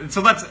 yeah,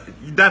 so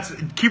that's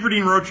Keeper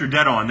Dean Roach, you're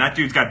dead on. That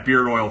dude's got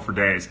beard oil for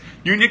days.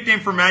 New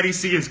nickname for Matty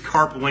C is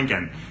Carp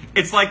Lincoln.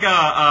 It's like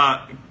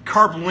a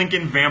Carp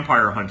Lincoln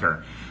vampire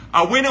hunter.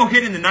 Wayno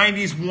hit in the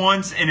 90s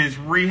once in his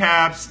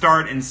rehab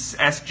start in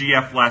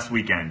SGF last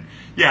weekend.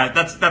 Yeah,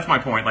 that's my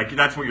point. Like,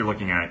 that's what you're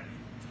looking at.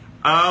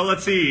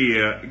 Let's see.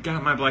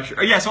 Got my black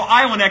shirt. Yeah, so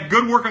Iowa Neck,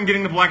 good work on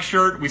getting the black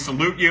shirt. We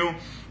salute you.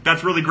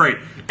 That's really great.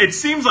 It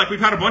seems like we've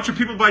had a bunch of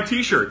people buy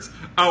T-shirts.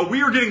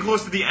 We are getting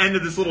close to the end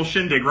of this little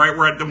shindig, right?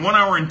 We're at the 1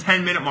 hour and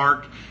 10 minute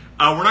mark.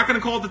 We're not going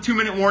to call it the 2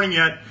 minute warning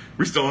yet.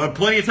 We still have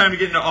plenty of time to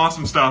get into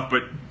awesome stuff,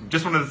 but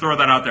just wanted to throw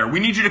that out there.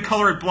 We need you to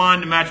color it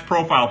blonde to match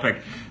profile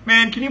pic.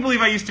 Man, can you believe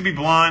I used to be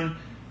blonde?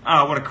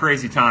 What a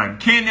crazy time.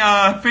 Can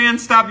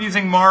fans stop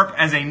using Marp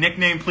as a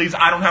nickname, please?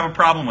 I don't have a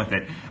problem with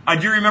it.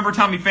 Do you remember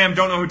Tommy Pham?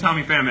 Don't know who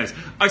Tommy Pham is.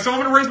 So I'm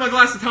going to raise my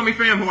glass to Tommy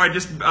Pham, who I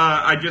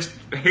just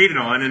hated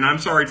on, and I'm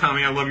sorry,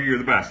 Tommy. I love you. You're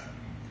the best.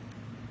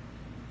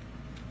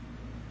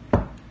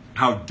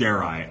 How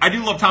dare I? I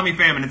do love Tommy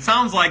Pham, and it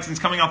sounds like since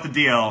coming off the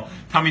DL,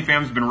 Tommy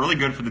Pham's been really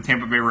good for the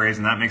Tampa Bay Rays,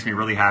 and that makes me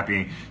really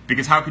happy,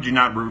 because how could you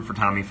not root for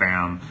Tommy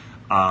Pham?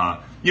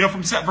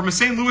 From a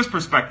St. Louis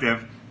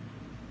perspective,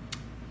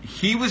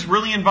 he was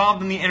really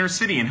involved in the inner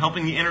city and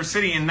helping the inner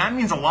city, and that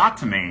means a lot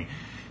to me.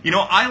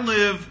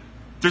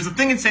 There's a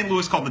thing in St.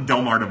 Louis called the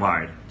Del Mar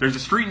Divide. There's a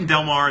street in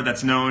Del Mar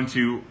that's known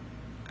to,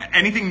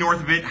 anything north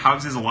of it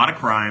houses a lot of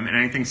crime, and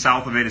anything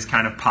south of it is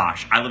kind of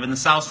posh. I live in the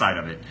south side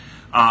of it,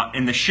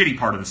 in the shitty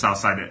part of the south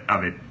side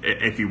of it,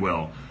 if you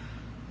will.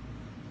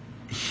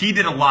 He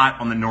did a lot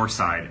on the north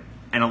side,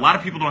 and a lot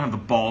of people don't have the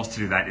balls to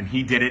do that, and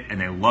he did it,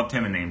 and they loved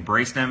him, and they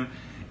embraced him,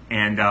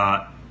 and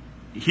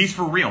he's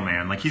for real,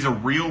 man. Like, he's a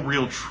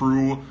real,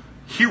 true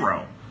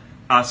hero.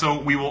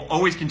 So we will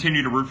always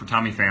continue to root for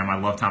Tommy Pham. I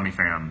love Tommy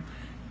Pham.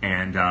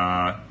 And,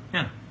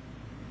 yeah.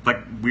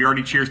 Like, we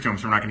already cheers to him,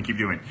 so we're not going to keep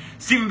doing it.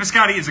 Steven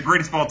Biscotti is the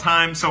greatest of all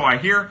time, so I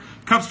hear.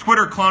 Cubs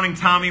Twitter clowning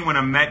Tommy when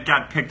a Met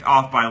got picked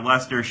off by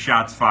Lester.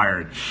 Shots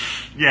fired.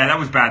 Yeah, that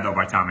was bad, though,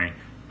 by Tommy.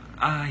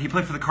 He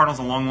played for the Cardinals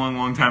a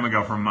long time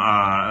ago from,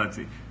 let's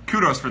see.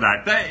 Kudos for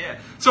that.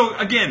 So,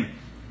 again,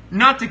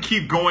 not to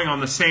keep going on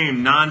the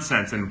same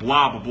nonsense and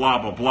blah, blah,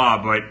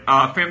 but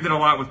Pham did a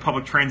lot with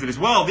public transit as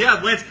well.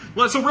 Yeah, Lance,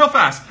 so real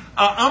fast,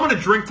 I'm going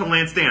to drink to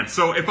Lance Dance.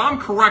 So if I'm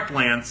correct,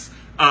 Lance,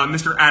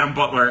 Mr. Adam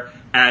Butler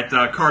at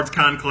Cards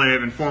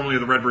Conclave and formerly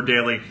of the Redbird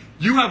Daily,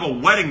 you have a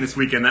wedding this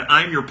weekend that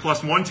I'm your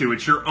 +1 to.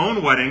 It's your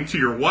own wedding to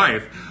your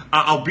wife.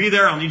 I'll be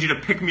there. I'll need you to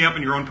pick me up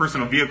in your own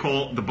personal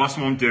vehicle. The bus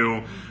won't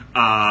do.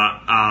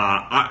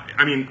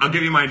 I'll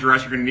give you my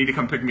address. You're going to need to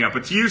come pick me up.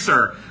 But to you,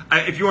 sir,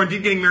 if you are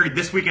indeed getting married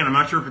this weekend, I'm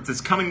not sure if it's this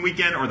coming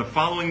weekend or the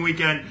following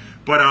weekend,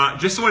 but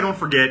just so I don't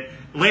forget,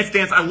 Lance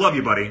Dance, I love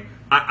you, buddy.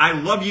 I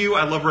love you.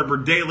 I love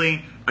Redbird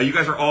Daily. You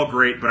guys are all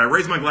great, but I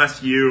raise my glass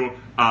to you.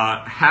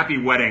 Happy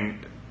wedding,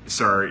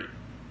 sir.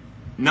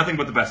 Nothing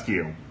but the best to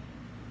you.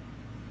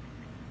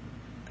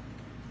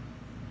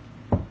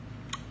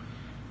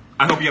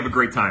 I hope you have a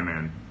great time,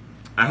 man.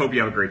 I hope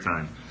you have a great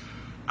time.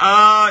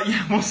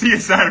 Yeah, we'll see you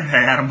Saturday,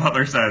 Adam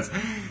Butler says.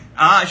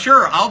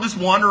 Sure, I'll just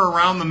wander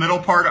around the middle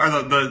part, or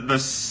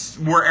the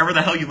wherever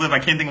the hell you live. I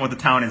can't think of what the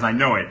town is. I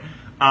know it.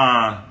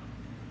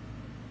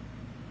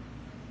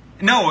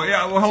 No,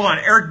 yeah, well, hold on.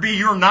 Eric B.,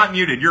 you're not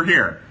muted. You're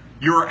here.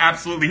 You're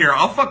absolutely here.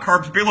 I'll fuck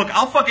Carp's beard. Look,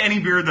 I'll fuck any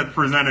beard that's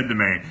presented to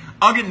me.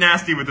 I'll get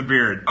nasty with the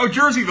beard. Oh,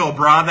 Jerseyville,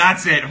 brah.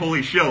 That's it.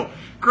 Holy shilt.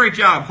 Great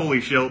job, holy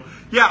shilt.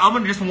 Yeah, I'm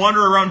going to just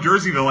wander around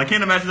Jerseyville. I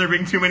can't imagine there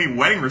being too many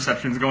wedding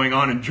receptions going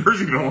on in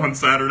Jerseyville on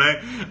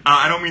Saturday.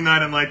 I don't mean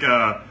that in like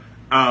a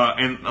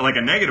in like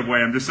a negative way.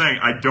 I'm just saying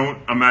I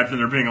don't imagine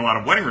there being a lot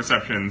of wedding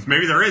receptions.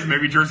 Maybe there is.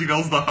 Maybe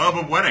Jerseyville's the hub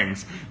of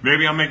weddings.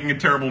 Maybe I'm making a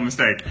terrible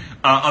mistake,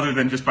 other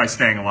than just by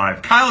staying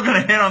alive. Kyle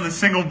gonna hit on the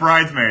single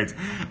bridesmaids.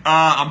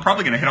 I'm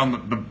probably gonna hit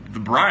on the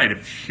bride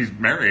if she's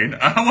married.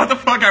 What the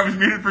fuck? I was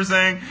muted for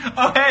saying,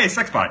 oh hey,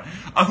 sexbot.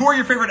 Who are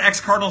your favorite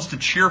ex-Cardinals to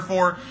cheer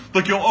for?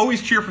 Look, you'll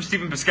always cheer for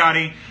Stephen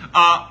Piscotty.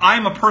 I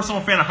am a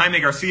personal fan of Jaime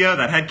Garcia,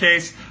 that head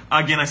case.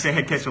 Again, I say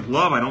head case with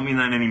love. I don't mean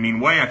that in any mean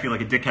way. I feel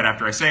like a dickhead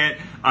after I say it.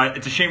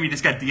 It's a shame he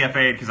just got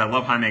DFA'd because I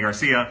love Jaime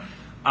Garcia.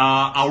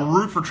 I'll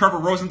root for Trevor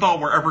Rosenthal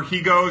wherever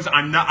he goes.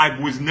 I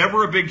was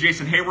never a big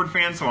Jason Hayward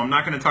fan, so I'm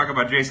not going to talk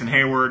about Jason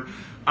Hayward.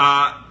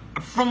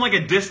 From like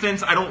a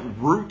distance, I don't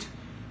root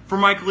for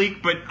Mike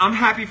Leake, but I'm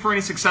happy for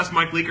any success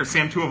Mike Leake or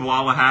Sam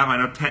Tuivailala have. I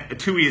know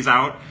Tui is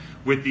out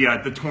with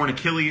the torn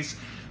Achilles.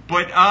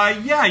 But,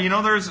 yeah, you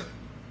know, there's...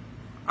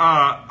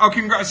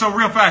 congrats. So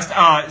real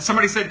fast,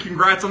 somebody said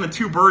congrats on the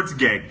Two Birds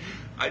gig.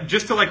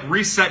 Just to like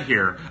reset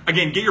here,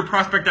 again, get your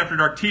Prospect After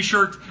Dark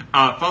t-shirt.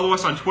 Follow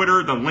us on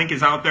Twitter. The link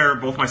is out there,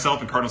 both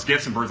myself and Cardinals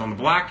Gifts and Birds on the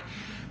Black.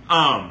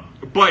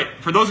 But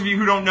for those of you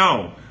who don't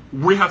know,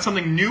 we have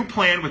something new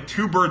planned with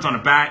Two Birds on a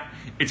Bat.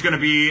 It's going to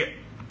be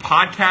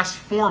podcast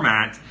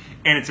format,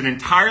 and it's an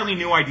entirely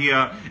new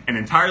idea, an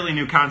entirely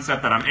new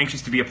concept that I'm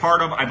anxious to be a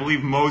part of. I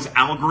believe Mo's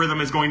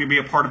algorithm is going to be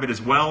a part of it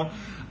as well.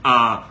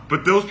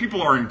 But those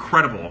people are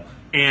incredible,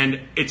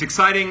 and it's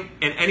exciting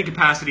in any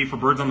capacity for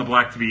Birds on the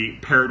Black to be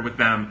paired with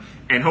them,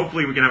 and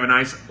hopefully we can have a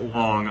nice,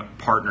 long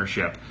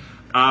partnership.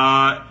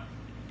 Getting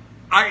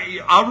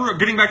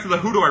back to the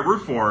who do I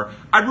root for,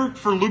 I'd root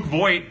for Luke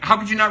Voit. How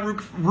could you not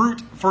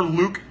root for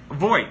Luke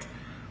Voit?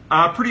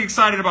 Pretty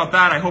excited about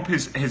that. I hope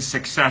his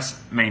success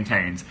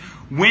maintains.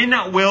 When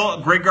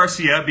will Greg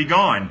Garcia be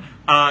gone?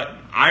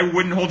 I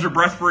wouldn't hold your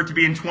breath for it to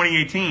be in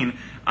 2018.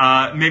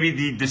 Maybe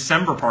the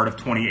December part of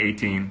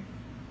 2018.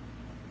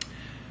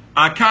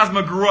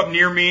 Cosma grew up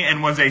near me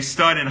and was a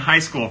stud in high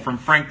school, from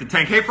Frank the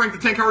Tank. Hey, Frank the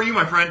Tank, how are you,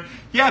 my friend?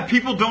 Yeah,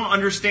 people don't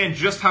understand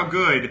just how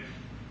good.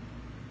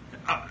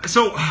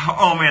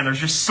 Oh man,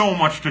 there's so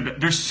much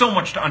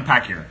to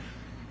unpack here.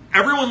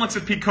 Everyone looks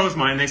at Pete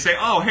Kozma and they say,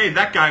 oh, hey,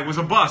 that guy was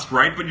a bust,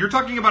 right? But you're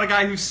talking about a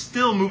guy who's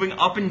still moving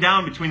up and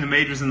down between the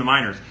majors and the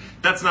minors.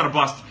 That's not a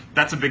bust.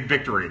 That's a big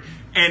victory.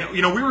 And,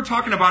 you know, we were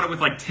talking about it with,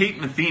 like,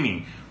 Tate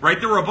Matheny, right?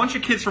 There were a bunch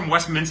of kids from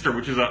Westminster,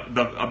 which is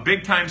a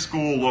big-time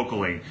school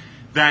locally,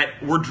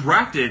 that were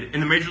drafted in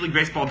the Major League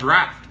Baseball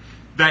draft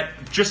that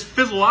just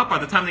fizzle out by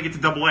the time they get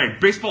to AA.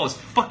 Baseball is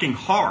fucking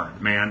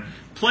hard, man.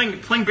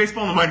 Playing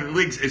baseball in the minor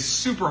leagues is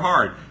super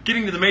hard.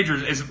 Getting to the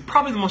majors is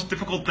probably the most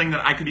difficult thing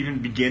that I could even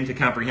begin to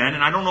comprehend,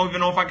 and I don't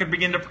even know if I could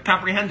begin to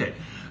comprehend it.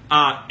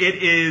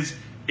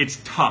 It's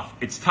tough.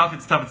 It's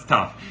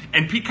tough.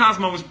 And Pete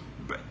Kozma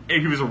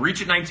he was a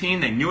reach at 19.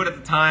 They knew it at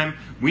the time.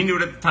 We knew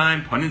it at the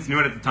time. Pundits knew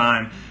it at the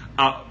time.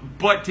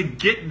 But to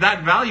get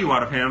that value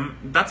out of him,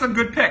 that's a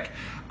good pick.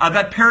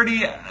 The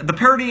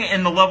parity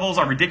and the levels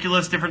are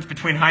ridiculous. Difference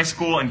between high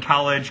school and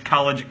college.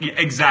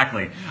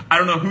 Exactly. I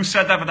don't know who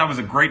said that, but that was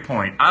a great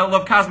point. I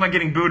love Kozma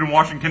getting booed in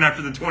Washington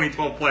after the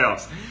 2012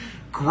 playoffs.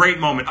 Great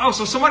moment. Oh,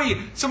 so somebody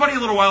a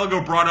little while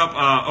ago brought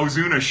up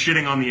Ozuna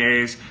shitting on the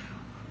A's.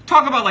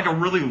 Talk about like a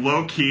really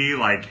low-key,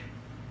 like,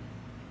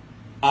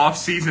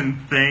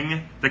 off-season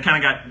thing that kind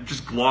of got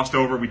just glossed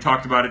over. We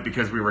talked about it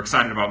because we were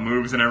excited about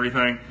moves and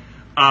everything.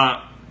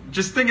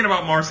 Just thinking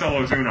about Marcell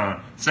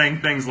Ozuna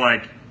saying things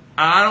like,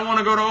 I don't want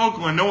to go to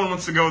Oakland. No one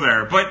wants to go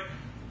there. But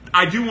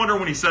I do wonder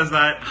when he says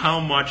that how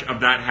much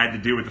of that had to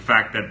do with the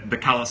fact that the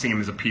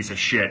Coliseum is a piece of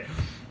shit.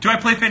 Do I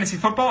play fantasy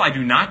football? I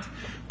do not.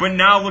 But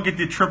now look at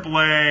the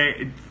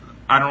AAA.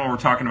 I don't know what we're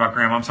talking about,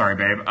 Graham. I'm sorry,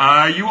 babe.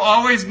 You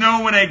always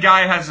know when a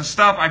guy has a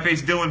stop. I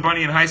faced Dylan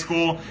Bunny in high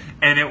school,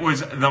 and it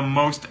was the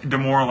most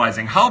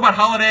demoralizing. How about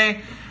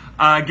Holiday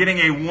getting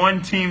a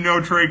one-team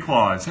no-trade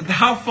clause?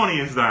 How funny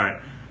is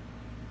that?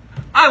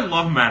 I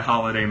love Matt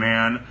Holiday,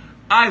 man.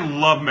 I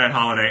love Matt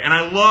Holiday, and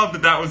I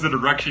love that was the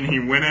direction he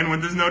went in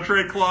with his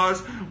no-trade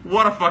clause.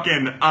 What a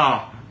fucking,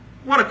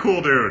 what a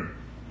cool dude.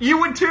 You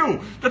would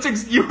too.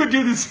 You would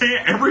do the same,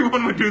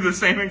 everyone would do the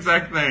same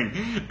exact thing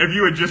if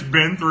you had just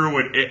been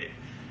through it.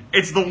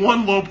 It's the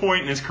one low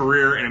point in his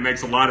career, and it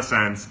makes a lot of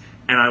sense,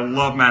 and I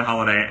love Matt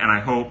Holiday, and I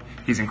hope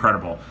he's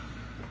incredible.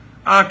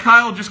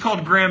 Kyle just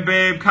called Graham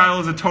babe. Kyle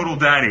is a total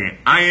daddy.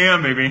 I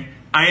am, baby.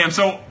 I am.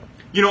 So,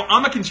 you know,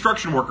 I'm a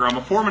construction worker. I'm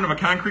a foreman of a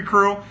concrete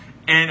crew.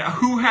 And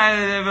who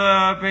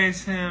had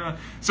base him?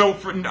 So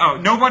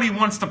nobody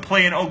wants to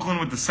play in Oakland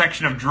with the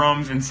section of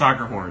drums and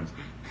soccer horns.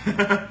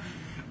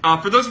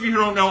 For those of you who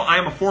don't know, I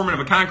am a foreman of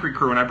a concrete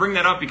crew, and I bring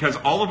that up because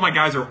all of my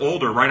guys are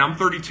older, right? I'm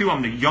 32.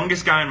 I'm the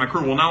youngest guy in my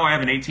crew. Well, now I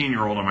have an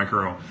 18-year-old on my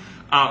crew.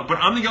 But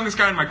I'm the youngest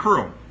guy in my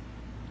crew.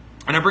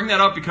 And I bring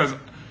that up because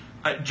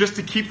just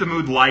to keep the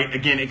mood light,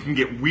 again, it can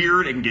get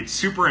weird. It can get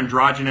super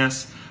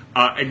androgynous.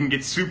 It can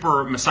get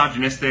super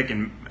misogynistic,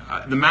 and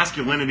the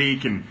masculinity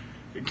can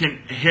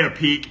hit a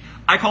peak.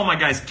 I call my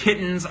guys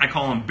kittens. I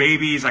call them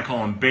babies. I call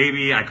them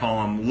baby. I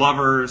call them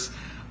lovers.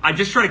 I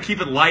just try to keep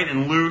it light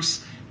and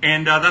loose.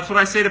 And that's what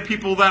I say to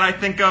people that I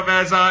think of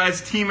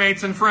as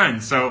teammates and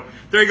friends. So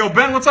there you go.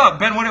 Ben, what's up?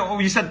 Ben,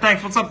 you said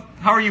thanks. What's up?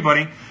 How are you,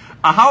 buddy?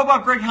 How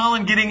about Greg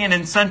Holland getting an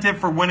incentive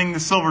for winning the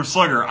Silver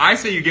Slugger? I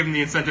say you give him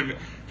the incentive.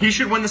 He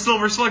should win the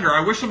Silver Slugger.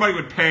 I wish somebody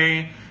would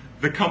pay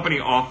the company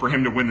off for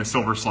him to win the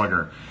Silver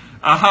Slugger.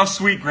 How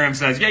sweet, Graham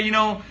says. Yeah, you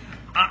know,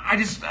 I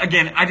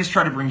just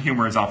try to bring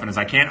humor as often as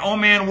I can. Oh,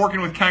 man,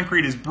 working with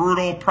concrete is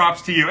brutal.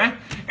 Props to you.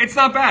 It's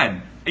not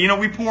bad. You know,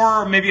 we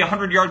pour maybe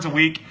 100 yards a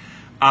week.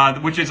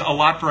 Which is a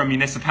lot for a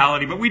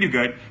municipality, but we do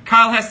good.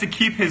 Kyle has to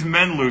keep his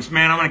men loose.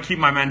 Man, I'm going to keep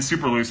my men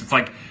super loose. It's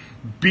like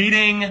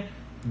beating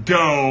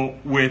dough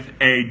with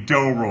a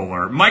dough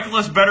roller.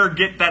 Michaelis better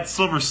get that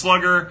Silver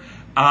Slugger.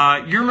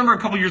 You remember a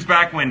couple years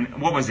back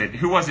when, what was it?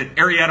 Who was it?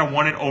 Arrieta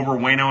won it over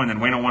Waino, and then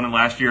Waino won it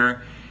last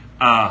year.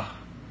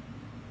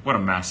 What a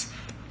mess.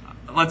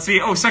 Let's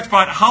see. Oh,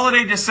 Sexbot.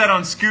 Holiday just said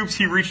on Scoops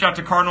he reached out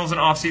to Cardinals in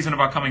offseason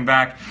about coming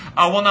back.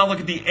 Well, now look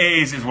at the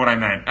A's is what I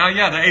meant.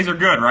 Yeah, the A's are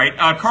good, right?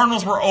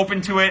 Cardinals were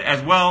open to it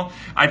as well.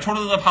 I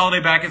totally love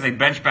Holiday back as a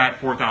bench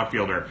bat fourth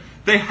outfielder.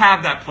 They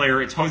have that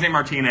player. It's Jose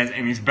Martinez,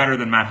 and he's better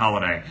than Matt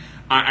Holiday.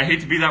 I hate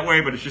to be that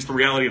way, but it's just the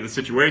reality of the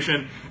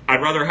situation. I'd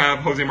rather have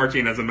Jose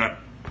Martinez than Matt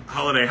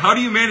Holiday. How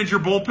do you manage your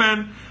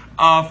bullpen?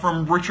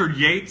 From Richard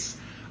Yates.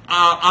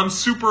 I'm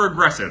super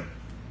aggressive.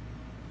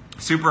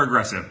 Super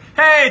aggressive.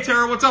 Hey,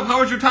 Tara, what's up? How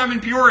was your time in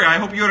Peoria? I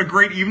hope you had a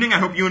great evening. I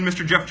hope you and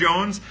Mr. Jeff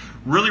Jones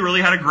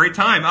really had a great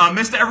time.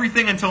 Missed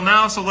everything until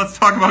now, so let's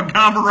talk about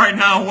Gamba right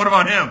now. What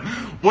about him?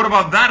 What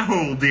about that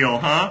whole deal,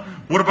 huh?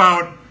 What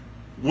about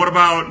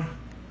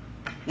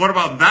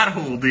that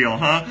whole deal,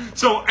 huh?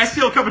 So,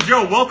 STL Cup of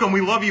Joe, welcome. We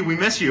love you. We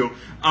miss you.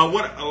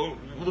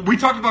 We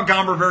talked about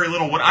Gomber very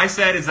little. What I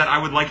said is that I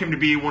would like him to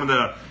be one of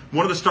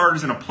the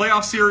starters in a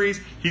playoff series.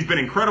 He's been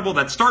incredible.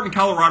 That start in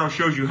Colorado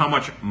shows you how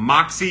much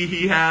moxie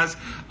he has.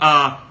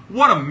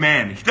 What a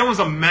man. That was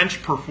a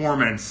mensch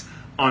performance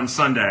on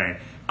Sunday.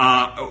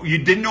 You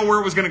didn't know where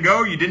it was going to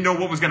go. You didn't know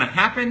what was going to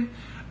happen.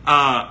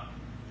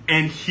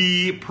 And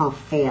he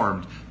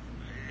performed.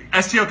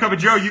 STL Cup of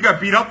Joe, you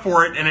got beat up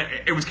for it, and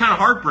it was kind of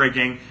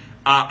heartbreaking.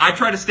 I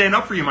try to stand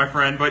up for you, my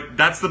friend, but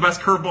that's the best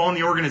curveball in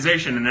the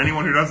organization, and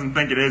anyone who doesn't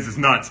think it is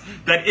nuts.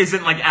 That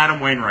isn't like Adam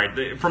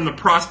Wainwright. From the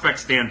prospect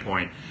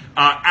standpoint,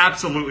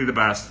 absolutely the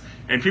best.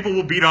 And people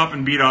will beat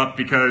up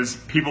because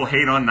people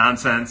hate on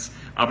nonsense,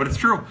 but it's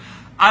true.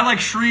 I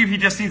like Shreve. He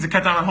just needs to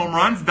cut down on home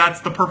runs.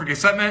 That's the perfect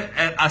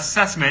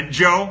assessment.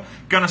 Joe,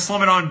 gonna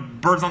slum it on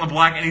Birds on the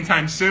Black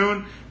anytime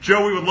soon.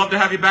 Joe, we would love to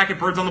have you back at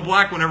Birds on the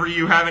Black whenever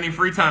you have any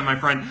free time, my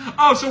friend.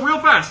 Oh, so real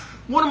fast,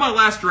 one of my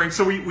last drinks.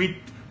 So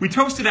we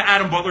toasted to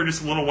Adam Butler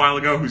just a little while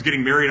ago, who's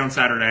getting married on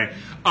Saturday.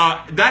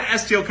 That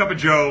STL Cup of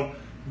Joe,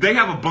 they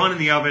have a bun in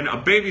the oven, a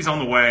baby's on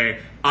the way.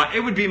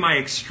 It would be my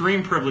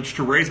extreme privilege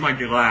to raise my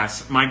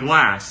glass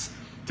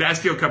to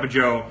STL Cup of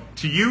Joe,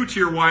 to you, to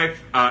your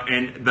wife,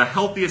 and the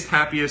healthiest,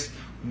 happiest,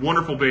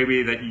 wonderful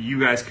baby that you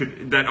guys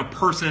that a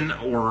person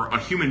or a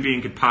human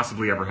being could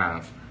possibly ever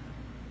have.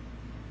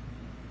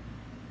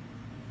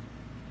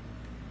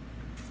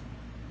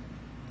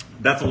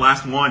 That's the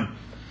last one.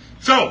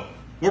 So,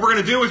 what we're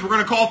going to do is we're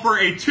going to call for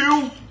a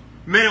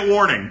 2-minute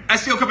warning.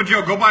 STL Cup of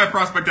Joe, go buy a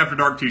Prospect After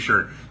Dark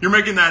t-shirt. You're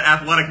making that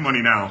athletic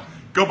money now.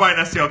 Go buy an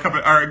STL Cup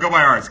of, or go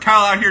buy ours.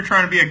 Kyle out here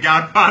trying to be a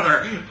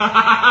godfather.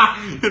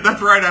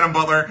 That's right, Adam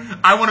Butler.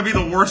 I want to be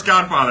the worst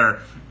godfather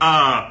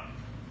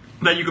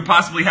that you could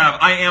possibly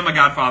have. I am a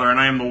godfather, and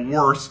I am the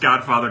worst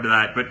godfather to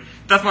that. But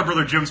that's my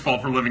brother Jim's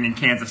fault for living in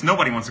Kansas.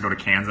 Nobody wants to go to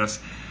Kansas.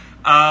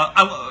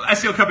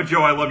 STL Cup of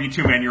Joe, I love you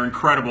too, man. You're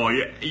incredible.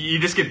 You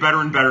just get better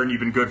and better, and you've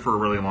been good for a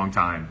really long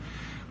time.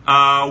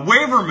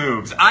 Waiver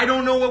moves. I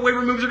don't know what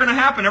waiver moves are going to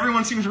happen.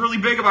 Everyone seems really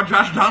big about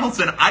Josh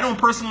Donaldson. I don't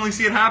personally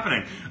see it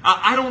happening.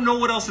 I don't know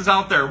what else is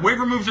out there.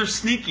 Waiver moves are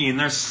sneaky, and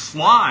they're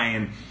sly,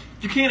 and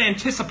you can't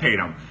anticipate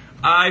them.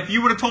 If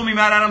you would have told me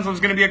Matt Adams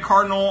was going to be a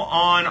Cardinal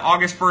on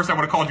August 1st, I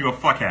would have called you a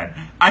fuckhead.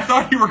 I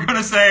thought you were going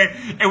to say,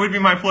 it would be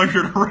my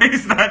pleasure to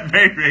raise that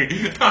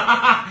baby.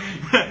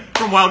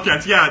 From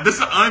Wildcats. Yeah,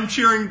 I'm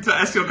cheering to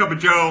STL Cup of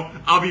Joe.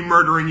 I'll be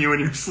murdering you in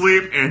your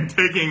sleep and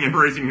taking and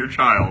raising your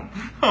child.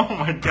 Oh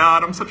my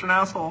God, I'm such an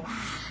asshole.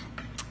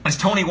 Is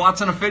Tony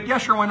Watson a fit? Yeah,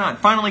 sure, why not?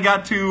 Finally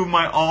got to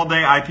my all-day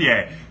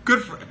IPA.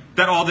 Good for...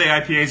 That all-day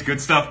IPA is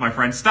good stuff, my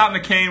friend. Stop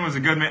McCain was a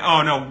good man.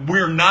 Oh, no,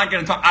 we're not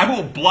going to talk. I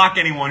will block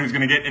anyone who's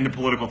going to get into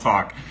political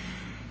talk.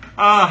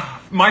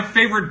 My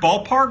favorite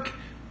ballpark?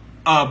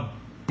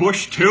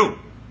 Bush 2,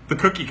 the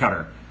cookie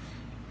cutter.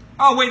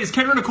 Oh, wait, is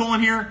Kendra Nicole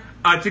in here?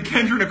 To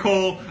Kendra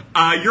Nicole,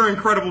 you're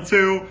incredible,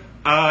 too.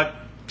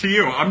 To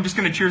you, I'm just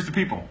going to cheers to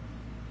people.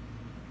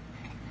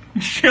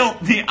 Chill,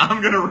 the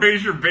I'm going to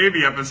raise your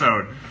baby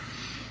episode.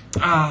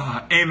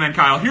 Amen,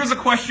 Kyle. Here's a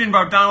question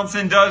about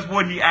Donaldson.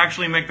 Would he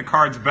actually make the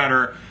Cards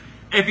better?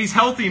 If he's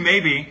healthy,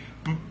 maybe.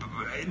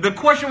 The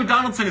question with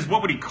Donaldson is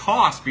what would he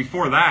cost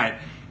before that?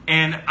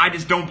 And I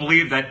just don't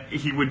believe that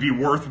he would be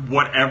worth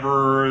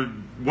whatever.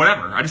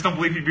 I just don't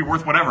believe he'd be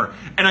worth whatever.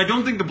 And I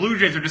don't think the Blue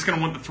Jays are just going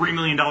to want the $3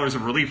 million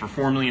of relief or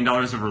 $4 million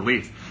of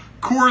relief.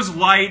 Coors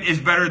Light is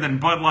better than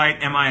Bud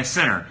Light. Am I a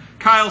sinner?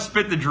 Kyle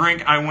spit the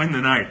drink, I win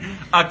the night.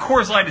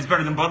 Coors Light is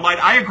better than Bud Light.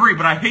 I agree,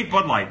 but I hate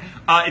Bud Light.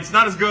 It's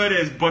not as good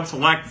as Bud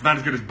Select. It's not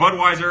as good as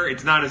Budweiser.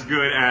 It's not as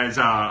good as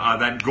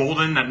that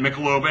Golden, that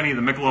Michelob, any of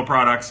the Michelob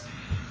products.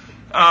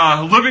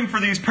 Living for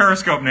these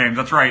Periscope names,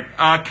 that's right.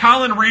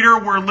 Colin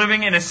Reeder, we're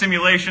living in a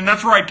simulation.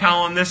 That's right,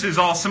 Colin. This is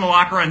all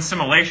simulacra and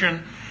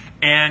simulation.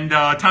 And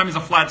time is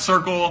a flat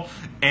circle.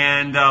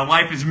 And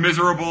life is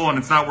miserable and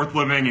it's not worth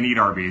living, and eat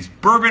Arby's.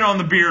 Bourbon on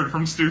the beard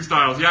from Stu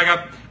Styles.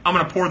 Yeah, I'm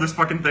going to pour this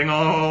fucking thing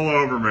all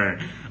over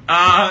me.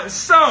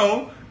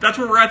 So, that's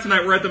where we're at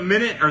tonight. We're at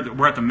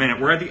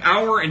the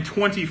hour and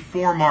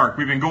 24 mark.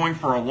 We've been going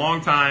for a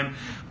long time.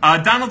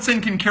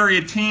 Donaldson can carry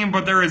a team,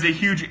 but there is a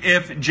huge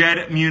if.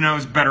 Jed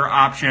Munoz better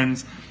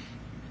options.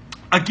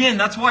 Again,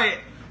 that's why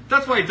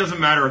it doesn't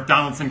matter if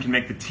Donaldson can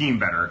make the team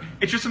better.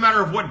 It's just a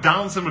matter of what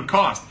Donaldson would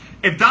cost.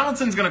 If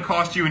Donaldson's going to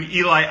cost you an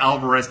Eli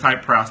Alvarez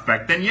type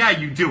prospect, then yeah,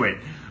 you do it.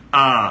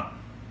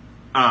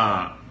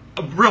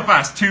 Real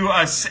fast to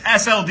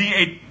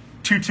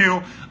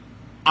SLD822.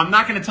 I'm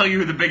not going to tell you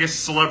who the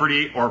biggest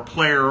celebrity or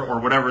player or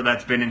whatever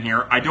that's been in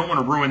here. I don't want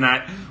to ruin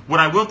that.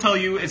 What I will tell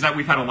you is that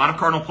we've had a lot of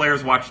Cardinal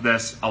players watch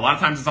this. A lot of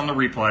times it's on the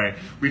replay.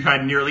 We've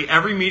had nearly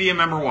every media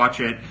member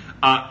watch it.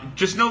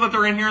 Just know that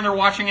they're in here and they're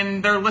watching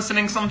and they're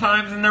listening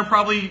sometimes, and they're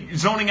probably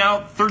zoning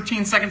out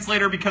 13 seconds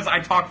later because I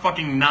talk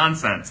fucking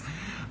nonsense.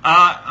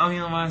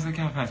 Why is the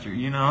cow pasture?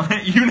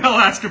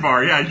 Yunel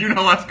Escobar. Yeah,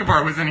 Yunel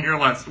Escobar was in here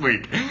last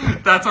week.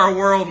 That's our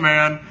world,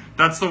 man.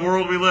 That's the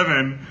world we live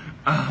in.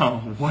 Oh,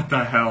 what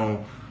the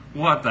hell?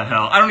 What the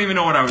hell? I don't even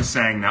know what I was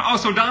saying now. Oh,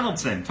 so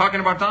Donaldson. Talking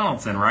about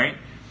Donaldson, right?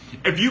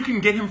 If you can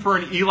get him for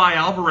an Eli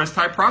Alvarez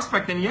type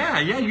prospect, then yeah,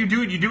 you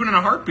do it. You do it in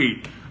a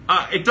heartbeat.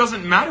 It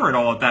doesn't matter at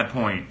all at that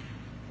point.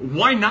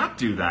 Why not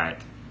do that?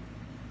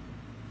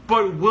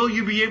 But will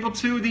you be able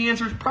to? The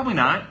answer is probably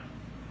not.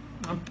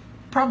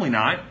 Probably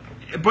not.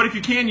 But if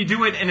you can, you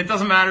do it, and it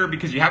doesn't matter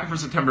because you have it for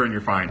September and you're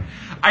fine.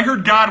 I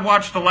heard God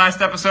watched the last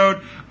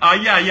episode.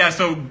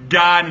 So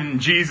God and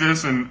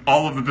Jesus and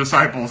all of the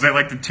disciples, they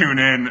like to tune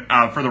in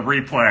for the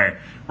replay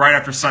right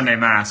after Sunday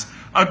Mass.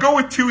 Go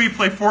with Tui,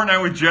 play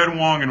Fortnite with Jed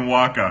Wong and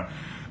Waka.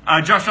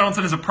 Josh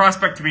Donaldson is a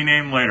prospect to be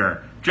named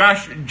later.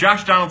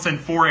 Josh Donaldson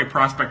for a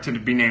prospect to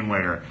be named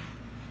later.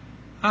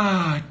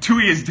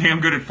 Tui is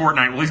damn good at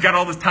Fortnite. Well, he's got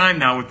all this time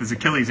now with his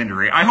Achilles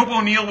injury. I hope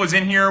O'Neal was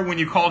in here when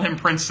you called him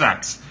Prince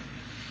Sex.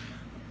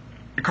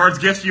 Cards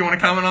Gifts, you want to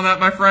comment on that,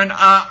 my friend?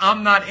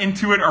 I'm not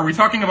into it. Are we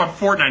talking about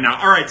Fortnite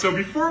now? All right, so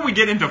before we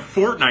get into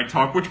Fortnite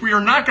talk, which we're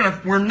not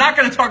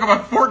gonna talk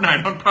about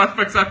Fortnite on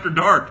Prospects After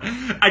Dark.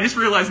 I just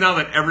realized now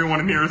that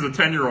everyone in here is a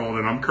 10-year-old,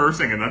 and I'm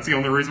cursing, and that's the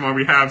only reason why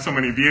we have so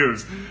many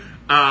views.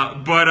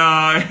 Yeah,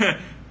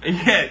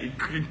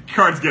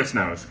 Cards Gifts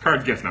knows.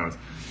 Cards Gifts knows.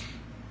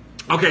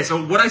 Okay,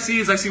 so what I see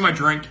is my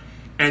drink,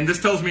 and this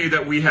tells me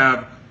that we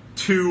have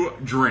 2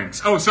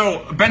 drinks. Oh,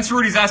 so Ben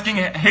Cerruti's asking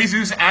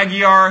Jesus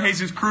Aguiar,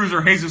 Jesus Cruz,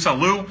 or Jesus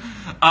Alou.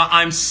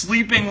 I'm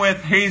sleeping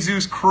with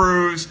Jesus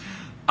Cruz.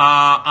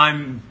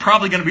 I'm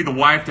probably going to be the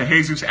wife to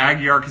Jesus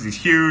Aguiar because he's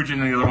huge, and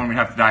the other one we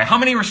have to die. How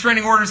many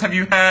restraining orders have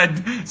you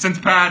had since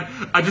Pat?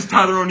 Just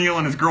Tyler O'Neill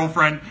and his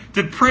girlfriend.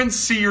 Did Prince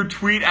see your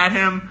tweet at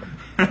him?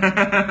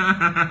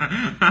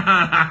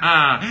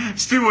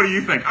 Stu, what do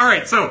you think? All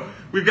right, so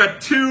we've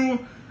got two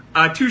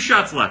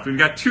shots left. We've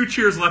got 2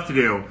 cheers left to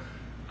do.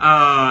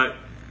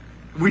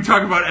 We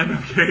talk about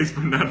MFKs,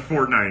 but not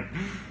Fortnite.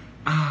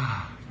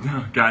 Oh,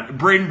 God.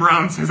 Braden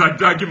Brown says,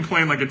 I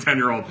complain like a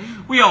 10-year-old.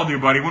 We all do,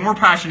 buddy. When we're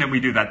passionate, we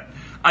do that.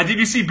 Did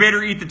you see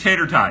Bader eat the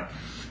tater tot?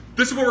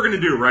 This is what we're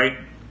going to do, right?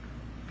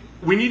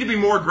 We need to be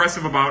more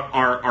aggressive about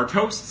our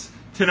toasts.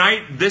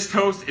 Tonight, this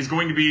toast is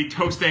going to be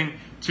toasting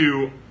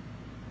to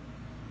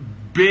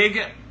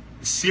big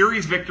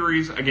series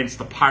victories against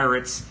the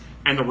Pirates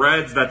and the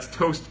Reds. That's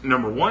toast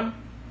number 1.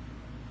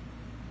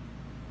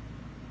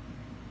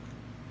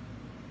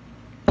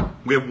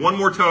 We have one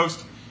more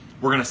toast.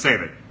 We're going to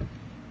save it.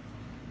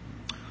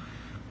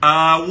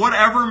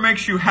 Whatever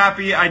makes you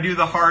happy, I do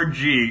the hard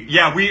G.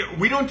 Yeah,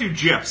 we don't do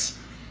GIFs.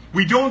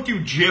 We don't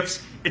do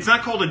GIFs. It's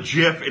not called a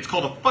GIF. It's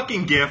called a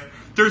fucking GIF.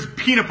 There's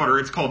peanut butter.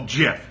 It's called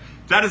GIF.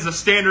 That is a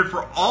standard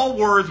for all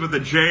words with a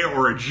J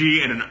or a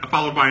G and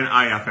followed by an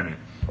IF in it.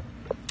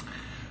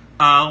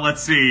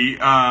 Let's see.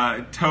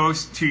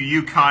 Toast to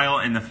you, Kyle,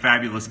 and the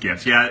fabulous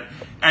gifts. Yeah,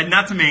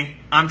 not to me.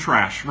 I'm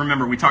trash.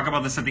 Remember, we talk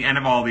about this at the end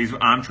of all these.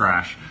 I'm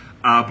trash.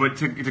 But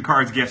to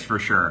Cards Gifts for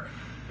sure.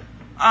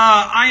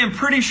 I am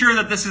pretty sure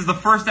that this is the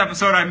first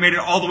episode I've made it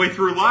all the way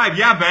through live.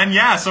 Yeah, Ben,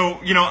 yeah. So,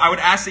 I would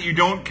ask that you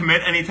don't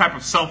commit any type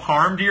of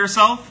self-harm to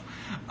yourself.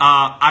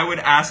 I would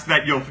ask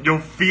that you'll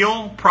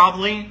feel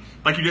probably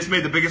like you just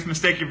made the biggest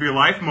mistake of your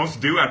life. Most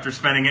do after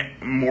spending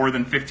more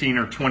than 15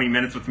 or 20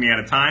 minutes with me at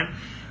a time.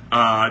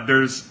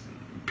 There's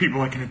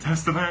people that can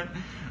attest to that.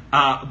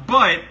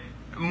 But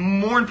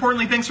more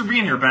importantly, thanks for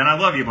being here, Ben. I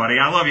love you, buddy.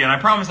 I love you. And I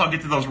promise I'll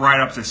get to those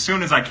write-ups as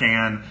soon as I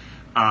can.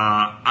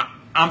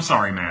 I'm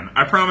sorry, man.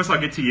 I promise I'll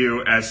get to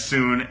you as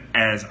soon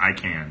as I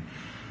can.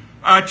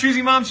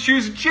 Choosy moms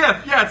choose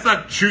GIF. Yeah, it's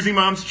not choosy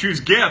moms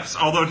choose GIFs.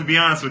 Although, to be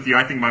honest with you,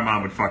 I think my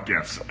mom would fuck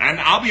GIFs. And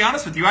I'll be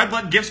honest with you, I'd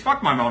let GIFs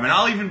fuck my mom. And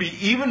I'll even be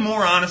even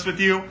more honest with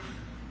you.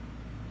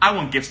 I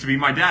want GIFs to be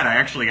my dad. I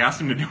actually asked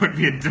him to do it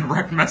via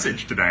direct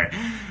message today.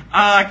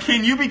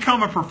 Can you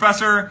become a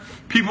professor?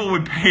 People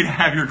would pay to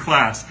have your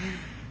class.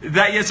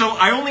 So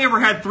I only ever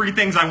had 3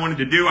 things I wanted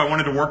to do. I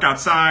wanted to work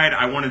outside.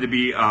 I wanted to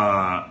be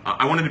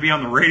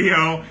on the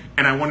radio,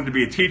 and I wanted to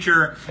be a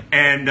teacher.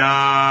 And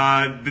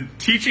the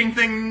teaching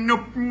thing,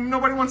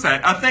 nobody wants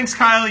that. Thanks,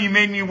 Kyle. You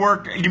made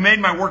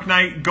my work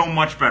night go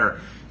much better.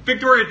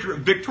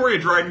 Victoria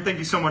Dryden, thank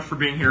you so much for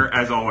being here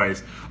as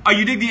always.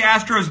 You dig the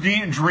Astros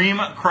dream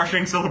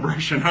crushing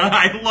celebration?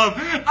 I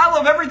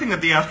love everything that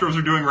the Astros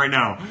are doing right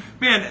now.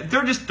 Man,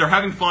 they're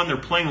having fun. They're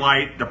playing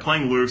light. They're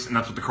playing loose, and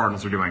that's what the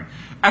Cardinals are doing.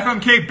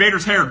 FMK,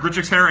 Bader's hair,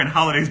 Gritchick's hair, and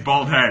Holiday's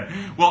bald head.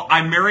 Well,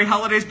 I marry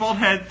Holiday's bald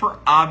head for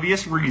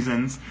obvious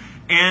reasons,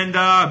 and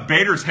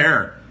Bader's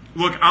hair.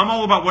 Look, I'm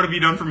all about what have you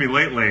done for me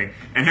lately,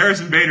 and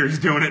Harrison Bader's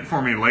doing it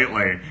for me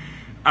lately.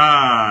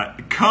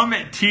 Come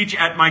teach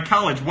at my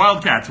college,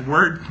 Wildcats.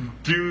 Where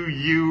do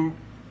you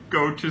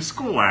go to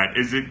school at?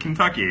 Is it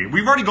Kentucky?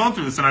 We've already gone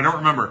through this and I don't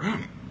remember.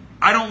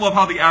 I don't love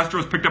how the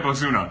Astros picked up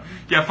Ozuna.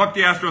 Yeah, fuck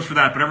the Astros for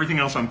that, but everything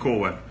else I'm cool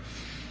with.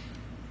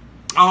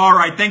 All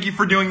right, thank you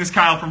for doing this,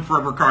 Kyle from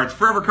Forever Cards.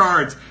 Forever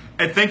Cards,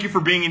 and thank you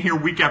for being in here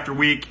week after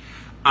week.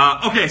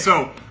 Okay,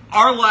 so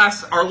our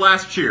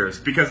last cheers,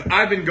 because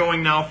I've been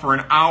going now for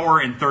an hour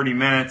and 30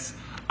 minutes.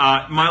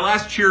 My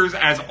last cheers,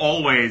 as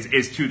always,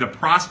 is to the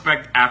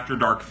Prospect After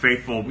Dark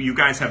faithful. You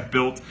guys have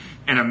built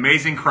an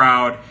amazing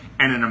crowd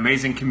and an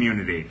amazing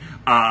community.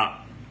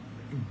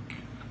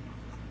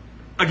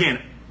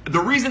 Again, the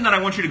reason that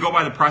I want you to go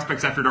buy the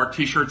Prospects After Dark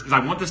t-shirts is I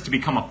want this to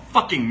become a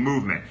fucking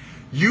movement.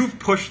 You've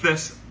pushed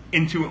this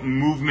into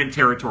movement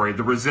territory,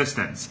 the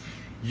resistance.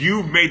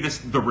 You've made this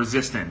the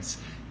resistance.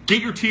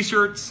 Get your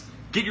t-shirts,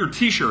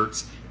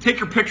 take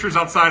your pictures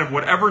outside of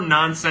whatever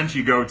nonsense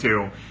you go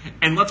to,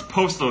 and let's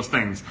post those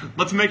things.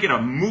 Let's make it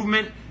a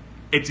movement.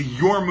 It's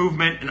your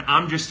movement, and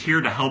I'm just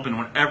here to help in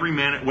whatever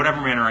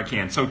manner I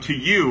can. So to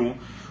you,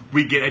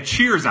 we get a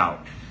cheers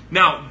out.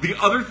 Now, the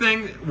other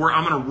thing where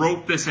I'm going to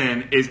rope this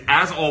in is,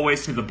 as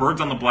always, to the Birds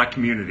on the Black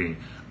community.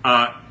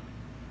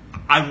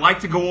 I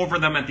like to go over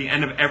them at the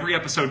end of every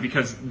episode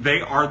because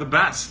they are the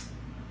best.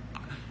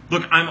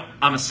 Look,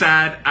 I'm a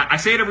sad, I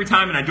say it every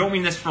time, and I don't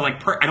mean this for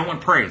I don't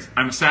want praise.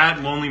 I'm a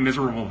sad, lonely,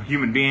 miserable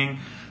human being.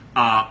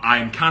 I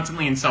am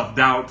constantly in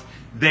self-doubt.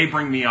 They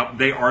bring me up.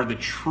 They are the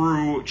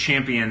true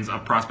champions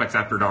of Prospects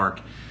After Dark.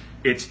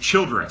 It's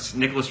Childress,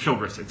 Nicholas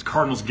Childress. It's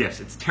Cardinals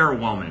Gifts. It's Tara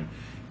Wellman.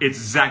 It's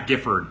Zach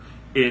Gifford.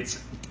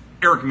 It's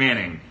Eric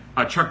Manning,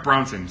 Chuck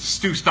Brownson,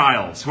 Stu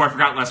Stiles, who I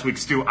forgot last week.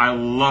 Stu, I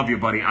love you,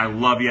 buddy. I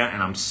love you,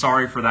 and I'm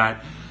sorry for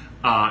that.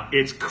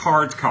 It's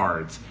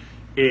Cards.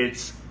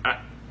 It's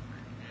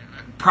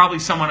probably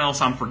someone else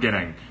I'm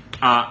forgetting.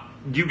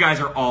 You guys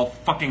are all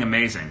fucking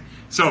amazing.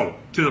 So,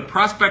 to the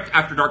Prospect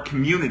After Dark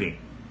community,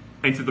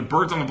 and to the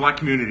Birds on the Black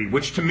community,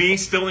 which to me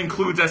still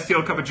includes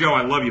STL Cup of Joe,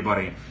 I love you,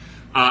 buddy.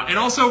 And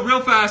also, real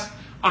fast,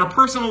 on a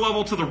personal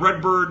level, to the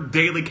Redbird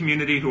Daily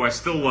community, who I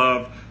still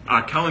love,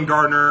 Kellen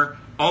Gardner,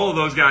 all of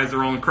those guys,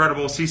 they're all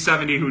incredible.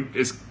 C70, who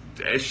is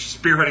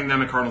spearheading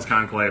them at Cardinals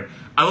Conclave.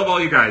 I love all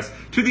you guys.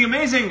 To the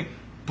amazing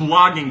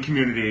blogging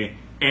community,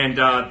 and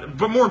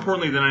but more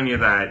importantly than any of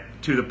that,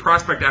 to the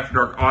Prospect After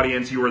Dark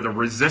audience, you are the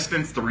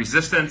resistance.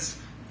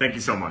 Thank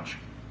you so much.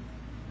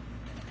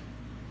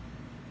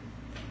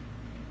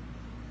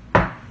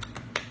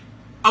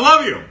 I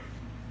love you.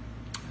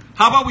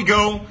 How about we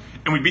go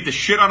and we beat the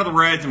shit out of the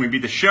Reds and we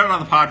beat the shit out of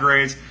the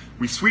Padres.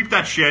 We sweep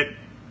that shit,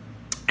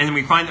 and then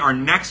we find our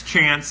next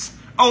chance.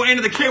 Oh,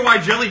 into the KY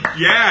Jelly.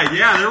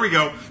 Yeah, there we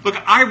go. Look,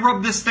 I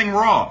rubbed this thing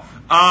raw.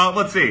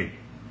 Let's see.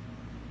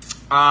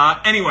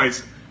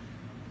 Anyways,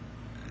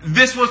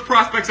 this was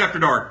Prospects After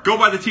Dark. Go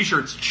buy the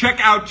t-shirts. Check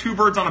out Two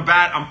Birds on a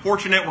Bat. I'm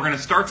fortunate. We're going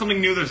to start something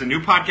new. There's a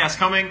new podcast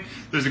coming.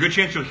 There's a good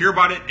chance you'll hear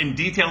about it in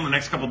detail in the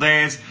next couple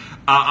days.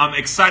 I'm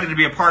excited to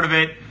be a part of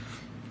it.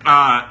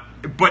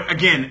 But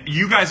again,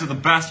 you guys are the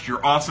best.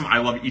 You're awesome. I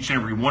love each and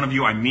every one of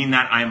you. I mean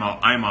that. I'm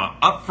a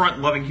upfront,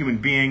 loving human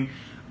being.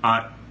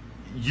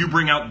 You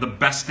bring out the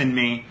best in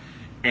me.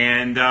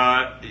 And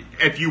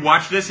if you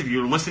watch this, if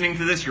you're listening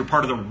to this, you're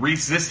part of the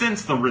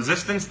resistance.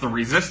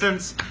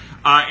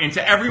 And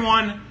to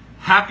everyone,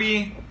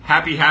 happy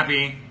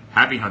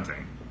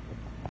hunting.